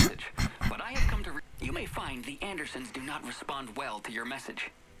 A's message. But I have come to... You may find the Andersons do not respond well to your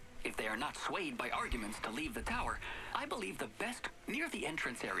message. If they are not swayed by arguments to leave the tower, I believe the best... Near the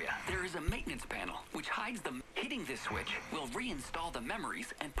entrance area, there is a maintenance panel, which hides them. Hitting this switch will reinstall the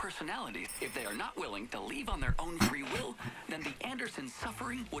memories and personalities. If they are not willing to leave on their own free will, then the Andersons'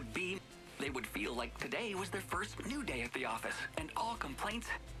 suffering would be... They would feel like today was their first new day at the office, and all complaints...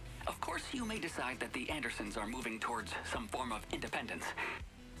 Of course, you may decide that the Andersons are moving towards some form of independence.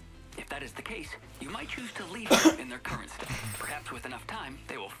 If that is the case, you might choose to leave them in their current state. Perhaps with enough time,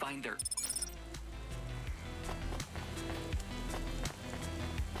 they will find their...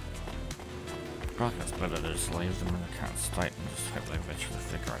 I think it's better to just leave them in the current state and just hope they eventually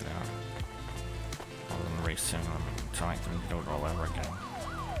figure it out. Rather than resetting them to make them do it all over again.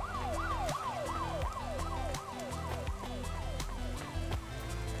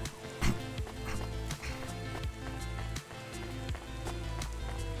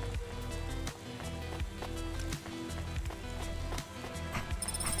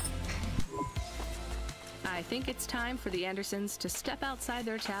 I think it's time for the Andersons to step outside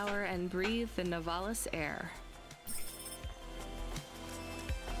their tower and breathe the Novalis air.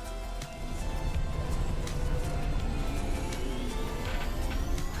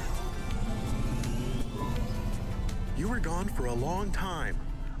 You were gone for a long time.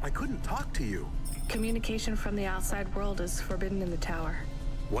 I couldn't talk to you. Communication from the outside world is forbidden in the tower.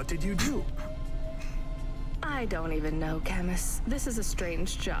 What did you do? I don't even know, Camus. This is a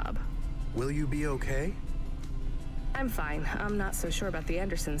strange job. Will you be okay? I'm fine. I'm not so sure about the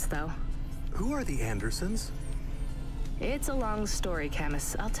Andersons, though. Who are the Andersons? It's a long story,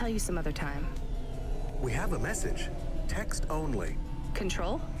 Camus. I'll tell you some other time. We have a message. Text only.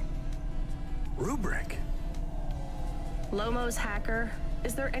 Control? Rubric. Lomo's hacker.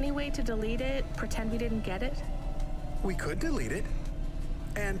 Is there any way to delete it? Pretend we didn't get it? We could delete it.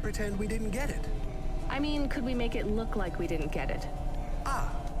 And pretend we didn't get it. I mean, could we make it look like we didn't get it?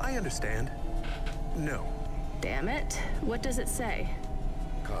 Ah, I understand. No. Damn it. What does it say?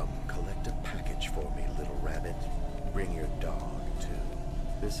 Come, collect a package for me, little rabbit. Bring your dog, too.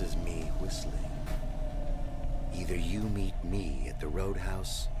 This is me whistling. Either you meet me at the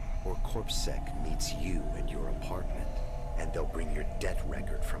roadhouse, or CorpSec meets you at your apartment, and they'll bring your debt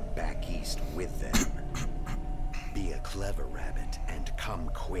record from back east with them. Be a clever rabbit, and come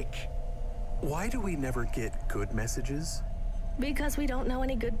quick. Why do we never get good messages? Because we don't know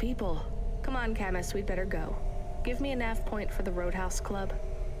any good people. Come on, Camus, we'd better go. Give me a nav point for the Roadhouse Club.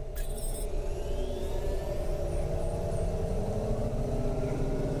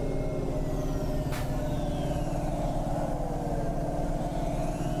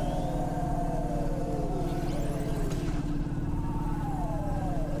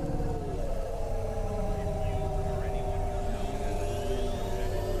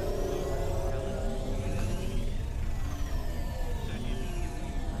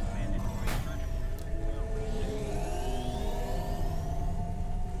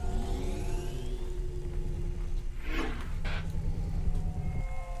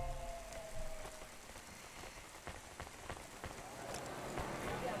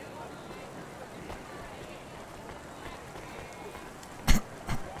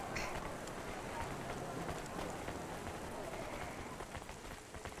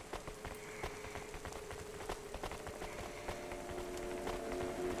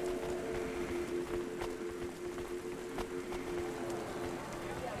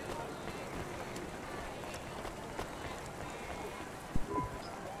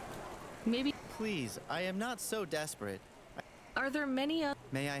 Maybe. Please, I am not so desperate. Are there many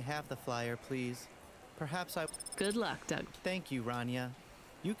May I have the flyer, please? Perhaps I... Good luck, Doug. Thank you, Rania.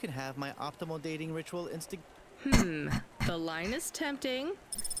 You can have my optimal dating ritual The line is tempting.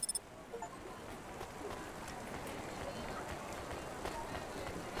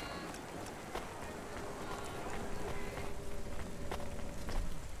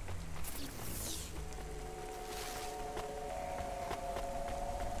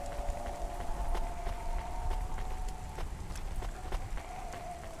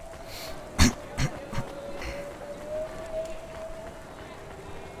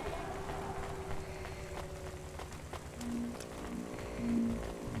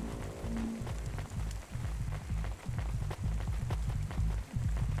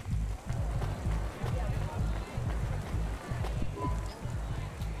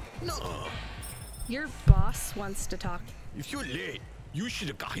 No. Your boss wants to talk. If you're late, you should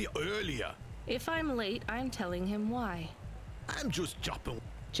have got here earlier. If I'm late, I'm telling him why. I'm just chopping.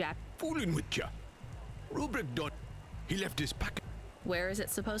 Jap. Fooling with ya. Rubric done. He left his packet. Where is it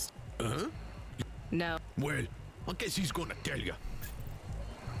supposed to? Huh? No. Well, I guess he's gonna tell you.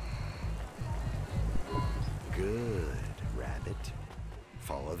 Good, Rabbit.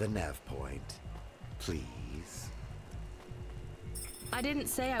 Follow the nav point, please. I didn't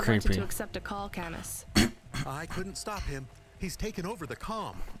say I Creepy. wanted to accept a call, Camus. I couldn't stop him. He's taken over the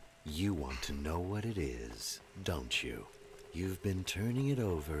comm. You want to know what it is, don't you? You've been turning it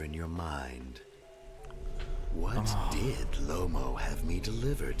over in your mind. What did Lomo have me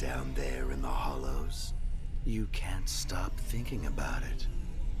deliver down there in the hollows? You can't stop thinking about it.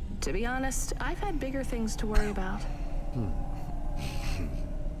 To be honest, I've had bigger things to worry about.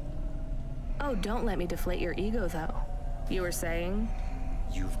 Oh, don't let me deflate your ego, though. You were saying?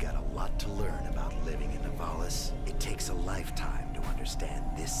 You've got a lot to learn about living in Nivalis. It takes a lifetime to understand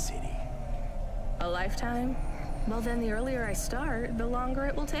this city. A lifetime? Well, then the earlier I start, the longer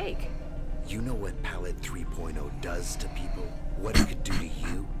it will take. You know what Pallid 3.0 does to people? What it could do to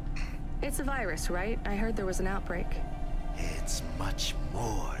you? It's a virus, right? I heard there was an outbreak. It's much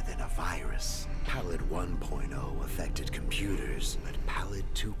more than a virus. Pallid 1.0 affected computers, but Pallid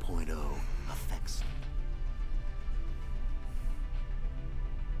 2.0 affects...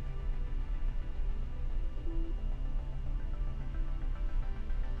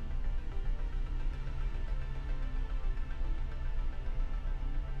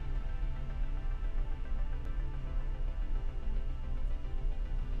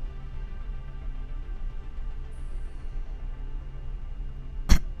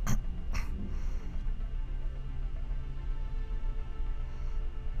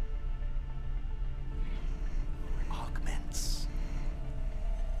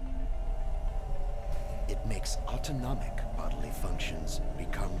 It makes autonomic bodily functions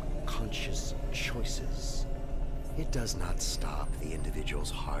become conscious choices. It does not stop the individual's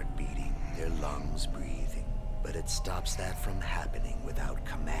heart beating, their lungs breathing, but it stops that from happening without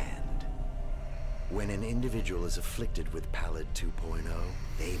command. When an individual is afflicted with Pallid 2.0,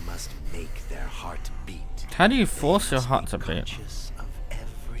 they must make their heart beat. How do you force your heart to beat? Conscious of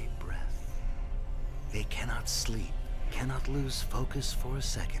every breath. They cannot sleep, cannot lose focus for a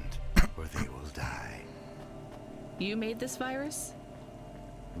second, or they will die. You made this virus?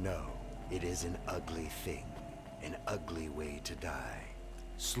 No, it is an ugly thing. An ugly way to die.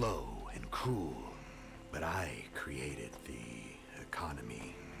 Slow and cruel. But I created the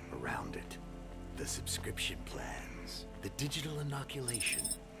economy around it. The subscription plans, the digital inoculation,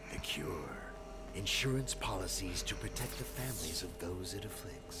 the cure, insurance policies to protect the families of those it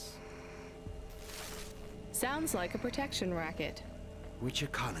afflicts. Sounds like a protection racket. Which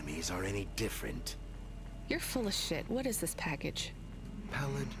economies are any different? You're full of shit. What is this package?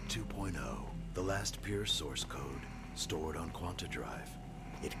 Pallid 2.0, the last pure source code, stored on Quanta Drive.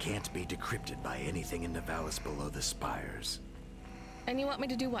 It can't be decrypted by anything in Nivalis below the spires. And you want me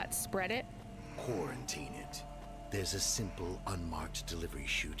to do what? Spread it? Quarantine it. There's a simple, unmarked delivery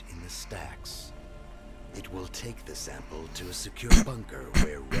chute in the stacks. It will take the sample to a secure bunker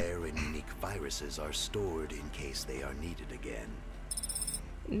where rare and unique viruses are stored in case they are needed again.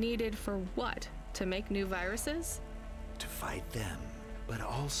 Needed for what? To make new viruses? To fight them, but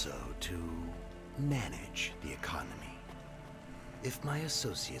also to manage the economy. If my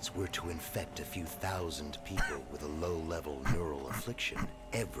associates were to infect a few thousand people with a low-level neural affliction,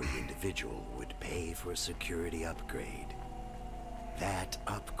 every individual would pay for a security upgrade. That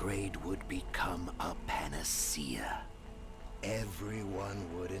upgrade would become a panacea. Everyone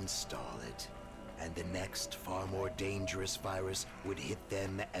would install it, and the next, far more dangerous virus would hit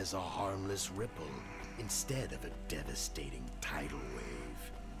them as a harmless ripple instead of a devastating tidal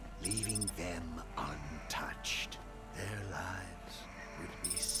wave, leaving them untouched. Their lives would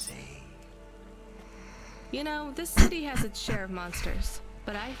be saved. You know, this city has its share of monsters,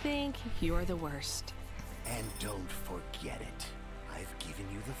 but I think you're the worst. And don't forget it. I've given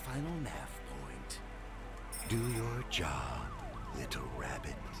you the final nav point. Do your job, little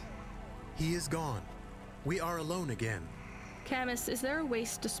rabbit. He is gone. We are alone again. Camus, is there a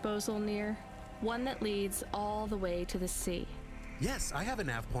waste disposal near? One that leads all the way to the sea. Yes, I have a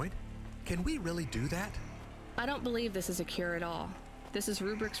nav point. Can we really do that? I don't believe this is a cure at all. This is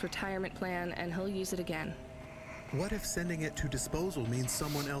Rubric's retirement plan, and he'll use it again. What if sending it to disposal means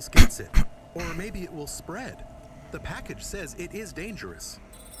someone else gets it? Or maybe it will spread. The package says it is dangerous.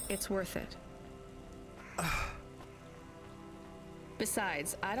 It's worth it.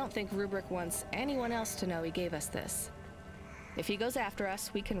 Besides, I don't think Rubric wants anyone else to know he gave us this. If he goes after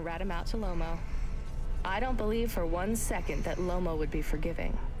us, we can rat him out to Lomo. I don't believe for 1 second that Lomo would be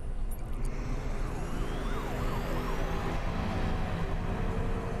forgiving.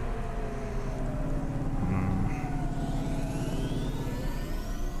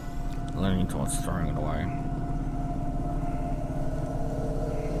 Leaning towards throwing it away.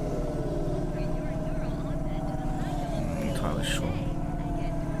 I'm entirely sure.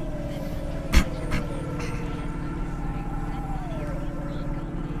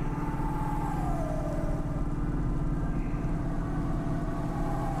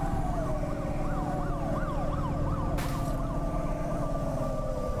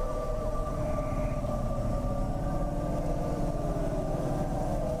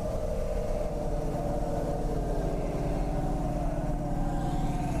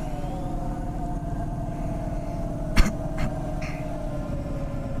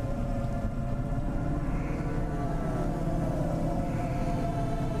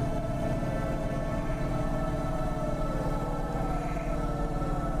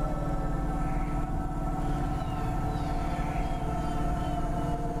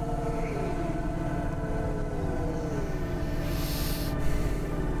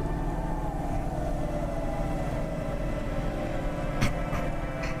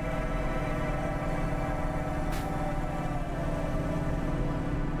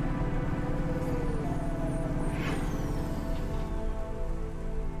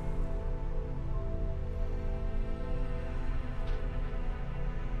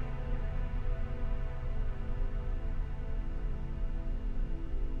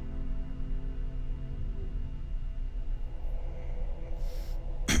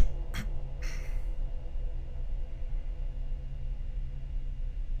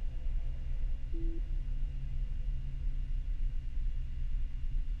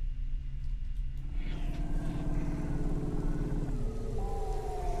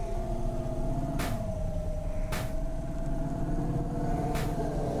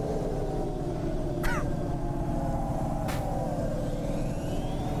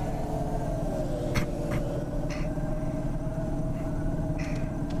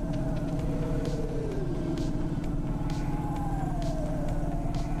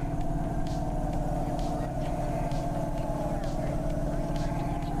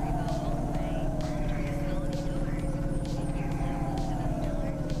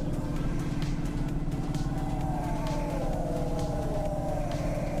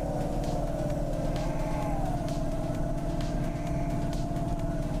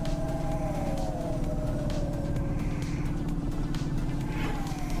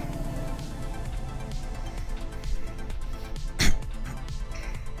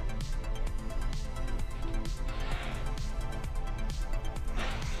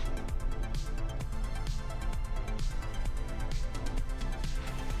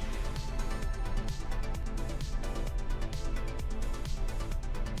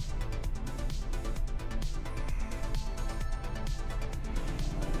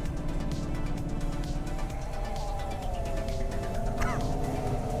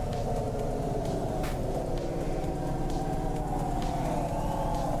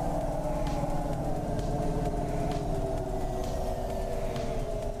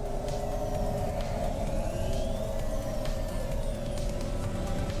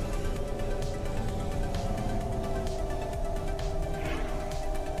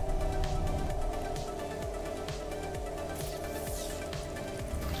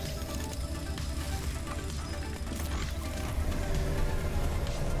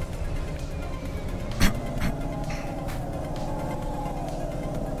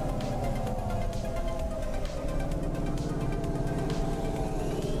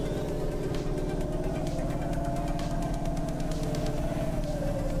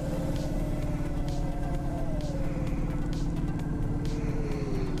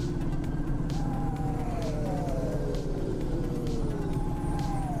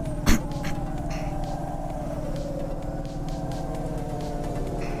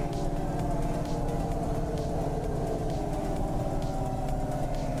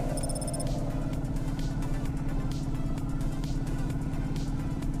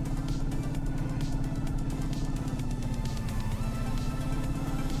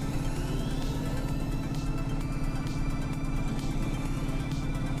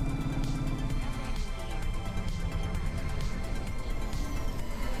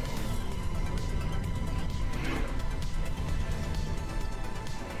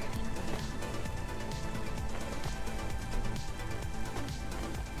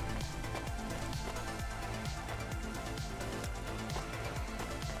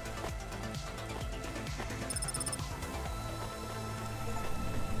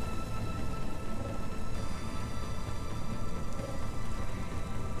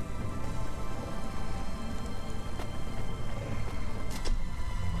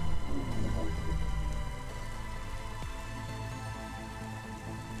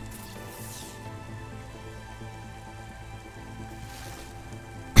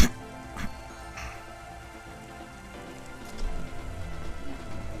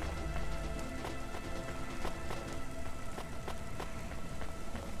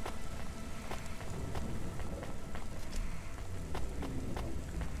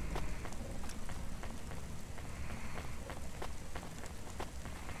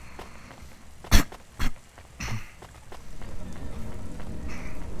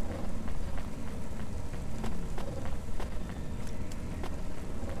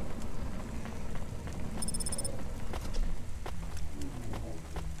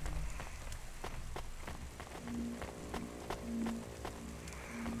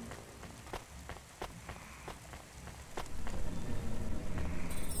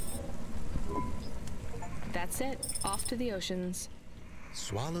 That's it. Off to the oceans.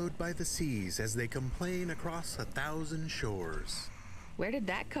 Swallowed by the seas as they complain across 1,000 shores. Where did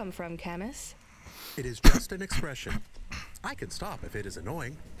that come from, Camus? It is just an expression. I can stop if it is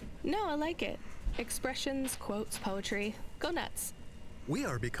annoying. No, I like it. Expressions, quotes, poetry. Go nuts. We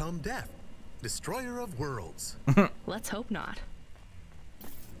are become death, destroyer of worlds. Let's hope not.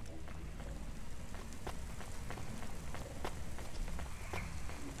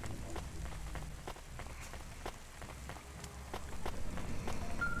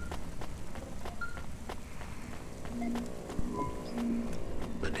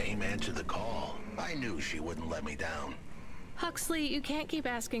 The dame answered the call. I knew she wouldn't let me down. Huxley, you can't keep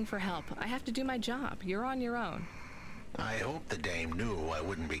asking for help. I have to do my job. You're on your own. I hope the dame knew I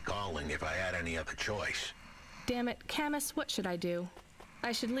wouldn't be calling if I had any other choice. Damn it, Camus, what should I do?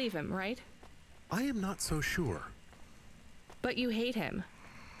 I should leave him, right? I am not so sure. But you hate him.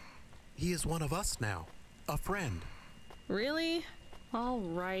 He is one of us now. A friend. Really? All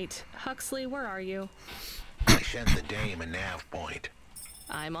right. Huxley, where are you? I sent the dame a nav point.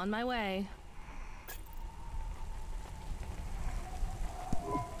 I'm on my way.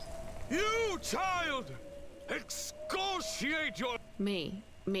 You child! Excoriate your... Me?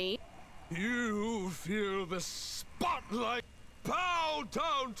 You feel the spotlight. Bow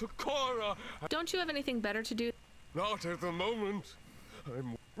down to Cora. Don't you have anything better to do? Not at the moment.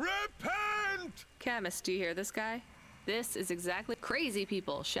 I'm... Repent! Camus, do you hear this guy? This is exactly crazy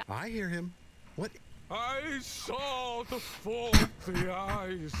people shout. I hear him. What? I saw the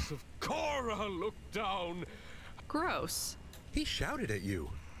eyes of Cora look down. Gross. He shouted at you.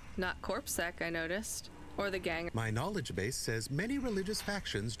 Not CorpSec, I noticed. Or the gang. My knowledge base says many religious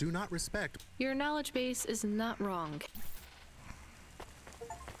factions do not respect. Your knowledge base is not wrong.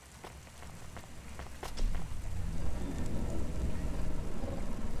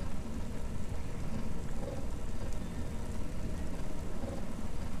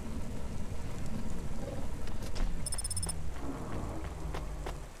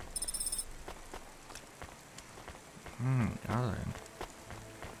 Darling.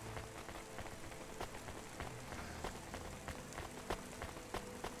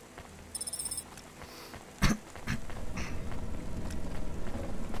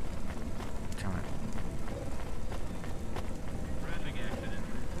 Come on. Traffic accident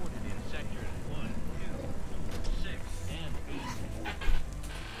reported in sectors 1, 2, 6, and 8.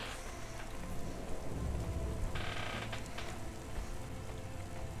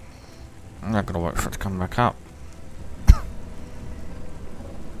 I'm not gonna wait for it to come back up.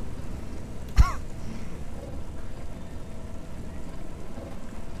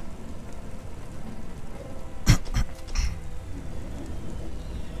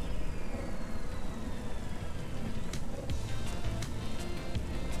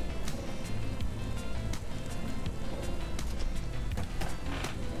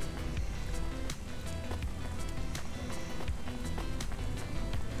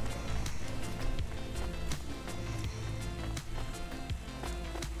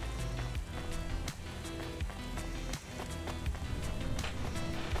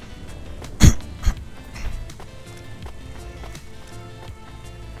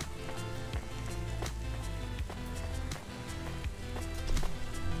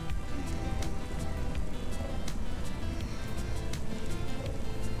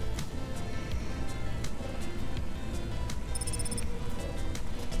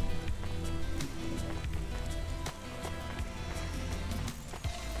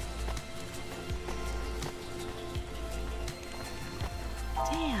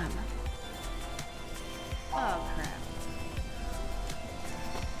 Damn. Oh, crap.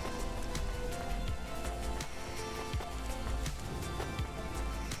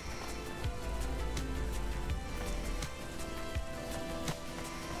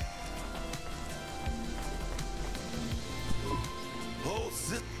 Oh,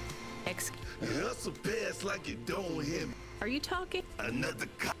 sis. Hustle past like you don't hear me. Are you talking? Another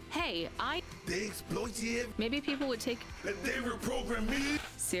cop. Hey, They exploit you. Maybe people would take... That they reprogram me.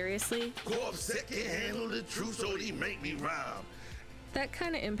 Seriously? CorpSec can handle the truth, so they make me rhyme. That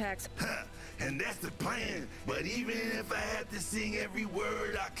kind of impacts... Huh, and that's the plan. But even if I have to sing every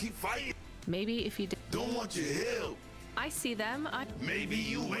word, I keep fighting. Maybe if you don't want your help. I see them. Maybe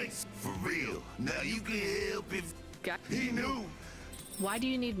you ain't for real. Now you can help if he knew. Why do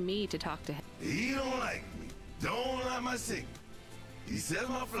you need me to talk to him? He don't like me. Don't like my singing. He says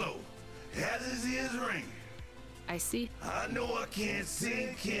my flow. Has his ears ring. I see. I know I can't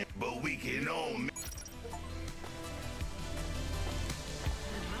sing, but we can all make.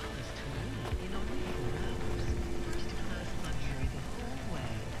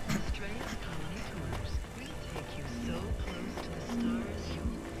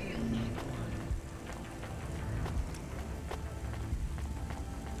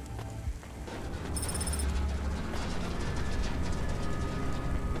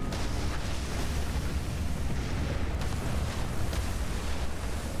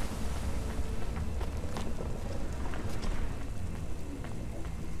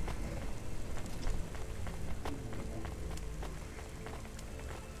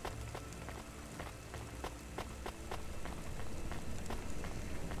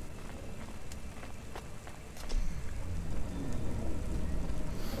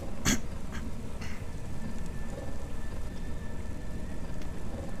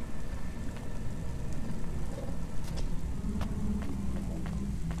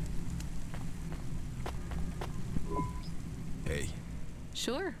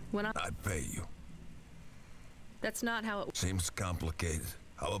 Sure, when I pay you. That's not how it... Seems complicated.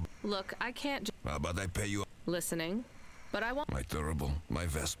 How about... Look, I can't How about I pay you... Listening, but I won't... My turtle, my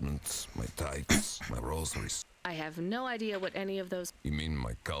vestments, my tights, my rosaries. I have no idea what any of those... You mean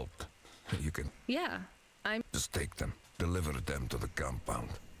my cult? You can... Yeah, I'm... Just take them. Deliver them to the compound.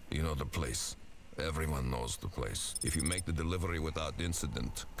 You know the place. Everyone knows the place. If you make the delivery without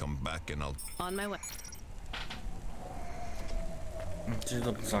incident, come back and I'll... On my way. She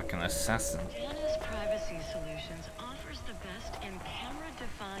looks like an assassin. Janice Privacy Solutions offers the best in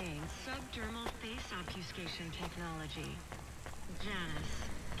camera-defying subdermal face obfuscation technology. Janice,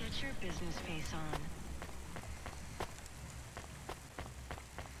 get your business face on.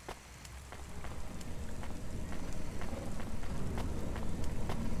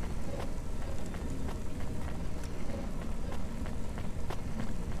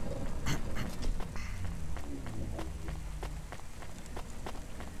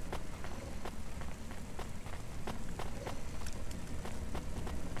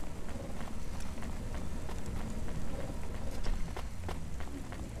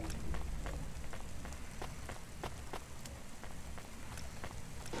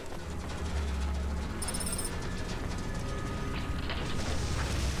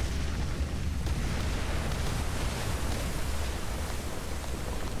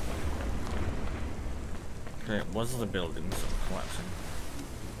 Okay, was the buildings collapsing?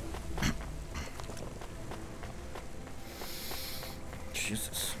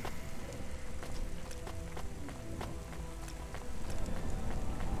 Jesus.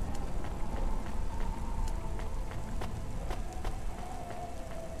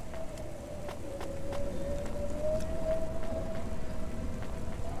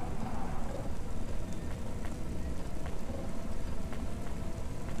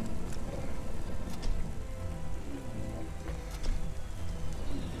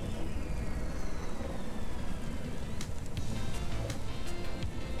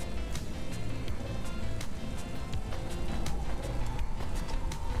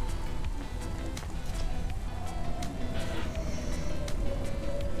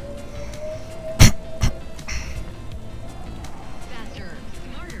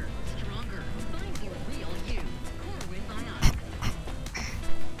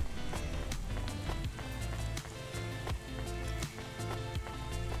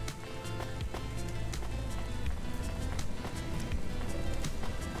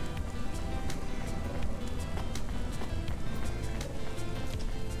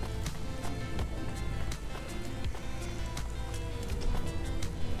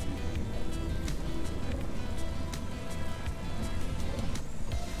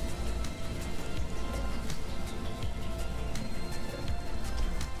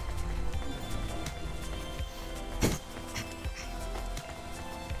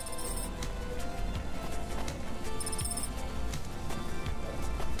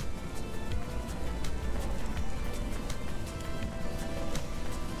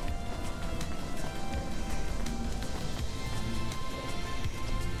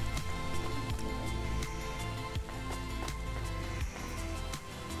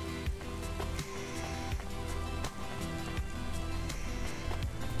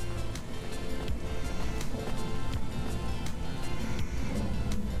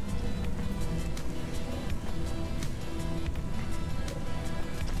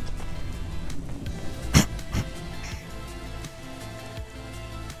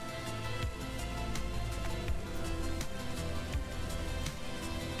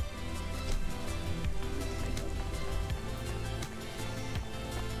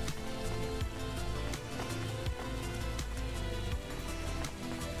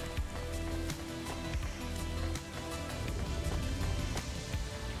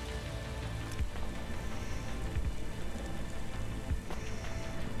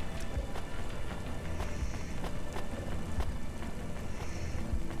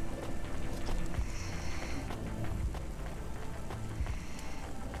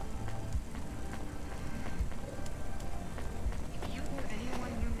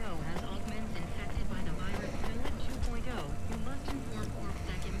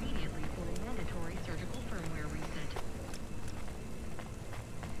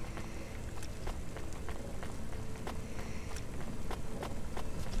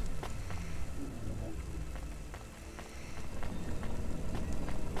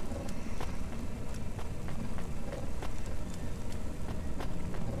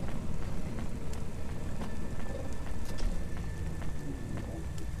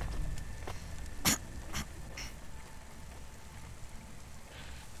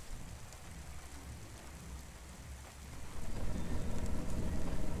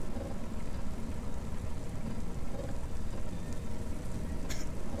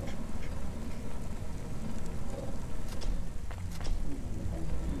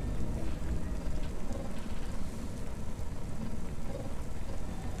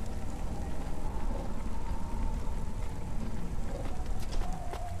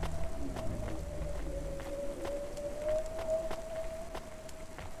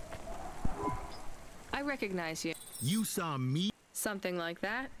 recognize you. You saw me? Something like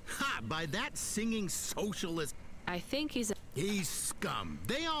that. Ha! By that singing socialist... I think he's He's scum.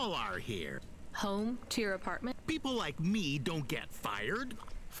 They all are here. Home to your apartment? People like me don't get fired.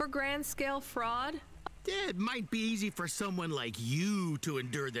 For grand-scale fraud? It might be easy for someone like you to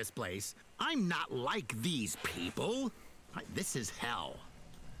endure this place. I'm not like these people. This is hell.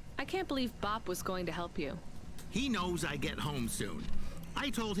 I can't believe Bop was going to help you. He knows I get home soon. I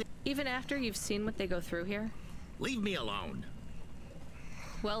told him... Even after you've seen what they go through here? Leave me alone.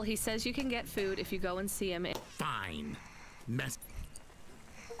 Well, he says you can get food if you go and see him. Fine. Mess...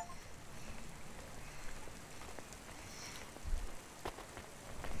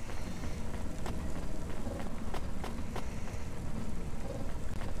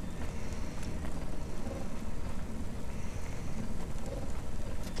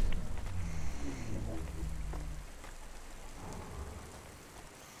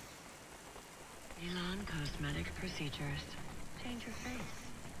 Elon Cosmetic Procedures. Change your face.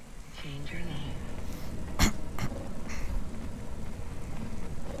 Change your life.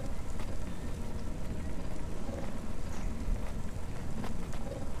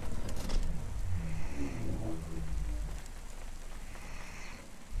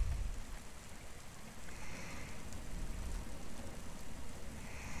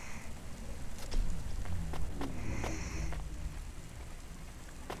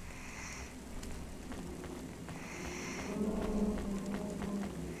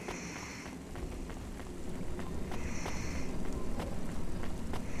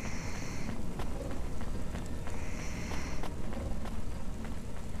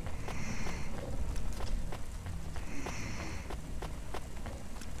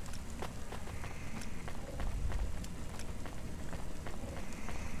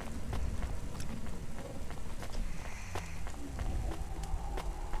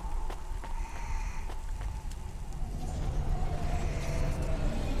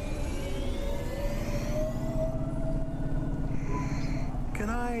 Can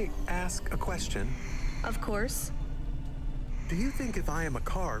I ask a question? Of course. Do you think if I am a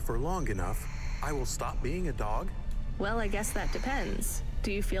car for long enough, I will stop being a dog? Well, I guess that depends.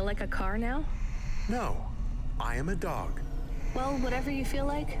 Do you feel like a car now? No, I am a dog. Well, whatever you feel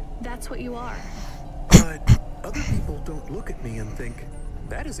like, that's what you are. But other people don't look at me and think,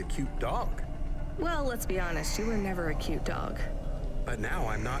 that is a cute dog. Well, let's be honest, you were never a cute dog. But now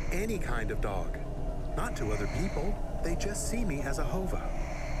I'm not any kind of dog. Not to other people. They just see me as a hova.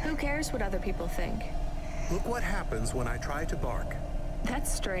 Who cares what other people think? Look what happens when I try to bark.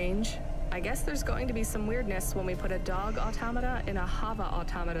 That's strange. I guess there's going to be some weirdness when we put a dog automata in a hava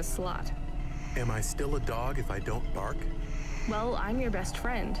automata slot. Am I still a dog if I don't bark? Well, I'm your best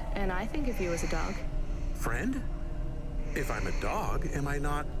friend, and I think of you as a dog. Friend? If I'm a dog, am I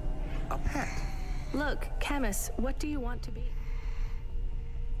not a pet? Look, Camus, what do you want to be?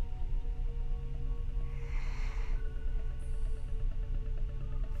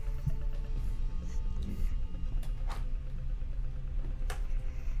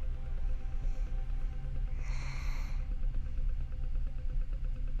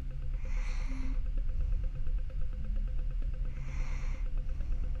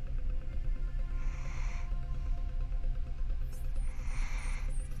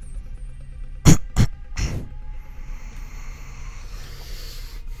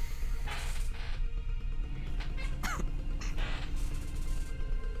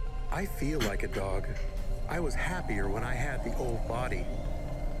 I feel like a dog. I was happier when I had the old body.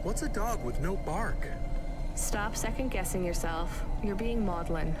 What's a dog with no bark? Stop second-guessing yourself. You're being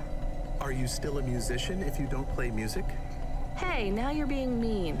maudlin. Are you still a musician if you don't play music? Hey, now you're being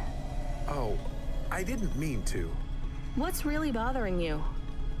mean. Oh, I didn't mean to. What's really bothering you?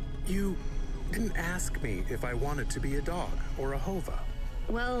 You didn't ask me if I wanted to be a dog or a hova.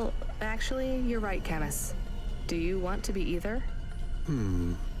 Well, actually, you're right, Camus. Do you want to be either?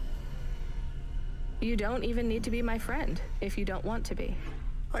 You don't even need to be my friend if you don't want to be.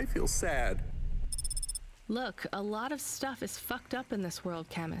 I feel sad. Look, a lot of stuff is fucked up in this world,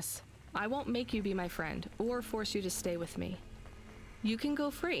 Camus. I won't make you be my friend or force you to stay with me. You can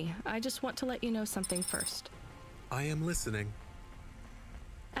go free. I just want to let you know something first. I am listening.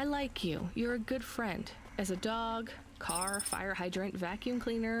 I like you. You're a good friend. As a dog, car, fire hydrant, vacuum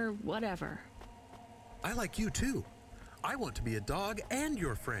cleaner, whatever. I like you too. I want to be a dog and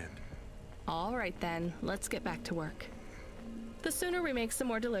your friend. All right then, let's get back to work. The sooner we make some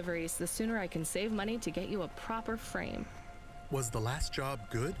more deliveries, the sooner I can save money to get you a proper frame. Was the last job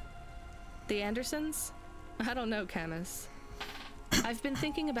good? The Andersons? I don't know, Camus. I've been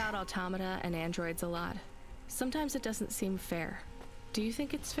thinking about automata and androids a lot. Sometimes it doesn't seem fair. Do you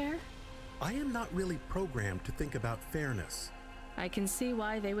think it's fair? I am not really programmed to think about fairness. I can see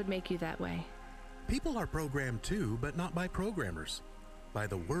why they would make you that way. People are programmed too, but not by programmers. By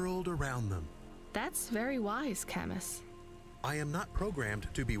the world around them. That's very wise, Camus. I am not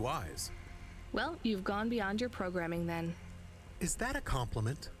programmed to be wise. Well, you've gone beyond your programming then. Is that a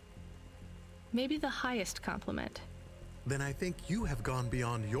compliment? Maybe the highest compliment. Then I think you have gone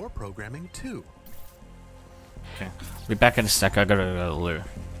beyond your programming too. Okay, be back in a sec. I gotta go to the loo.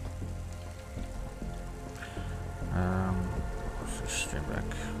 Straight back.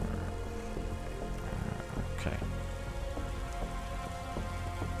 Okay.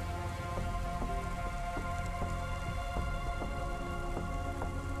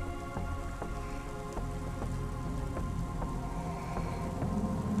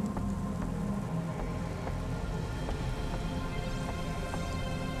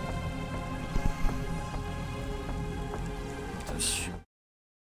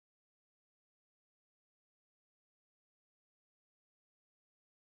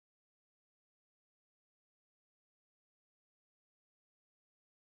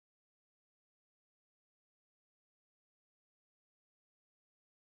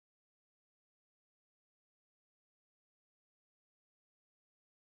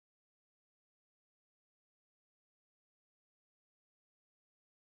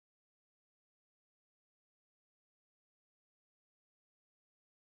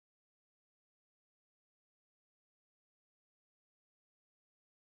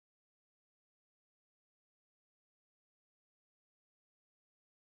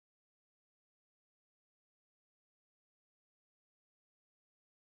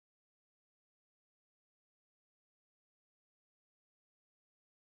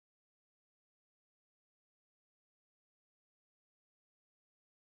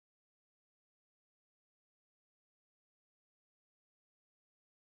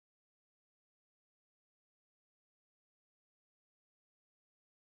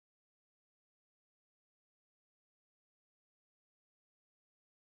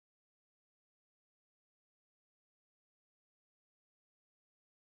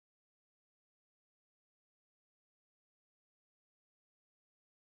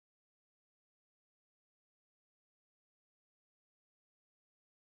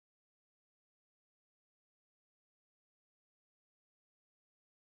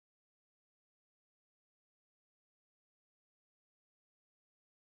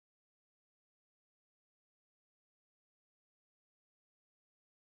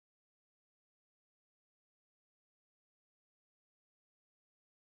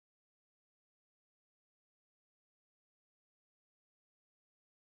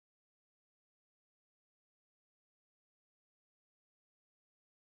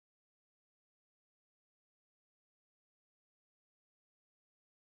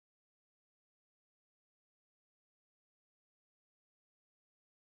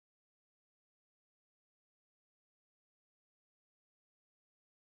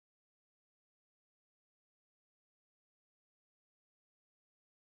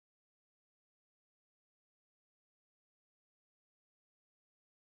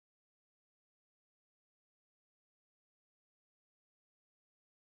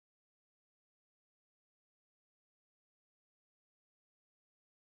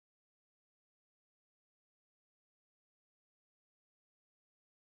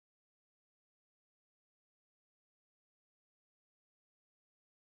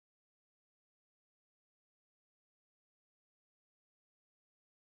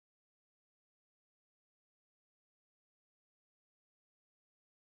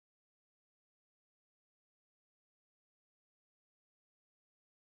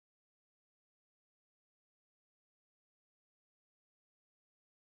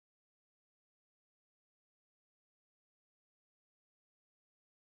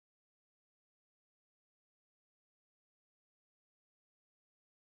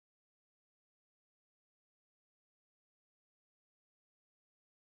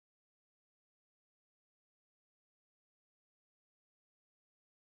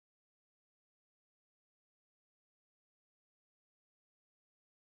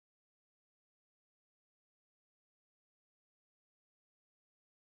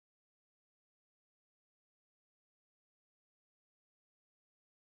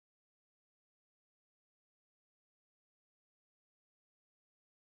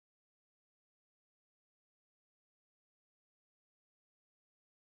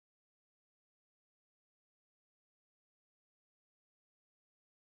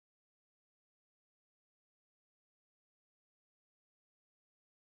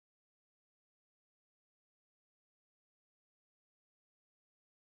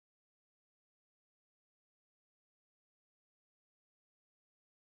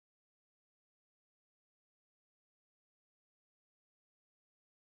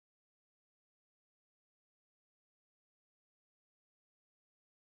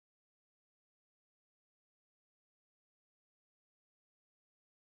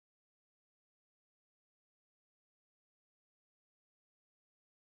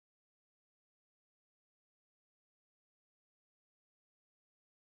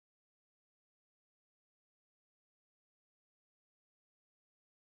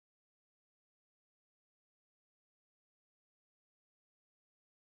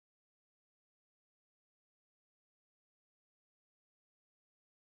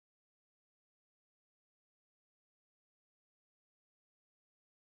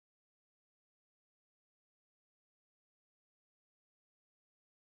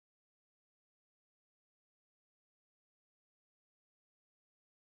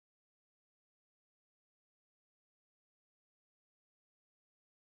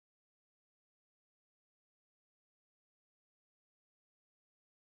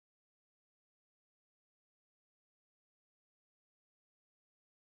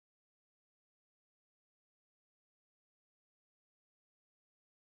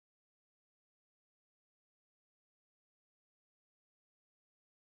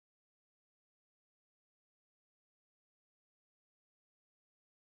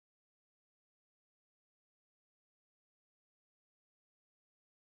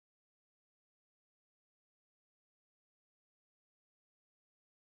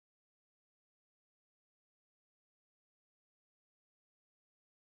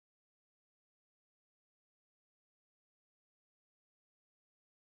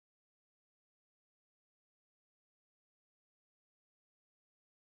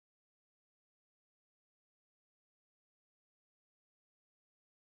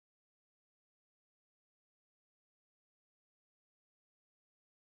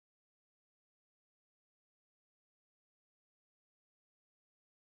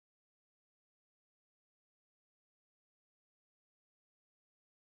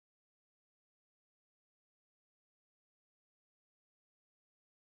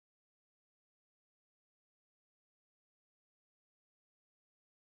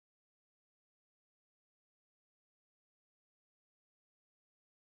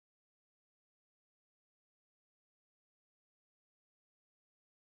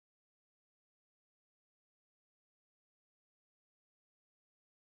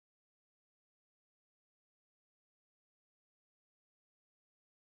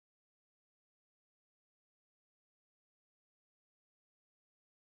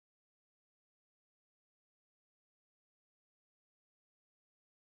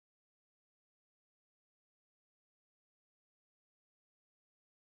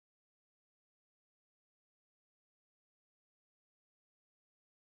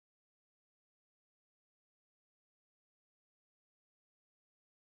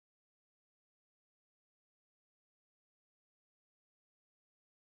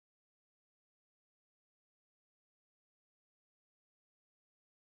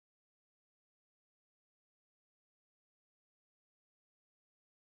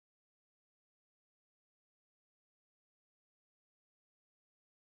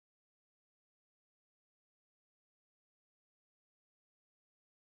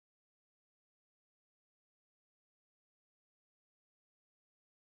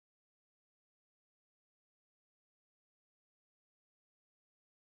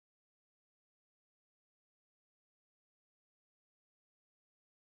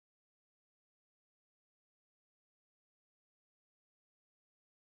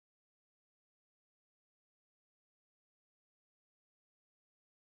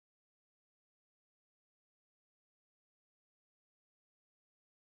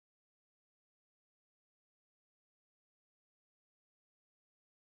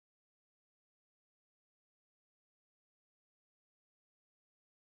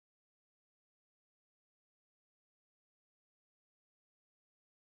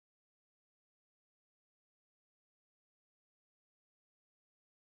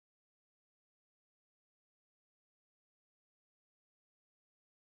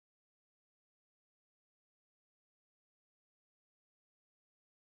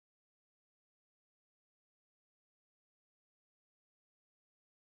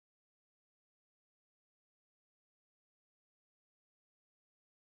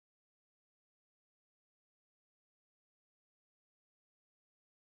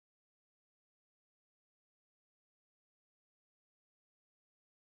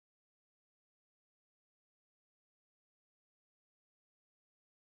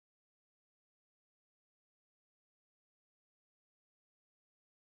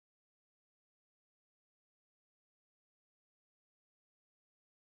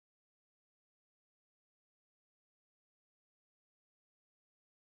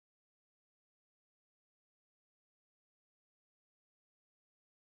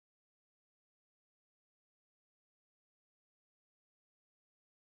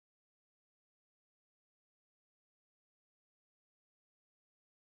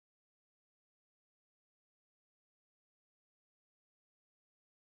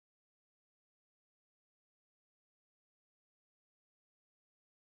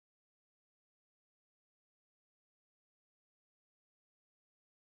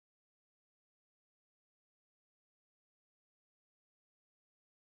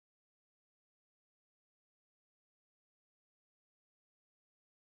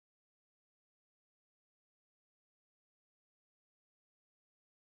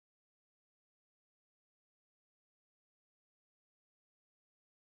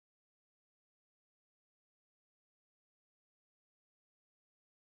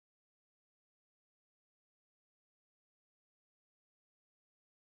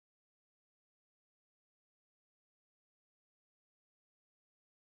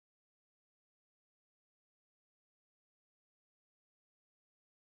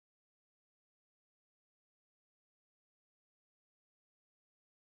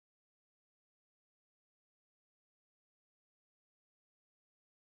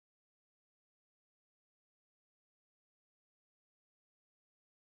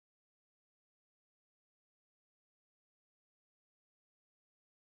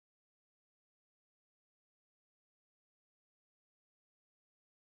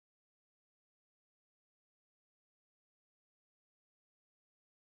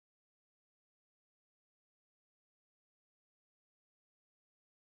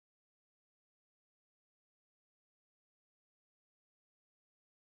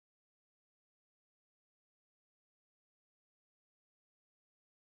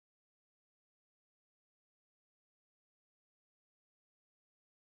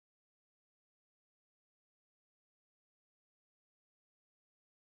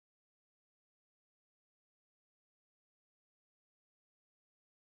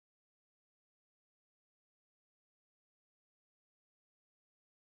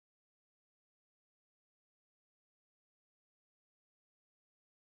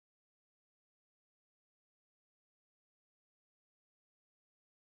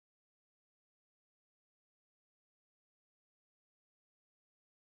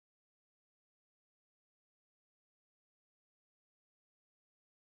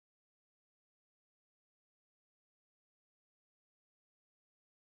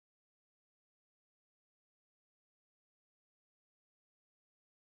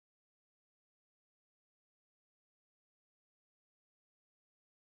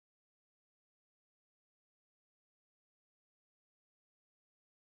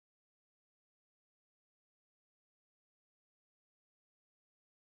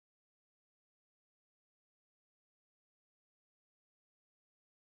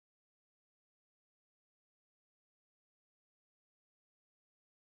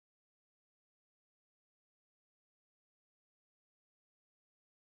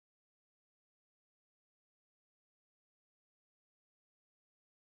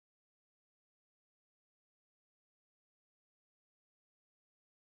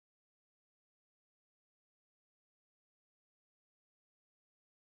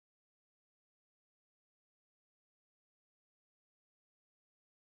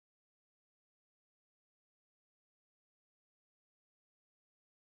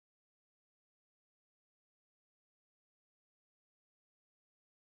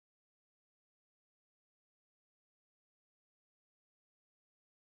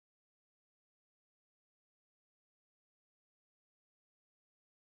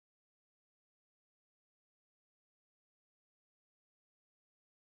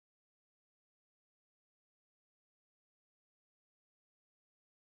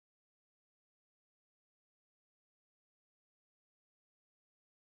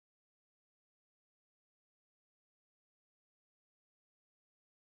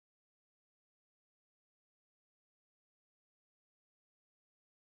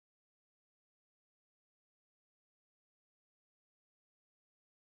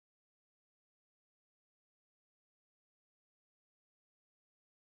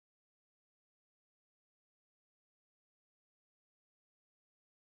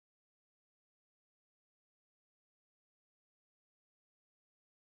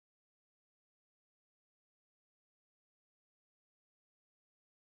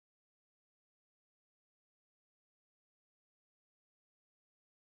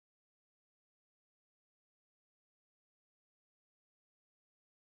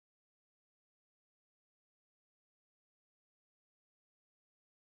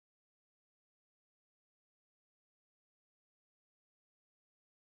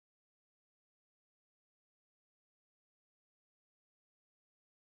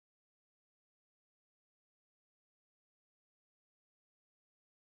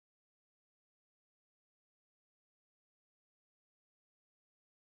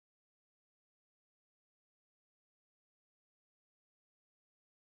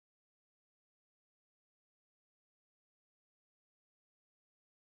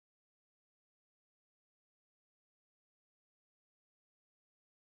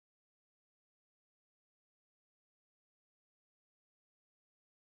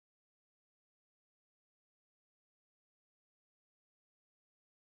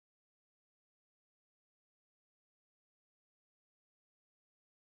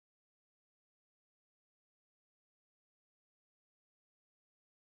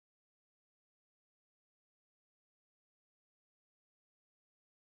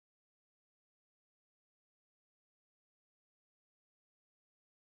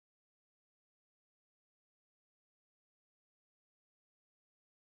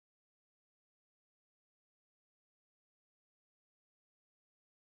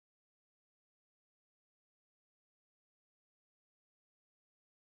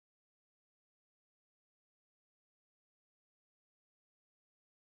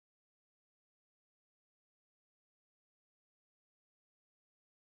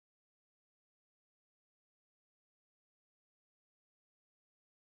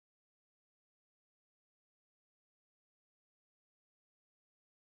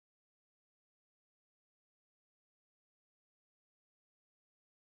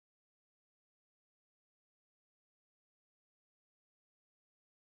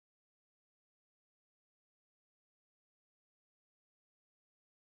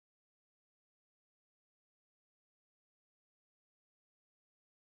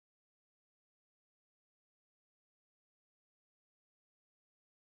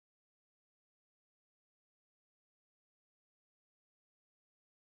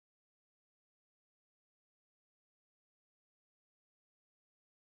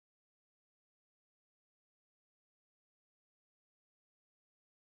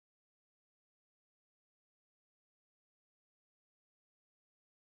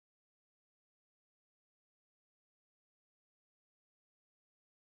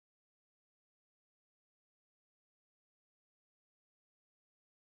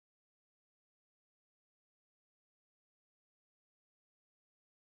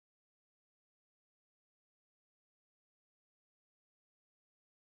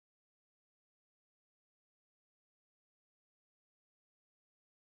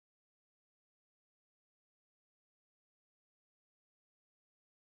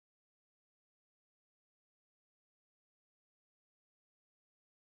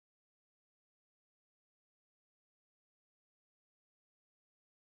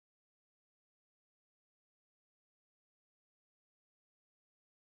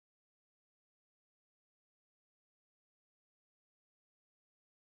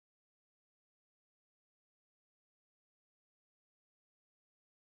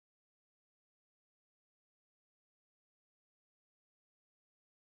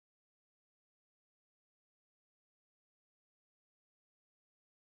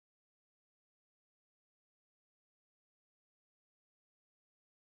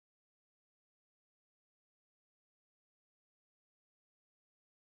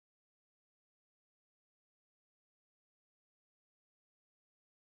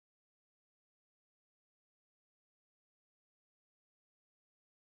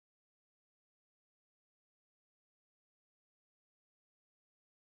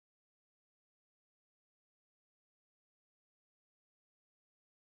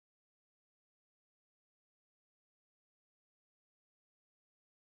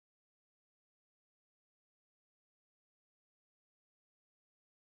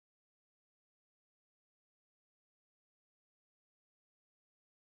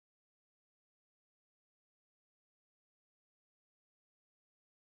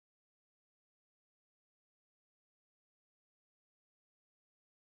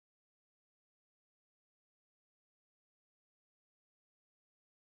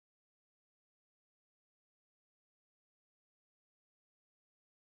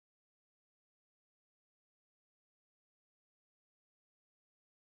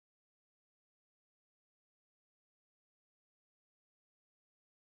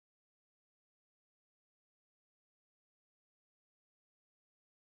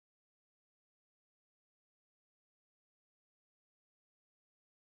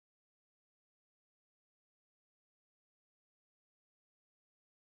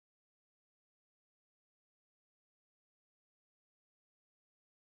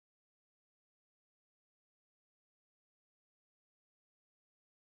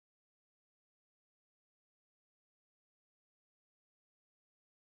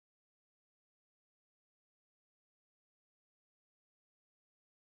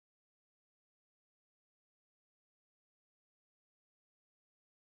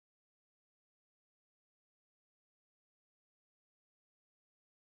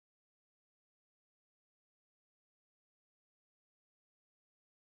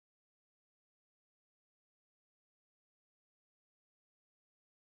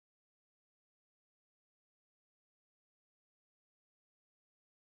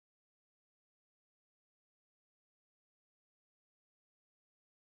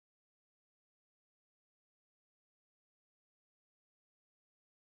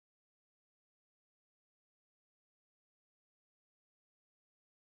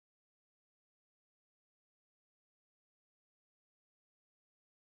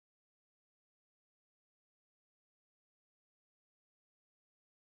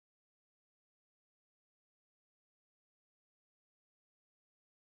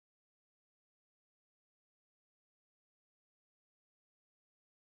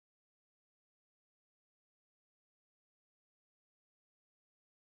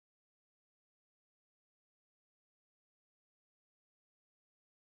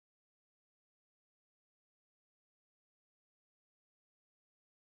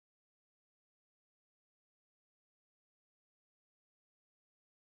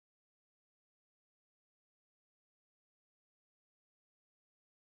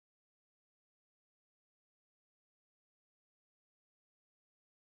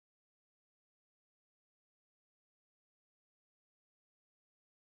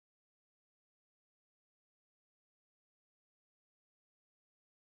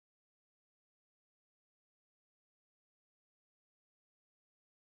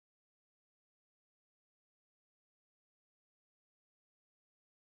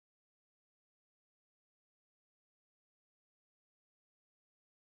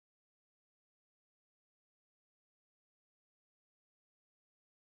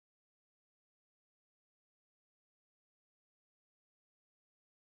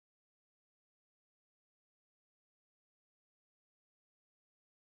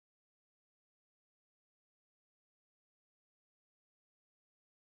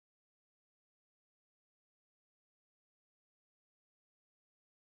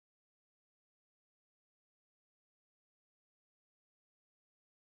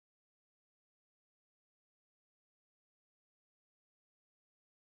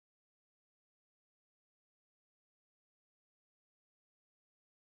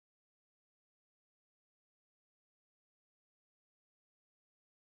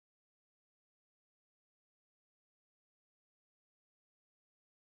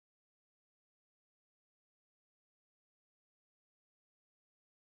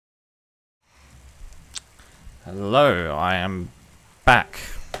 Hello, I am back.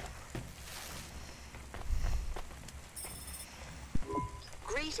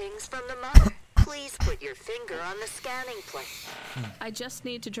 Greetings from the mother. Please put your finger on the scanning plate. I just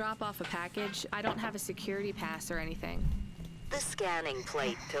need to drop off a package. I don't have a security pass or anything. The scanning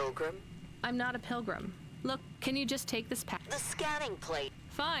plate, Pilgrim. I'm not a pilgrim. Look, can you just take this pack? The scanning plate.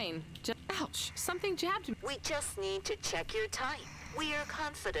 Fine. Ouch, something jabbed me. We just need to check your type. We are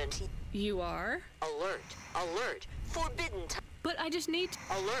confident. You are? Alert. Alert. Forbidden type. But I just need...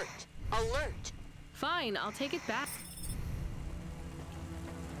 Alert. Alert. Fine, I'll take it back.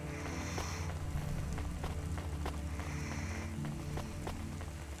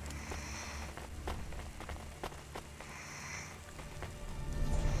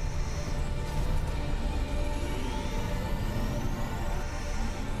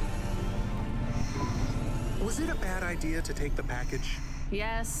 Was it a bad idea to take the package?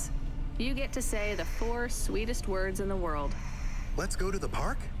 Yes. You get to say the 4 sweetest words in the world. Let's go to the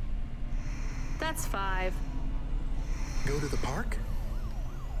park? That's 5. Go to the park?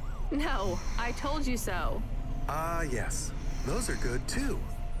 No, I told you so. Ah, yes. Those are good, too.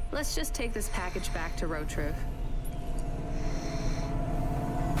 Let's just take this package back to Road Truth.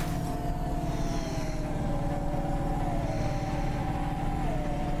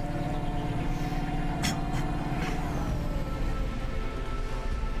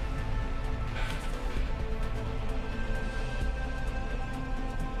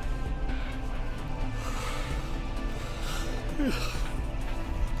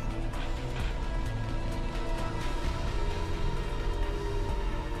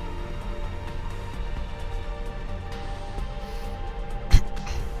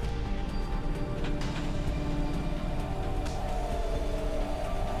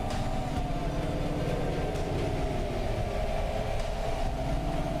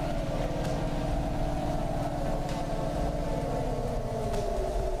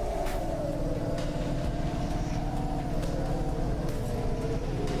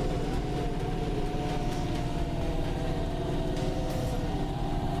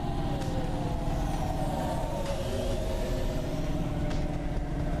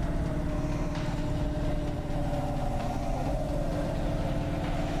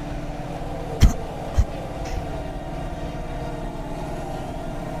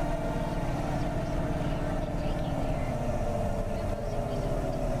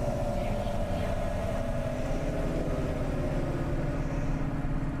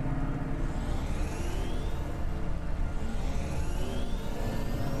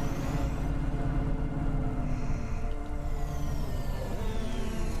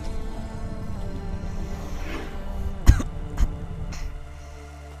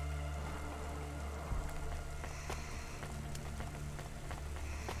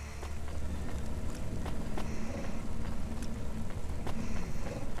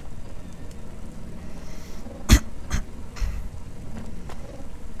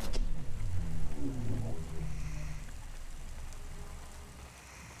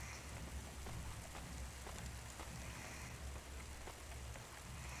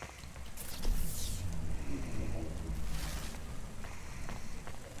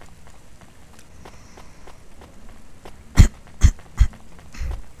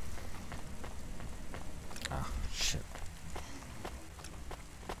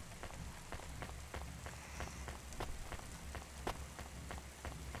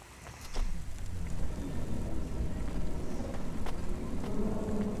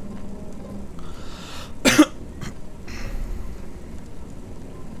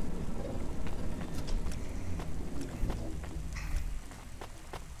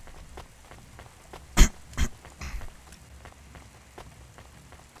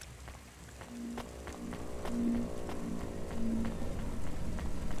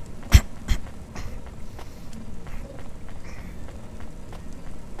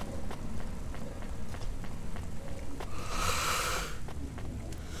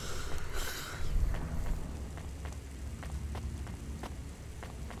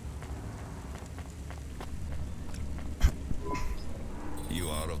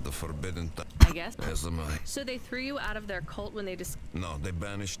 The forbidden type. I guess. As am I. So they threw you out of their cult when they No, they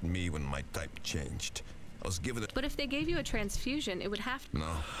banished me when my type changed. I was given it. But if they gave you a transfusion, it would have to...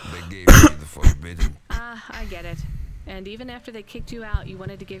 No, they gave me the forbidden. Ah, I get it. And even after they kicked you out, you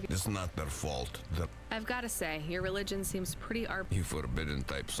wanted to give... It's not their fault. I've got to say, your religion seems pretty You forbidden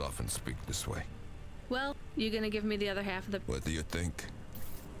types often speak this way. Well, you gonna give me the other half of the... What do you think?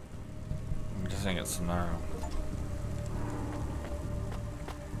 I just think it's no.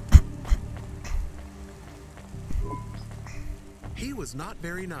 He was not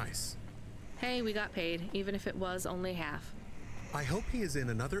very nice. Hey, we got paid, even if it was only half. I hope he is in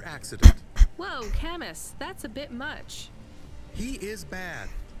another accident. Whoa, Camus, that's a bit much. He is bad.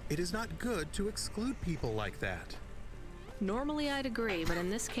 It is not good to exclude people like that. Normally I'd agree, but in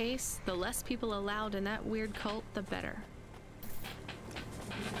this case, the less people allowed in that weird cult, the better.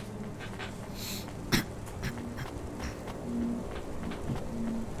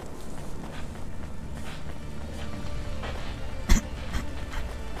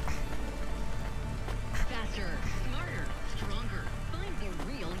 Faster, smarter, stronger. Find the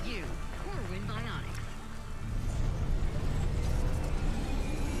real you. Corwin Bionics.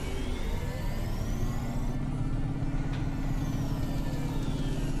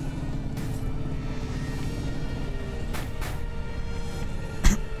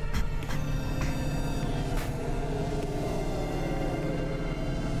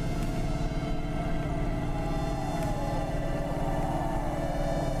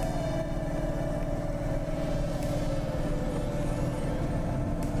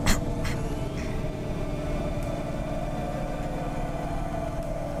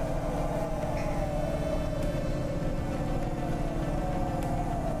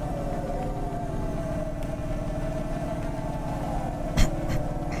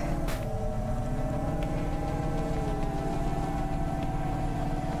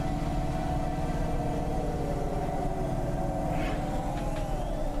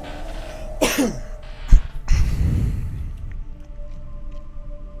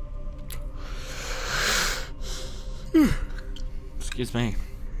 Excuse me.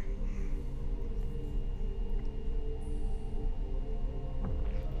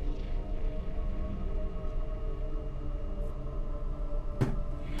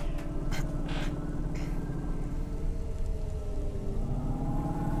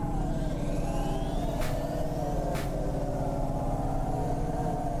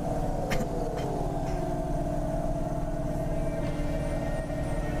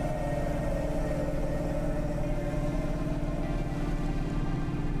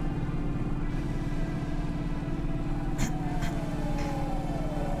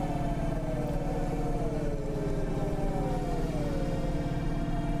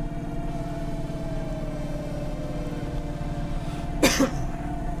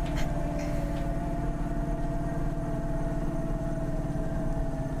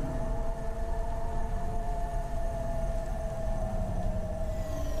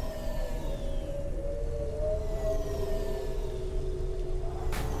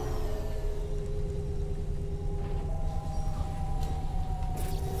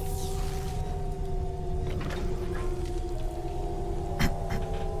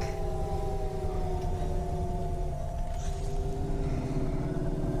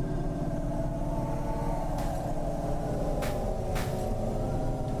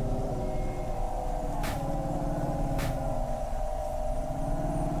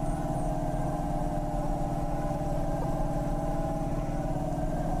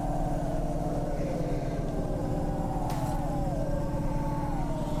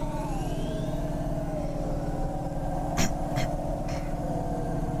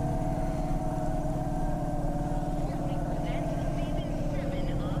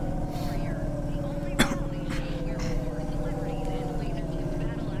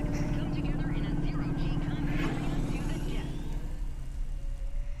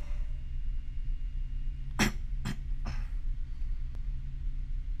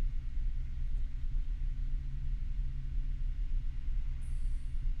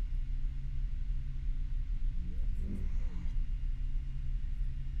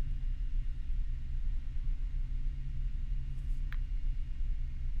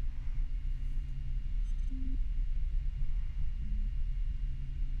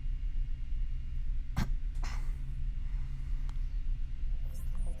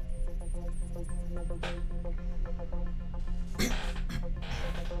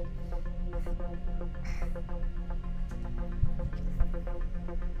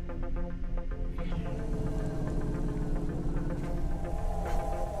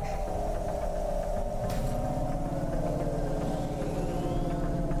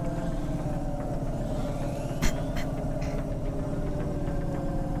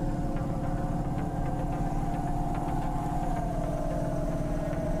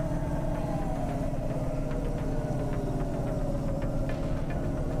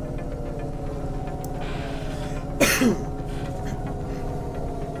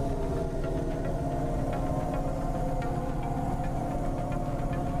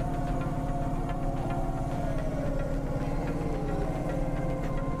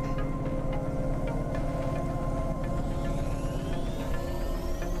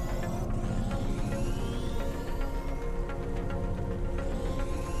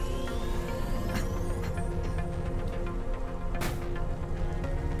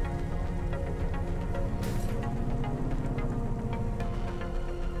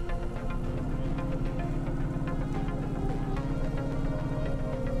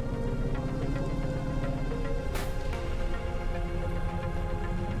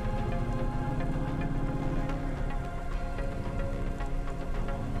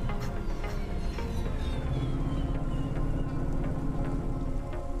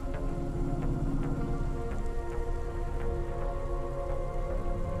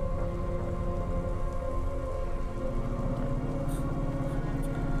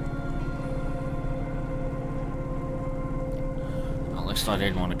 So I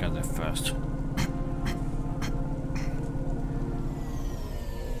didn't want to go there first.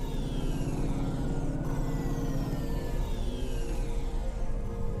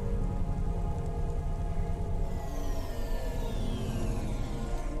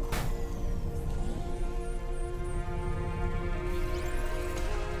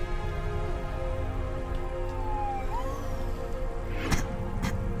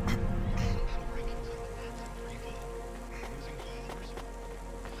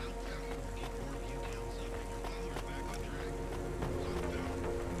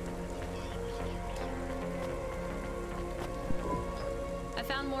 I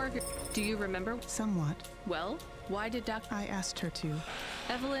found more of your... Do you remember? Somewhat. Well, why did I asked her to.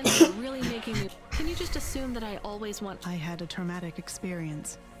 Evelyn, you're really making me... Can you just assume that I always want... I had a traumatic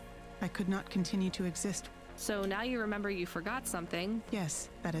experience. I could not continue to exist. So now you remember you forgot something? Yes,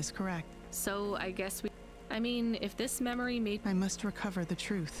 that is correct. So I guess we... I mean, if this memory made... I must recover the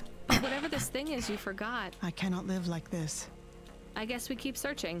truth. But whatever this thing is you forgot... I cannot live like this. I guess we keep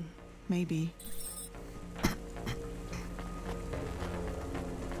searching. Maybe.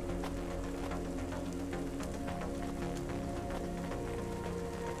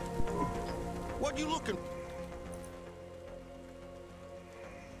 What you looking?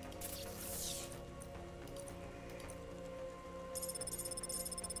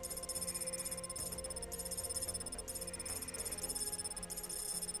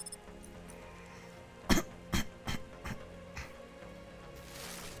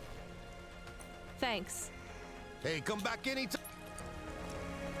 Thanks. Hey, come back anytime.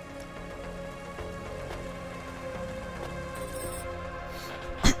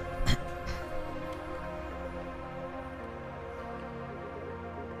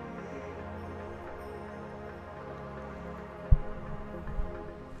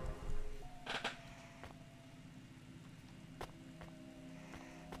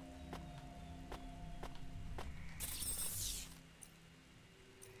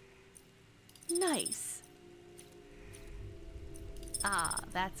 Nice. Ah,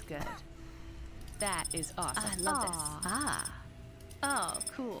 that's good. That is awesome. I love this. Ah. Oh,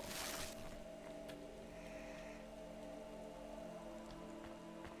 cool.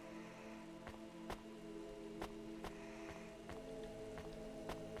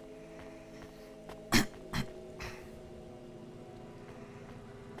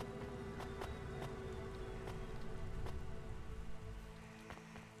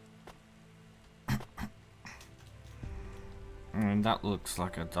 That looks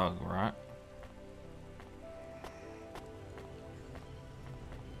like a dog, right?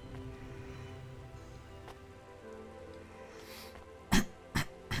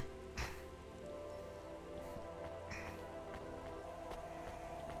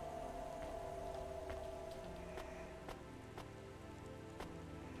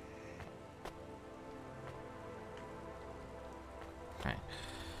 Okay.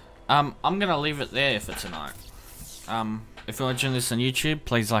 I'm gonna leave it there for tonight. If you're watching this on YouTube,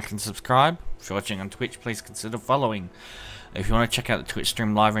 please like and subscribe. If you're watching on Twitch, please consider following. If you want to check out the Twitch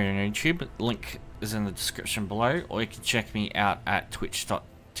stream live on YouTube, link is in the description below, or you can check me out at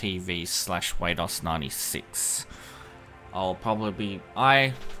twitch.tv/Wados96. I'll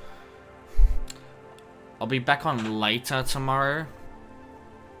be back on later tomorrow.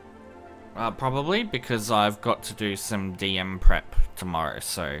 Probably because I've got to do some DM prep tomorrow,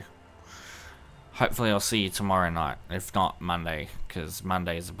 so hopefully I'll see you tomorrow night, if not Monday, because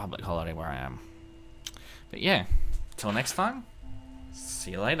Monday is a public holiday where I am. But yeah, till next time,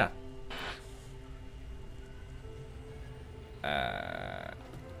 see you later.